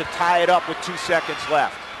hoop to tie it up with 2 seconds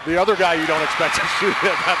left. The other guy you don't expect to shoot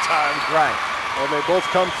at that time. Right. And they both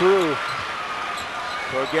come through.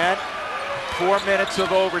 So again, 4 minutes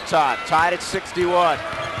of overtime, tied at 61.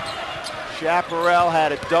 Chapparral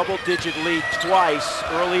had a double-digit lead twice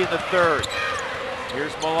early in the 3rd.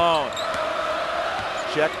 Here's Malone.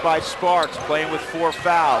 Checked by Sparks, playing with 4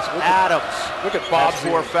 fouls. Look at Bobzine.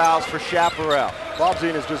 4 fouls for Chapparral.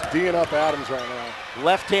 Bobzine is just D'ing up Adams right now.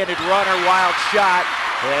 Left-handed runner, wild shot,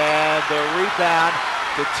 and the rebound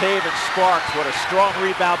to Taven Sparks. What a strong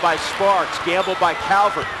rebound by Sparks. Gamble by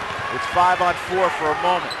Calvert. It's 5-on-4 for a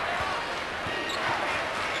moment.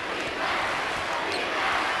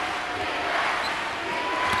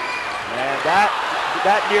 And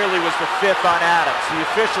that nearly was the 5th on Adams. The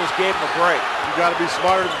officials gave him a break. You got to be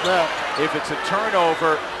smarter than that. If it's a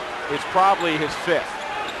turnover, it's probably his 5th.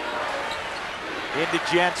 Into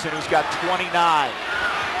Jensen, who's got 29.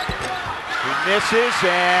 He misses,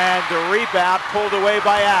 and the rebound pulled away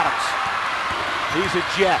by Adams. He's a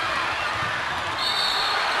Jet.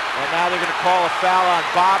 And now they're going to call a foul on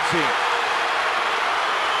Bobzine.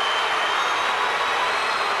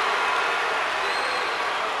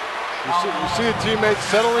 You see a teammate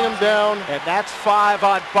settling him down. And that's 5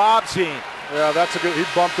 on Bobzine. Yeah, that's a good, he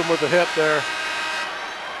bumped him with a hip there.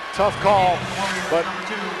 Tough call, but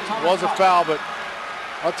it was a foul, but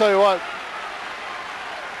I'll tell you what,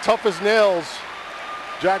 tough as nails,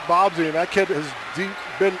 Jack Bobsey, and that kid has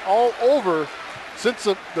been all over since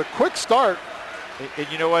the quick start. And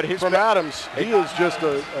you know what? From Adams, he is just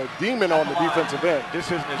a demon on the defensive end.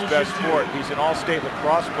 This isn't his best sport. He's an all-state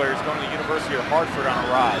lacrosse player. He's going to the University of Hartford on a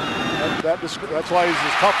ride. That's why he's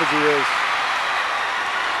as tough as he is.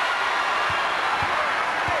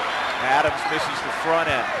 Adams misses the front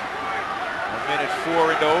end.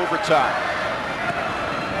 1:04 into overtime.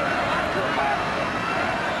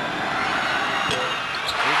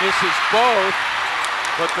 He misses both,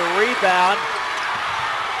 but the rebound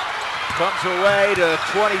comes away to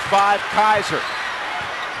 25 Kaiser.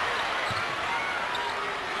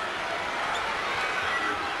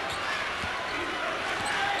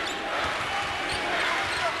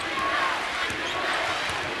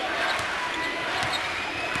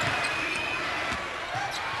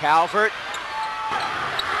 Calvert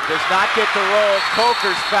does not get the roll.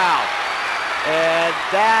 Coker's foul. And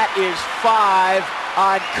that is 5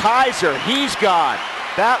 on Kaiser. He's gone.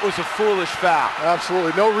 That was a foolish foul.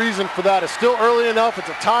 Absolutely, no reason for that. It's still early enough. It's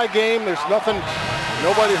a tie game. There's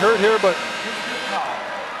nobody hurt here, but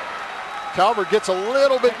Calvert gets a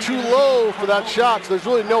little bit too low for that shot, so there's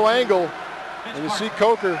really no angle. And you see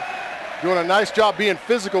Coker doing a nice job being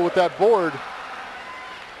physical with that board.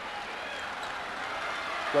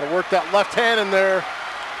 Got to work that left hand in there.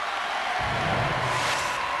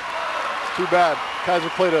 It's too bad. Kaiser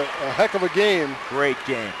played a heck of a game. Great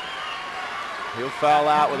game. He'll foul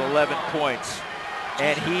out with 11 points.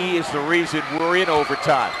 And he is the reason we're in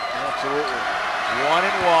overtime. Absolutely.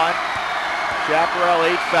 1-1. Chapparral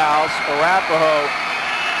 8 fouls. Arapahoe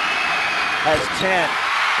has 10.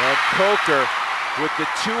 And Coker, with the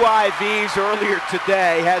 2 IVs earlier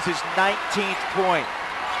today, has his 19th point.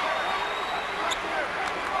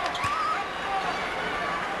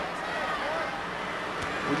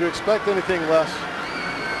 Would you expect anything less?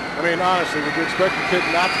 I mean, honestly, would you expect the kid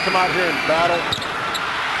not to come out here and battle?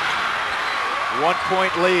 1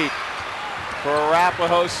 point lead for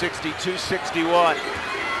Arapahoe, 62-61.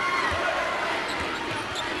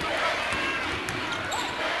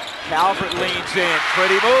 Calvert leans in,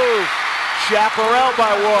 pretty move. Chapparral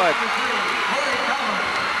by 1.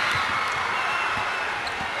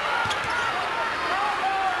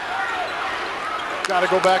 Got to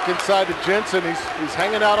go back inside to Jensen. He's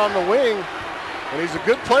hanging out on the wing, and he's a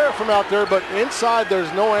good player from out there, but inside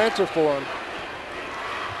there's no answer for him.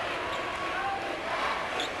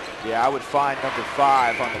 Yeah, I would find number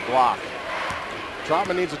 5 on the block.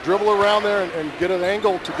 Trotman needs to dribble around there and get an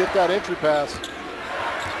angle to get that entry pass.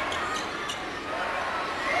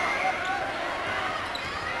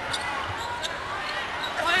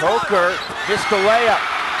 Coker missed the layup,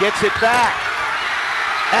 gets it back.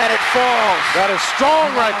 And it falls. That is strong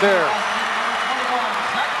right there.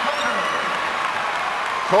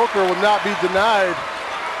 Coker will not be denied.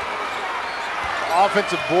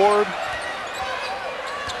 Offensive board.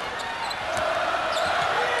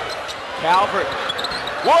 Calvert.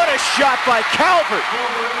 What a shot by Calvert.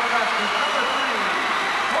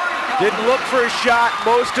 Didn't look for a shot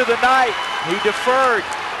most of the night. He deferred.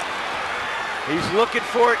 He's looking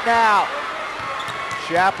for it now.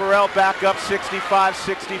 Chapparral back up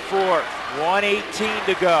 65-64. 1:18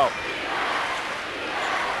 to go.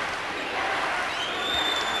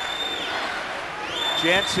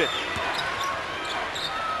 Jensen.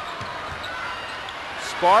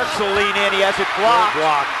 Sparks will lean in. He has it blocked.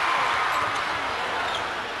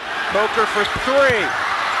 Coker for 3.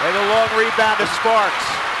 And a long rebound to Sparks.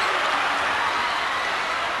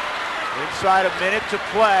 Inside a minute to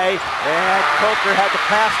play. And Coker had the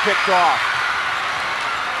pass picked off.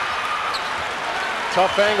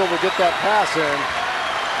 Tough angle to get that pass in.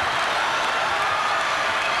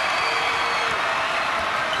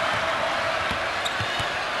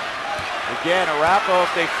 Again, Arapahoe,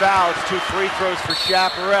 if they foul, it's 2 free throws for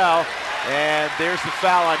Chapparral. And there's the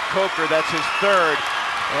foul on Coker. That's his 3rd.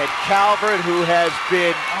 And Calvert, who has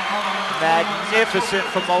been magnificent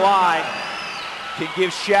from the line, can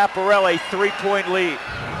give Chapparral a 3-point lead.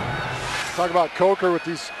 Talk about Coker with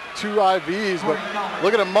these 2 IVs, but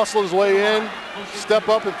look at him muscle his way in, step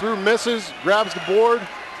up and through, misses, grabs the board,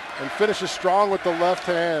 and finishes strong with the left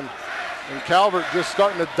hand. And Calvert just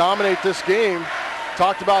starting to dominate this game.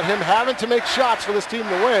 Talked about him having to make shots for this team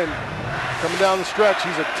to win. Coming down the stretch,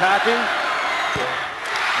 he's attacking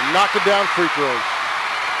and knocking down free throws.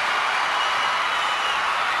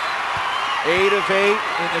 8 of 8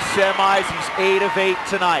 in the semis. He's 8 of 8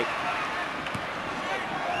 tonight.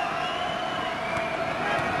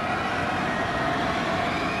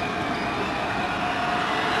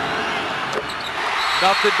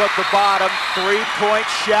 Nothing but the bottom. 3-point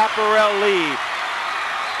Chapparral lead.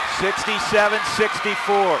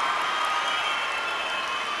 67-64.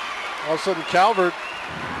 All of a sudden, Calvert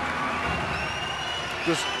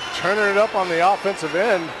just turning it up on the offensive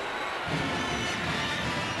end.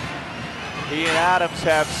 He and Adams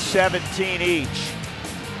have 17 each.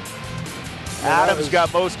 Adams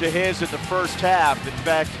got most of his in the first half. In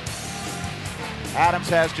fact, Adams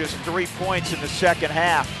has just 3 points in the second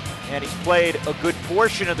half, and he's played a good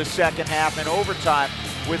portion of the second half in overtime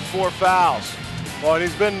with 4 fouls. Well, and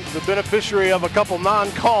he's been the beneficiary of a couple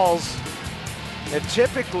non-calls. It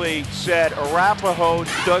typically said Arapahoe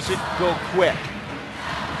doesn't go quick.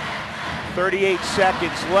 38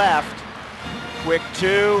 seconds left. Quick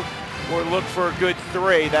 2 or look for a good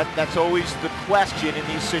 3. That's always the question in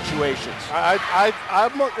these situations.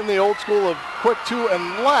 I'm in the old school of quick 2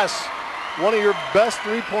 unless one of your best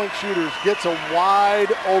 3-point shooters gets a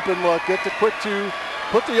wide open look, get the quick 2,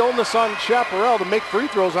 put the onus on Chapparral to make free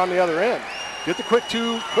throws on the other end. Get the quick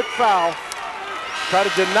 2, quick foul, try to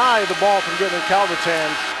deny the ball from getting in Calvert's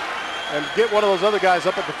hands, and get one of those other guys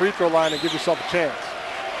up at the free throw line and give yourself a chance.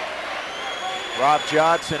 Rob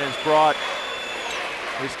Johnson has brought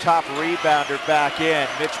his top rebounder back in.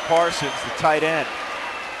 Mitch Parsons, the tight end,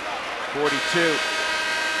 42.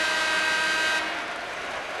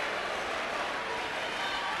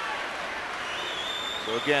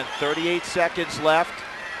 So again, 38 seconds left.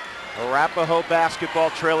 Arapahoe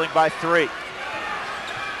basketball trailing by 3.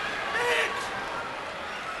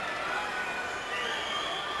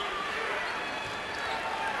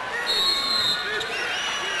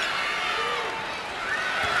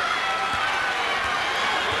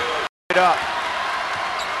 Up.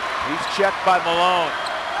 He's checked by Malone.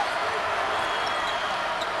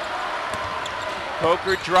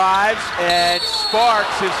 Coker drives and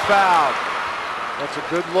Sparks is fouled. That's a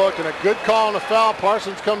good look and a good call on the foul.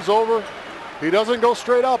 Parsons comes over. He doesn't go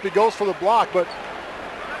straight up. He goes for the block, but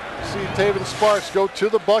you see Taven Sparks go to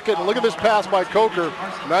the bucket. And look at this pass by Coker.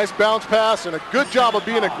 Nice bounce pass and a good job of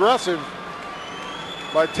being aggressive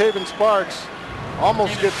by Taven Sparks.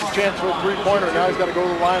 Almost gets a chance for a 3-pointer. Now he's got to go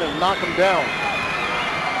to the line and knock him down.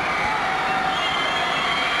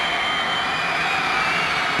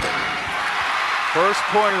 First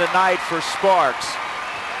point of the night for Sparks.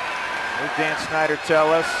 What did Dan Snyder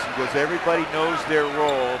tell us? He goes, everybody knows their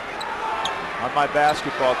role on my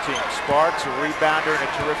basketball team. Sparks, a rebounder and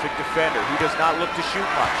a terrific defender. He does not look to shoot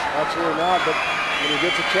much. Absolutely not, but when he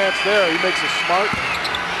gets a chance there, he makes a smart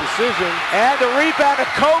decision. And the rebound of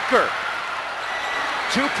Coker.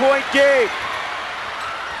 2-point game.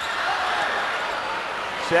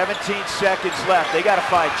 17 seconds left. They got to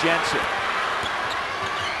find Jensen.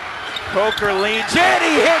 Coker leans in.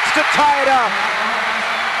 He hits to tie it up.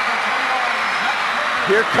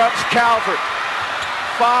 Here comes Calvert.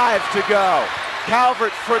 5 to go.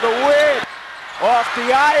 Calvert for the win. Off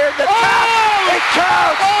the iron. The tap. It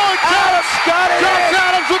counts. Oh, it counts. Adams got it Josh in.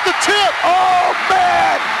 Adams with the tip. Oh,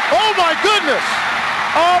 man. Oh, my goodness.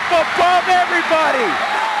 Up above everybody.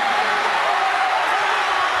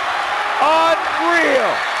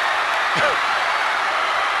 Unreal.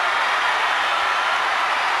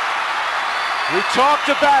 We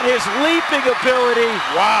talked about his leaping ability.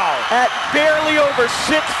 Wow. At barely over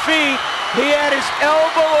 6 feet, he had his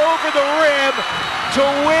elbow over the rim to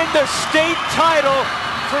win the state title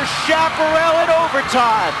for Chaparral in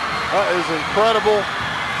overtime. That is incredible.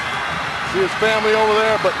 See his family over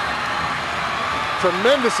there, but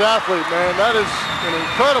tremendous athlete, man. That is an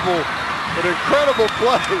incredible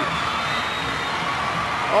play.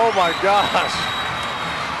 Oh my gosh.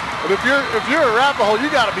 And if you're Arapahoe,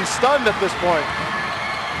 you got to be stunned at this point.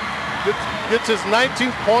 Gets his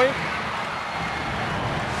 19th point.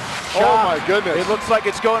 Oh my goodness. It looks like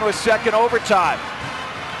it's going to a second overtime.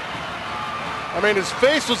 I mean, his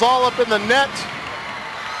face was all up in the net.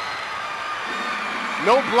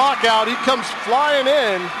 No block out. He comes flying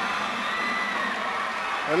in.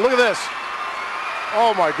 And look at this.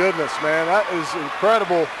 Oh my goodness, man. That is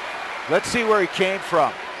incredible. Let's see where he came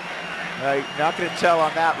from. Not going to tell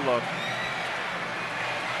on that look.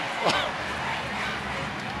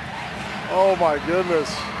 Oh my goodness.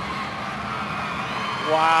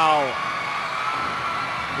 Wow.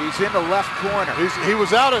 He's in the left corner. He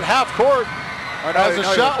was out at half court. As the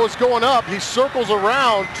shot was going up, he circles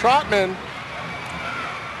around Trotman.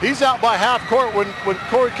 He's out by half court when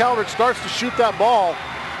Corey Calvert starts to shoot that ball.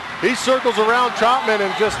 He circles around Trotman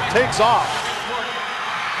and just takes off.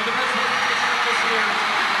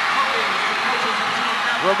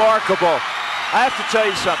 Remarkable. I have to tell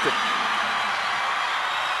you something.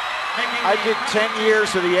 I did 10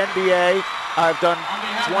 years of the NBA, I've done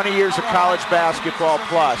 20 years of college basketball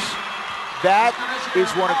plus. That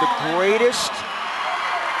is one of the greatest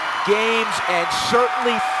games and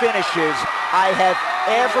certainly finishes I have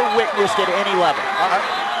ever witnessed at any level.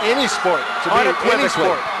 Any sport, to me, any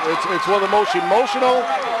sport. It's one of the most emotional.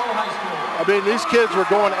 I mean, these kids were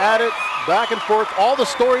going at it, back and forth. All the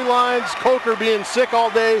storylines, Coker being sick all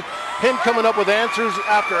day, him coming up with answers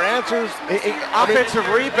after answers. Offensive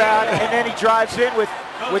rebound, and then he drives in with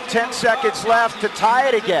 10 seconds left to tie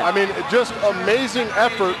it again. I mean, just amazing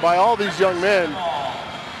effort by all these young men.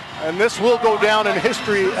 And this will go down in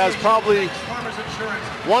history as probably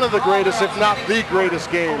one of the greatest, if not the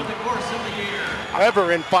greatest game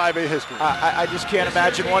ever in 5A history. I just can't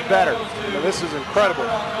imagine one better. And this is incredible.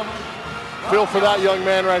 Feel for that young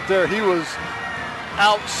man right there. He was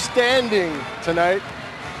outstanding tonight.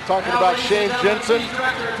 Talking about Shane Jensen.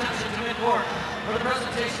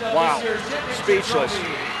 Wow. Speechless.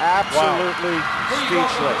 Absolutely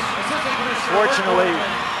speechless. Fortunately,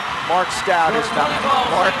 Mark Stout is not.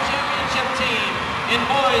 Mark. Championship team in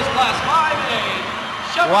boys class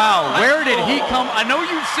 5A. Wow, where did he come? I know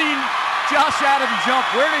you've seen Josh Adams jump.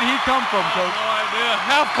 Where did he come from, Coach? No idea.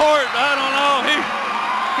 Half court, I don't know.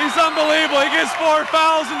 He's unbelievable. He gets 4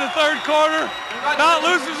 fouls in the third quarter. Not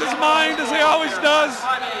loses his mind as he always does.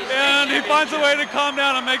 And he finds a way to calm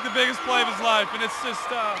down and make the biggest play of his life. And it's just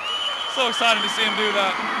so exciting to see him do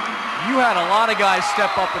that. You had a lot of guys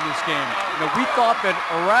step up in this game. You know, we thought that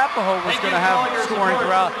Arapahoe was going to have scoring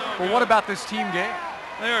throughout, but what about this team game?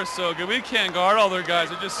 They are so good. We can't guard all their guys.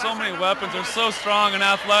 They're just so many weapons. They're so strong and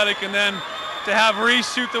athletic. And then to have Reese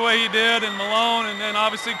shoot the way he did, and Malone, and then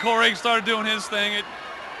obviously Corey started doing his thing.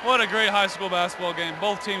 What a great high school basketball game.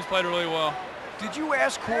 Both teams played really well. Did you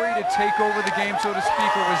ask Corey to take over the game, so to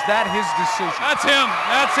speak, or was that his decision? That's him.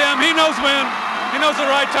 That's him. He knows when. He knows the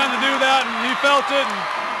right time to do that, and he felt it. And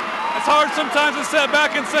it's hard sometimes to step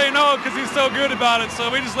back and say no because he's so good about it. So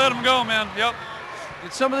we just let him go, man. Yep.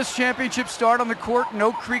 Did some of this championship start on the court in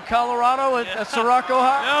Oak Creek, Colorado at Sirocco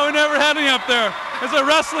High? No, we never had any up there. It's a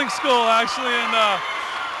wrestling school, actually, and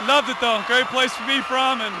loved it, though. Great place to be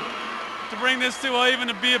from, and to bring this to even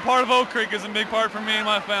to be a part of Oak Creek is a big part for me and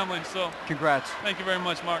my family. So congrats. Thank you very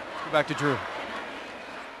much, Mark. Go back to Drew.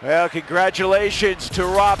 Well, congratulations to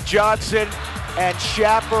Rob Johnson and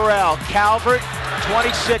Chapparral. Calvert,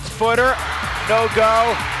 26-footer, no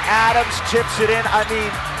go. Adams tips it in. I mean,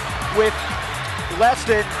 with less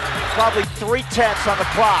than probably 3/10 on the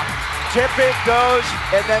clock. Tip it, goes,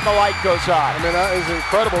 and then the light goes on. I mean, that is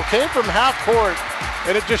incredible. Came from half court,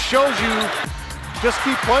 and it just shows you just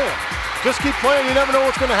keep playing. Just keep playing. You never know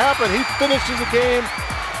what's going to happen. He finishes the game.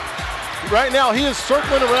 Right now, he is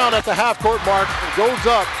circling around at the half-court mark and goes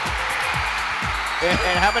up.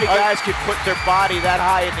 And how many guys can put their body that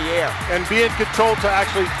high in the air? And be in control to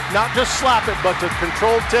actually not just slap it, but to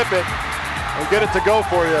control tip it and get it to go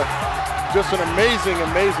for you. Just an amazing,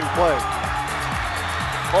 amazing play.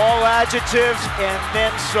 All adjectives and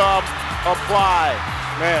then some apply.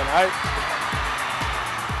 Man,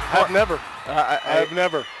 I've never. I've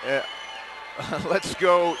never. Let's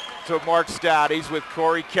go to Mark Stout. He's with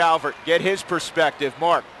Corey Calvert. Get his perspective.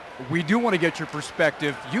 Mark. We do want to get your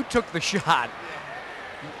perspective. You took the shot.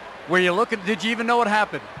 Were you looking? Did you even know what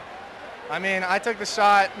happened? I mean, I took the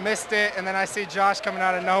shot, missed it, and then I see Josh coming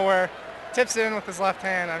out of nowhere. Tips it in with his left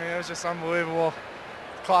hand. I mean, it was just unbelievable.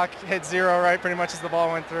 The clock hit 0 right pretty much as the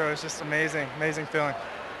ball went through. It was just amazing, amazing feeling.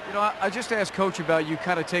 You know, I just asked Coach about you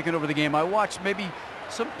kind of taking over the game. I watched maybe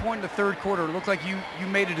some point in the third quarter, it looked like you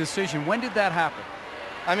made a decision. When did that happen?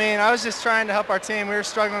 I mean, I was just trying to help our team. We were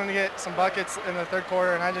struggling to get some buckets in the third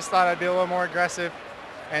quarter, and I just thought I'd be a little more aggressive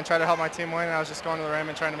and try to help my team win, and I was just going to the rim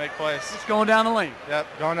and trying to make plays. Just going down the lane. Yep,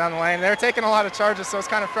 going down the lane. They were taking a lot of charges, so it was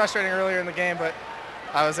kind of frustrating earlier in the game, but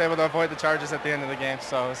I was able to avoid the charges at the end of the game,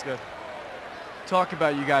 so it was good. Talk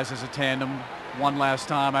about you guys as a tandem one last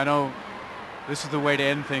time. I know this is the way to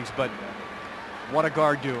end things, but what a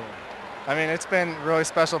guard duo. I mean, it's been really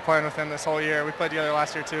special playing with him this whole year. We played together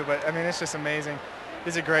last year too, but I mean, it's just amazing.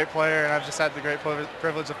 He's a great player, and I've just had the great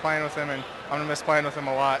privilege of playing with him, and I'm going to miss playing with him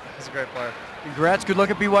a lot. He's a great player. Congrats. Good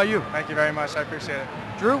luck at BYU. Thank you very much. I appreciate it.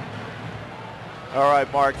 Drew? All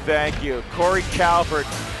right, Mark, thank you. Corey Calvert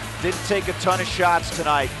didn't take a ton of shots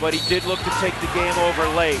tonight, but he did look to take the game over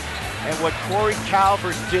late. And what Corey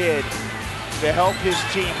Calvert did to help his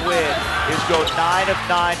team win is go 9 of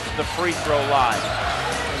 9 to the free throw line.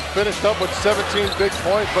 And finished up with 17 big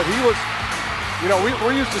points, but he was, you know,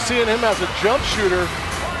 we're used to seeing him as a jump shooter.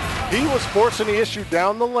 He was forcing the issue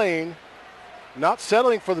down the lane, not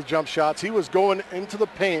settling for the jump shots. He was going into the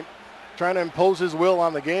paint, trying to impose his will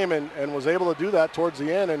on the game, and was able to do that towards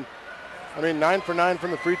the end. And I mean, 9 for 9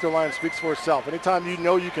 from the free throw line speaks for itself. Anytime you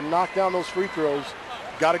know you can knock down those free throws,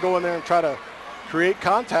 you got to go in there and try to create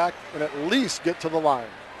contact and at least get to the line.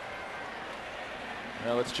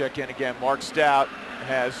 Now let's check in again. Mark Stout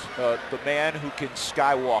has the man who can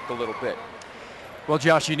skywalk a little bit. Well,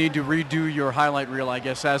 Josh, you need to redo your highlight reel, I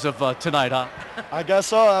guess, as of tonight, huh? I guess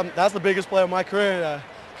so. That's the biggest play of my career.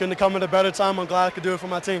 Couldn't have come at a better time. I'm glad I could do it for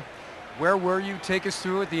my team. Where were you? Take us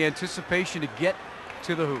through it, the anticipation to get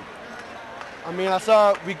to the hoop. I mean, I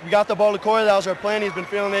saw we got the ball to Corey. That was our plan. He's been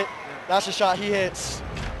feeling it. That's a shot he hits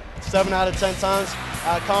 7 out of 10 times.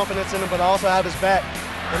 I had confidence in him, but I also have his back.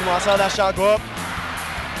 And when I saw that shot go up,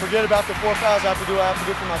 forget about the 4 fouls. I have to do what I have to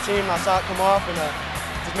do for my team. And I saw it come off and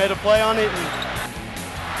just made a play on it. And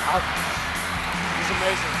it's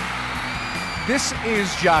amazing. This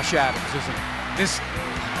is Josh Adams, isn't it? This,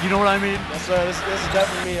 you know what I mean? Yes, sir. This is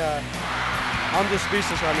definitely me. I'm just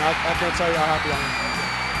speechless right now. I can't tell you how happy I am.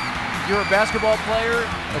 You're a basketball player.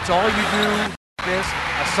 That's all you do. This.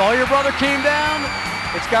 I saw your brother came down.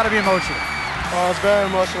 It's got to be emotional. Oh, it's very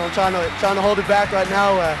emotional. I'm trying to hold it back right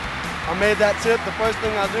now. I made that tip. The first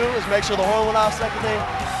thing I do is make sure the horn went off. Second thing,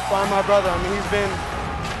 find my brother. I mean,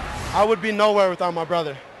 I would be nowhere without my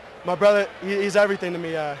brother. My brother, he's everything to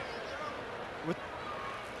me.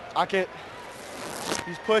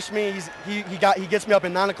 He's pushed me. He gets me up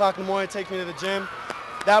at 9 o'clock in the morning, takes me to the gym.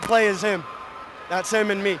 That play is him. That's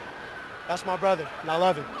him and me. That's my brother, and I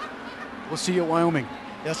love him. We'll see you at Wyoming.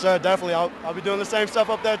 Yes, sir, definitely. I'll be doing the same stuff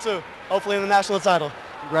up there, too. Hopefully in the national title.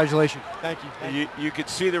 Congratulations. Thank you. You could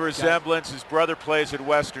see the resemblance. His brother plays at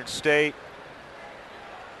Western State.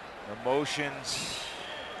 Emotions.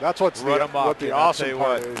 That's what the awesome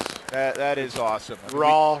part is. That is awesome. I mean,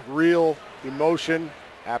 raw, real emotion.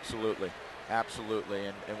 Absolutely. Absolutely.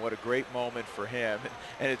 And what a great moment for him.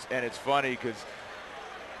 And it's funny because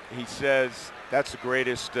he says, that's the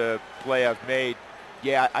greatest play I've made.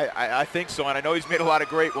 Yeah, I think so, and I know he's made a lot of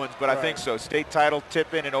great ones, but right. I think so. State title,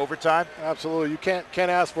 tip-in, and overtime. Absolutely. You can't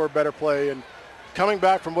ask for a better play. And coming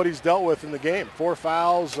back from what he's dealt with in the game, 4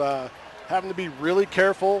 fouls, having to be really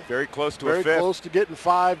careful. Very close to a fifth. Very close to getting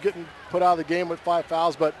 5, getting put out of the game with 5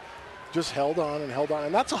 fouls, but just held on and held on.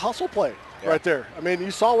 And that's a hustle play right there. I mean, you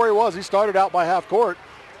saw where he was. He started out by half court.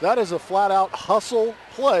 That is a flat-out hustle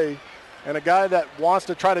play, and a guy that wants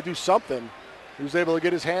to try to do something. He was able to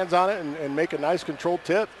get his hands on it and make a nice controlled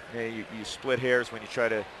tip. Yeah, you split hairs when you try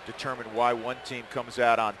to determine why one team comes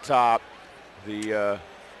out on top. The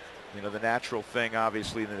natural thing,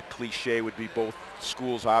 obviously, and the cliche would be both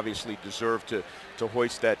schools obviously deserve to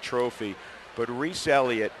hoist that trophy. But Reese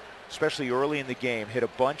Elliott, especially early in the game, hit a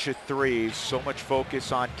bunch of threes. So much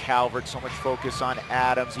focus on Calvert, so much focus on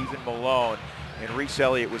Adams, even Malone. And Reese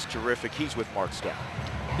Elliott was terrific. He's with Mark Stout.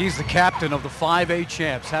 He's the captain of the 5A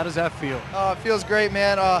champs. How does that feel? It feels great,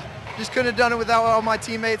 man. Just couldn't have done it without all my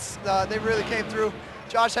teammates. They really came through.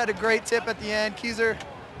 Josh had a great tip at the end. Keezer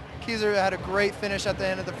had a great finish at the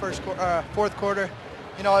end of the fourth quarter.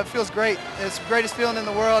 You know, it feels great. It's the greatest feeling in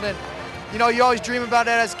the world. And, you know, you always dream about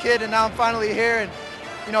it as a kid, and now I'm finally here. And,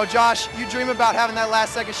 you know, Josh, you dream about having that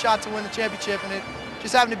last second shot to win the championship, and it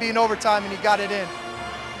just happened to be in overtime, and he got it in.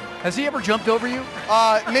 Has he ever jumped over you?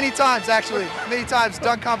 Many times, actually. Many times.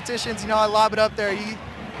 Dunk competitions, you know, I lob it up there.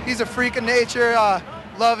 He's a freak of nature.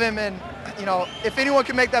 Love him, and, you know, if anyone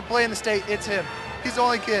can make that play in the state, it's him. He's the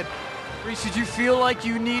only kid. Reese, did you feel like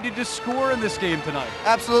you needed to score in this game tonight?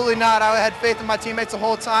 Absolutely not. I had faith in my teammates the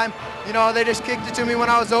whole time. You know, they just kicked it to me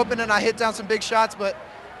when I was open, and I hit down some big shots, but,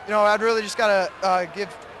 you know, I'd really just got to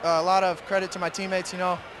give a lot of credit to my teammates, you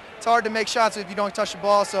know. It's hard to make shots if you don't touch the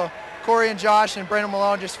ball, so Corey and Josh and Brandon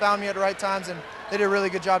Malone just found me at the right times, and they did a really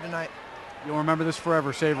good job tonight. You'll remember this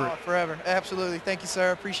forever. Savor it. Forever. Absolutely. Thank you,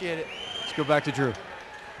 sir. Appreciate it. Let's go back to Drew.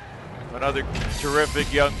 Another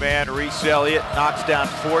terrific young man, Reese Elliott, knocks down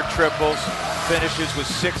 4 triples, finishes with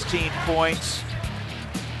 16 points.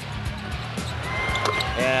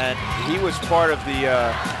 And he was part of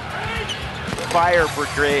the fire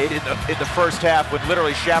brigade in the first half when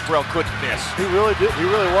literally Chapparral couldn't miss. He really did. He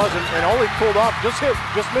really wasn't, and only pulled off, just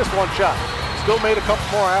missed 1 shot. Still made a couple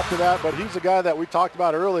more after that, but he's a guy that we talked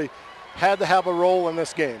about early, had to have a role in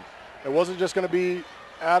this game. It wasn't just going to be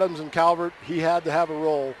Adams and Calvert. He had to have a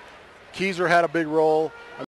role. Keezer had a big role.